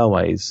model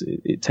railways,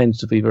 it tends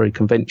to be very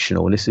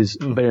conventional, and this is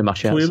very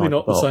much outside clearly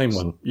not the box. The same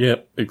one. Yeah,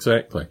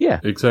 exactly.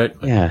 Yeah,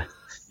 exactly. Yeah,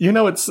 you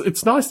know,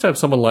 it's nice to have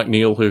someone like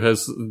Neil who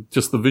has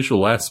just the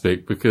visual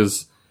aspect,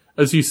 because,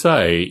 as you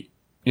say,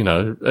 you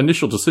know,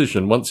 initial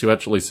decision, once you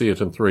actually see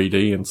it in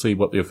 3D and see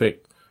what the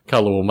effect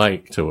colour will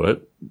make to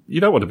it,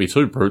 you don't want to be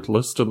too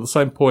brutalist. At the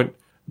same point,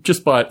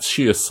 just by its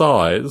sheer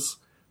size,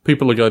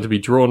 people are going to be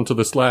drawn to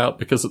this layout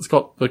because it's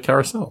got the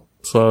carousel.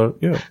 So,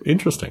 yeah,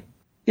 interesting.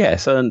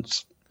 Yes, and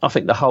I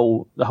think the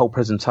whole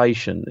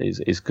presentation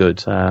is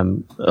good.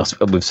 As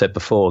we've said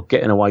before,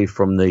 getting away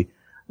from the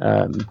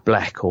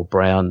black or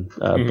brown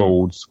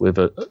boards with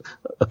a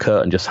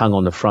curtain just hung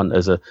on the front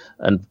as an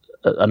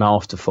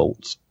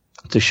afterthought,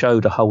 to show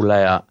the whole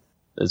layout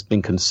has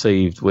been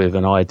conceived with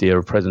an idea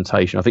of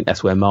presentation. I think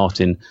that's where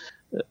Martin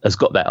has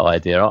got that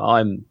idea.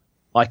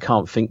 I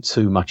can't think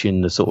too much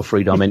in the sort of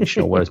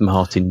three-dimensional, whereas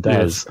Martin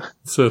does. Yes,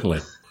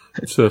 certainly.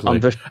 I'm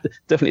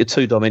definitely a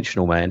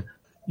two-dimensional man.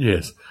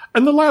 Yes.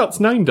 And the layout's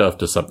named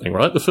after something,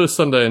 right? The first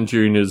Sunday in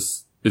June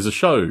is a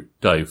show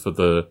day for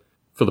the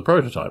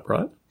prototype,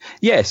 right?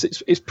 Yes,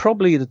 it's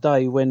probably the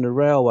day when the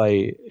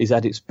railway is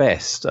at its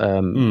best,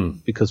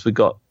 because we've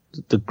got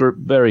the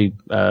very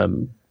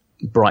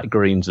bright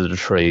greens of the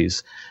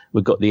trees.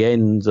 We've got the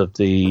ends of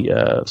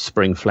the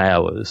spring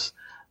flowers,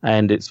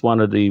 and it's one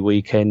of the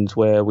weekends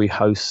where we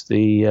host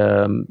the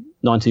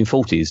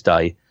 1940s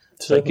day.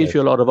 So it gives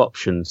you a lot of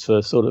options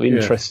for sort of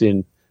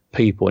interesting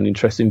people and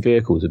interesting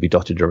vehicles to be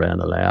dotted around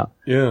the layout.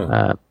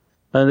 Yeah,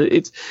 and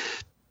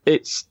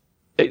it's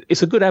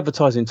a good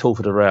advertising tool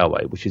for the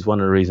railway, which is one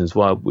of the reasons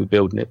why we're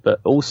building it, but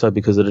also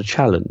because of the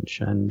challenge.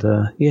 And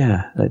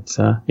it's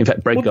in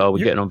fact, Bredgar, we're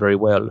getting on very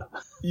well.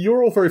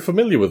 You're all very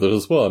familiar with it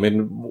as well. I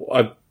mean,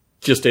 I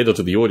just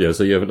edited the audio,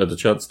 so you haven't had a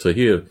chance to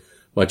hear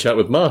my chat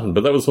with Martin,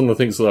 but that was one of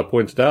the things that I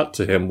pointed out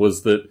to him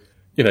was that,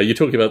 you know, you're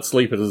talking about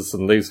sleepers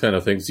and these kind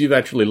of things. You've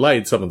actually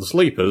laid some of the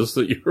sleepers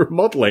that you're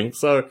modelling,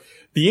 so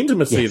the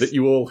intimacy that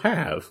you all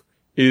have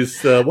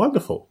is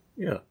wonderful.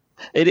 Yeah.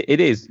 It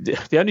is.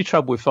 The only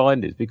trouble we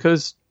find is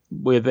because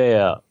we're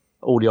there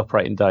all the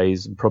operating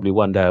days and probably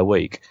one day a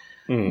week,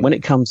 when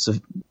it comes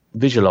to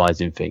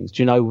visualising things,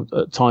 do you know,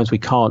 at times we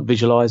can't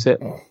visualise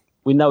it.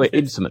 We know it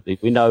intimately.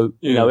 We know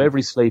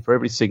every sleeper,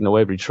 every signal,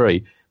 every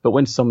tree. But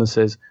when someone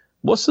says,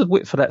 what's the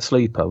width for that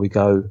sleeper? We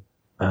go,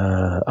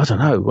 I don't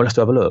know. We'll have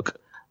to have a look.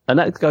 And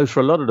that goes for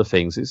a lot of the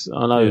things.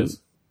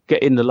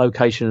 Getting the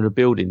location of the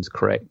buildings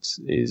correct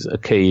is a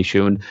key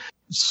issue. And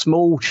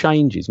small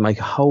changes make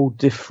a whole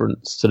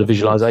difference to the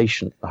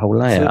visualization, the whole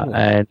layout.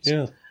 And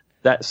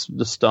that's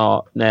the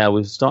start. Now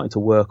we're starting to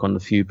work on a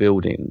few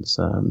buildings.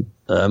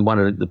 And one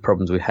of the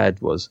problems we had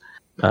was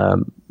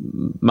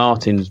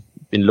Martin's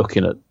been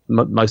looking at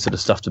most of the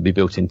stuff to be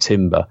built in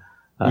timber.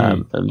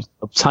 And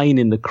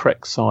obtaining the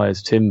correct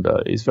size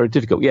timber is very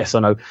difficult. Yes, I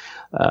know.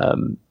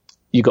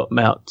 You got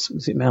Albert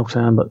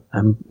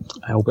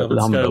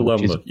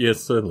Lumber.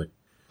 Yes, certainly.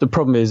 The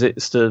problem is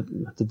it's the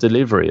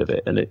delivery of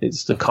it, and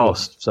it's the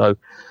cost. So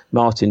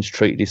Martin's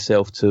treated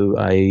himself to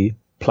a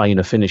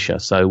planer finisher,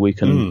 so we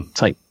can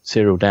take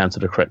material down to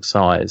the correct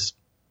size.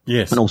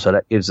 Yes, and also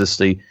that gives us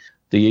the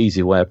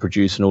easy way of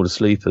producing all the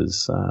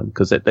sleepers,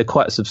 because they're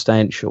quite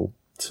substantial.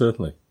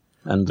 Certainly.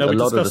 And we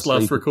discussed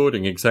last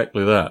recording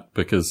exactly that,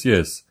 because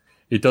yes,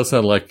 it does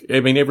sound like, I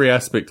mean, every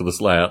aspect of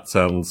this layout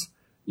sounds,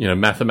 you know,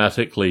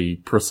 mathematically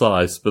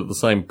precise, but at the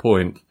same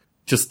point,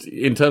 just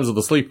in terms of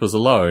the sleepers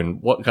alone,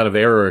 what kind of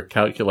error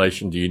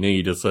calculation do you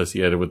need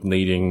associated with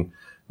needing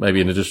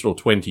maybe an additional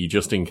 20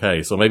 just in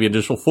case, or maybe an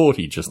additional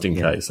 40 just in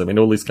case? I mean,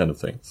 all these kind of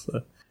things.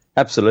 So.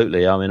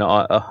 Absolutely. I mean,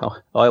 I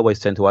always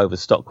tend to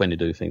overstock when you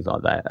do things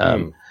like that.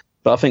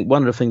 But I think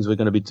one of the things we're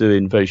going to be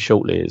doing very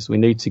shortly is we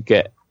need to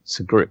get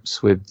to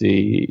grips with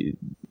the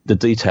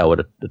detail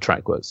of the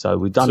track work. So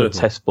we've done a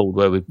test board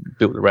where we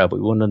built the rail, but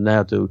we want to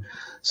now do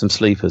some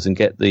sleepers and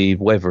get the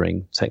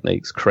weathering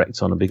techniques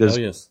correct on them, because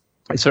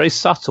it's very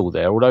subtle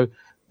there. Although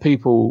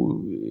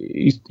people,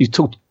 you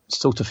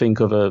sort of think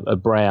of a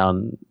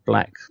brown,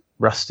 black,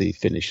 rusty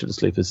finish of the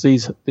sleepers.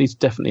 These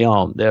definitely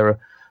aren't. They're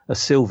a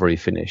silvery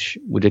finish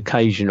with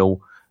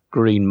occasional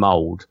green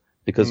mould,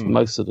 because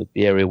most of the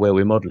area where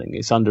we're modelling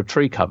is under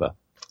tree cover.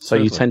 So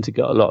you tend to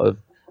get a lot of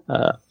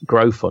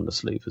growth on the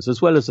sleepers,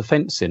 as well as the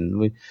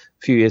fencing. A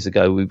few years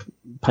ago, we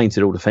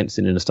painted all the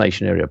fencing in the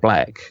station area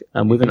black,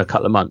 and within a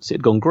couple of months, it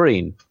had gone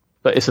green.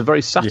 But it's a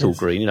very subtle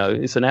green, you know,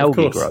 it's an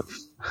algae growth.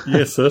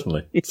 Yes,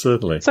 certainly.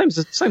 Certainly. Same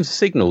as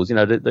signals, you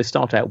know, they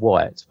start out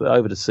white, but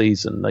over the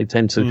season, they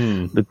tend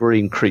to, the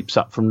green creeps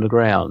up from the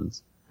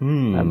ground.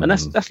 And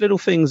that's little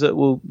things that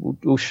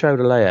will show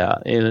the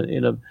layout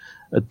in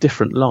a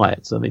different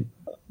light. I mean,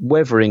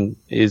 weathering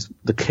is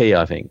the key,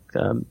 I think.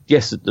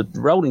 Yes, the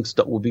rolling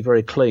stock will be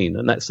very clean,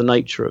 and that's the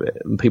nature of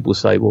it. And people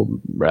say, well,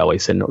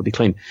 railways tend not to be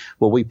clean.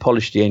 Well, we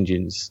polish the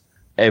engines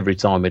every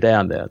time we're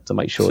down there to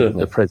make sure that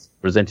they're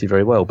presented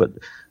very well. But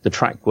the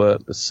track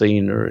work, the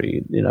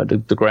scenery, you know,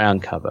 the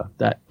ground cover,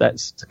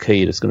 that's the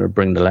key that's going to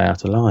bring the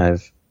layout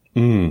alive.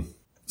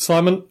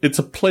 Simon, it's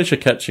a pleasure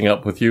catching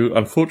up with you.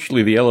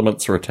 Unfortunately, the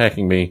elements are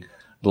attacking me at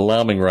an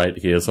alarming rate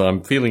here, so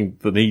I'm feeling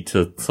the need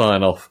to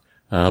sign off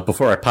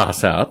before I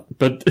pass out.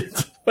 But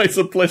it's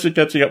a pleasure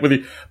catching up with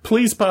you.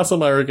 Please pass on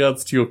my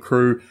regards to your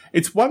crew.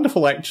 It's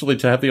wonderful, actually,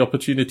 to have the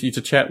opportunity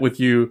to chat with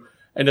you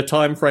in a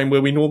time frame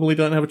where we normally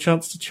don't have a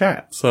chance to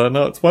chat. So,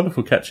 no, it's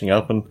wonderful catching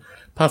up, and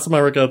pass on my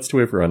regards to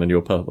everyone in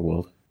your part of the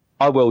world.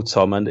 I will,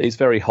 Tom, and it's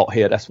very hot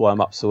here. That's why I'm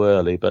up so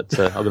early, but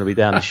I'm going to be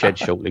down the shed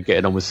shortly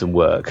getting on with some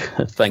work.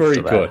 Thanks very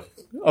for that. Very good.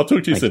 I'll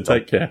talk to you soon.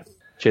 Take care.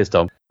 Cheers,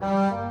 Tom.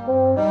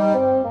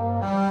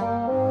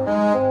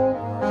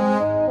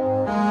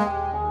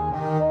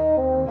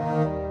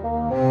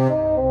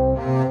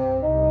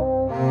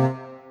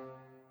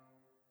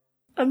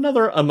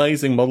 another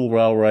amazing Model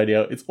Rail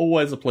Radio. It's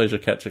always a pleasure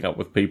catching up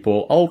with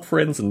people, old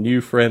friends and new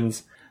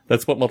friends.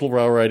 That's what Model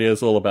Rail Radio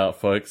is all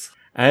about, folks.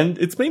 And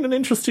it's been an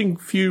interesting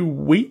few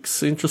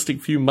weeks, interesting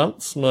few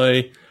months.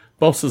 My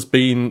boss has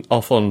been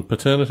off on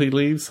paternity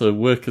leave, so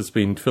work has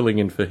been filling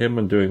in for him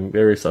and doing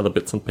various other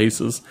bits and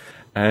pieces.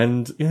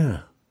 And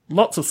yeah,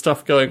 lots of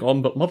stuff going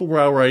on, but Model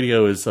Rail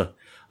Radio is a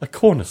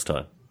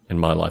cornerstone in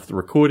my life. The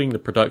recording, the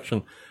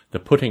production, the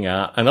putting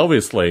out, and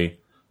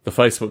obviously the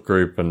Facebook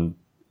group and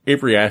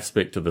every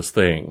aspect of this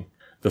thing.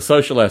 The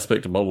social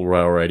aspect of Model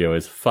Rail Radio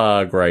is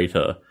far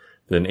greater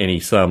than any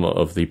sum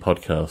of the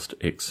podcast,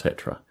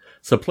 etc.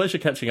 So pleasure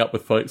catching up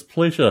with folks.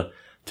 Pleasure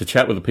to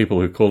chat with the people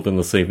who called in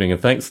this evening.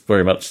 And thanks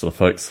very much to the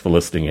folks for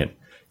listening in.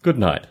 Good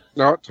night.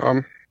 Night,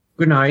 Tom.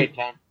 Good night.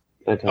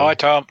 Hey, Tom. Hi,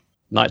 Tom.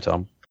 Night,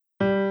 Tom.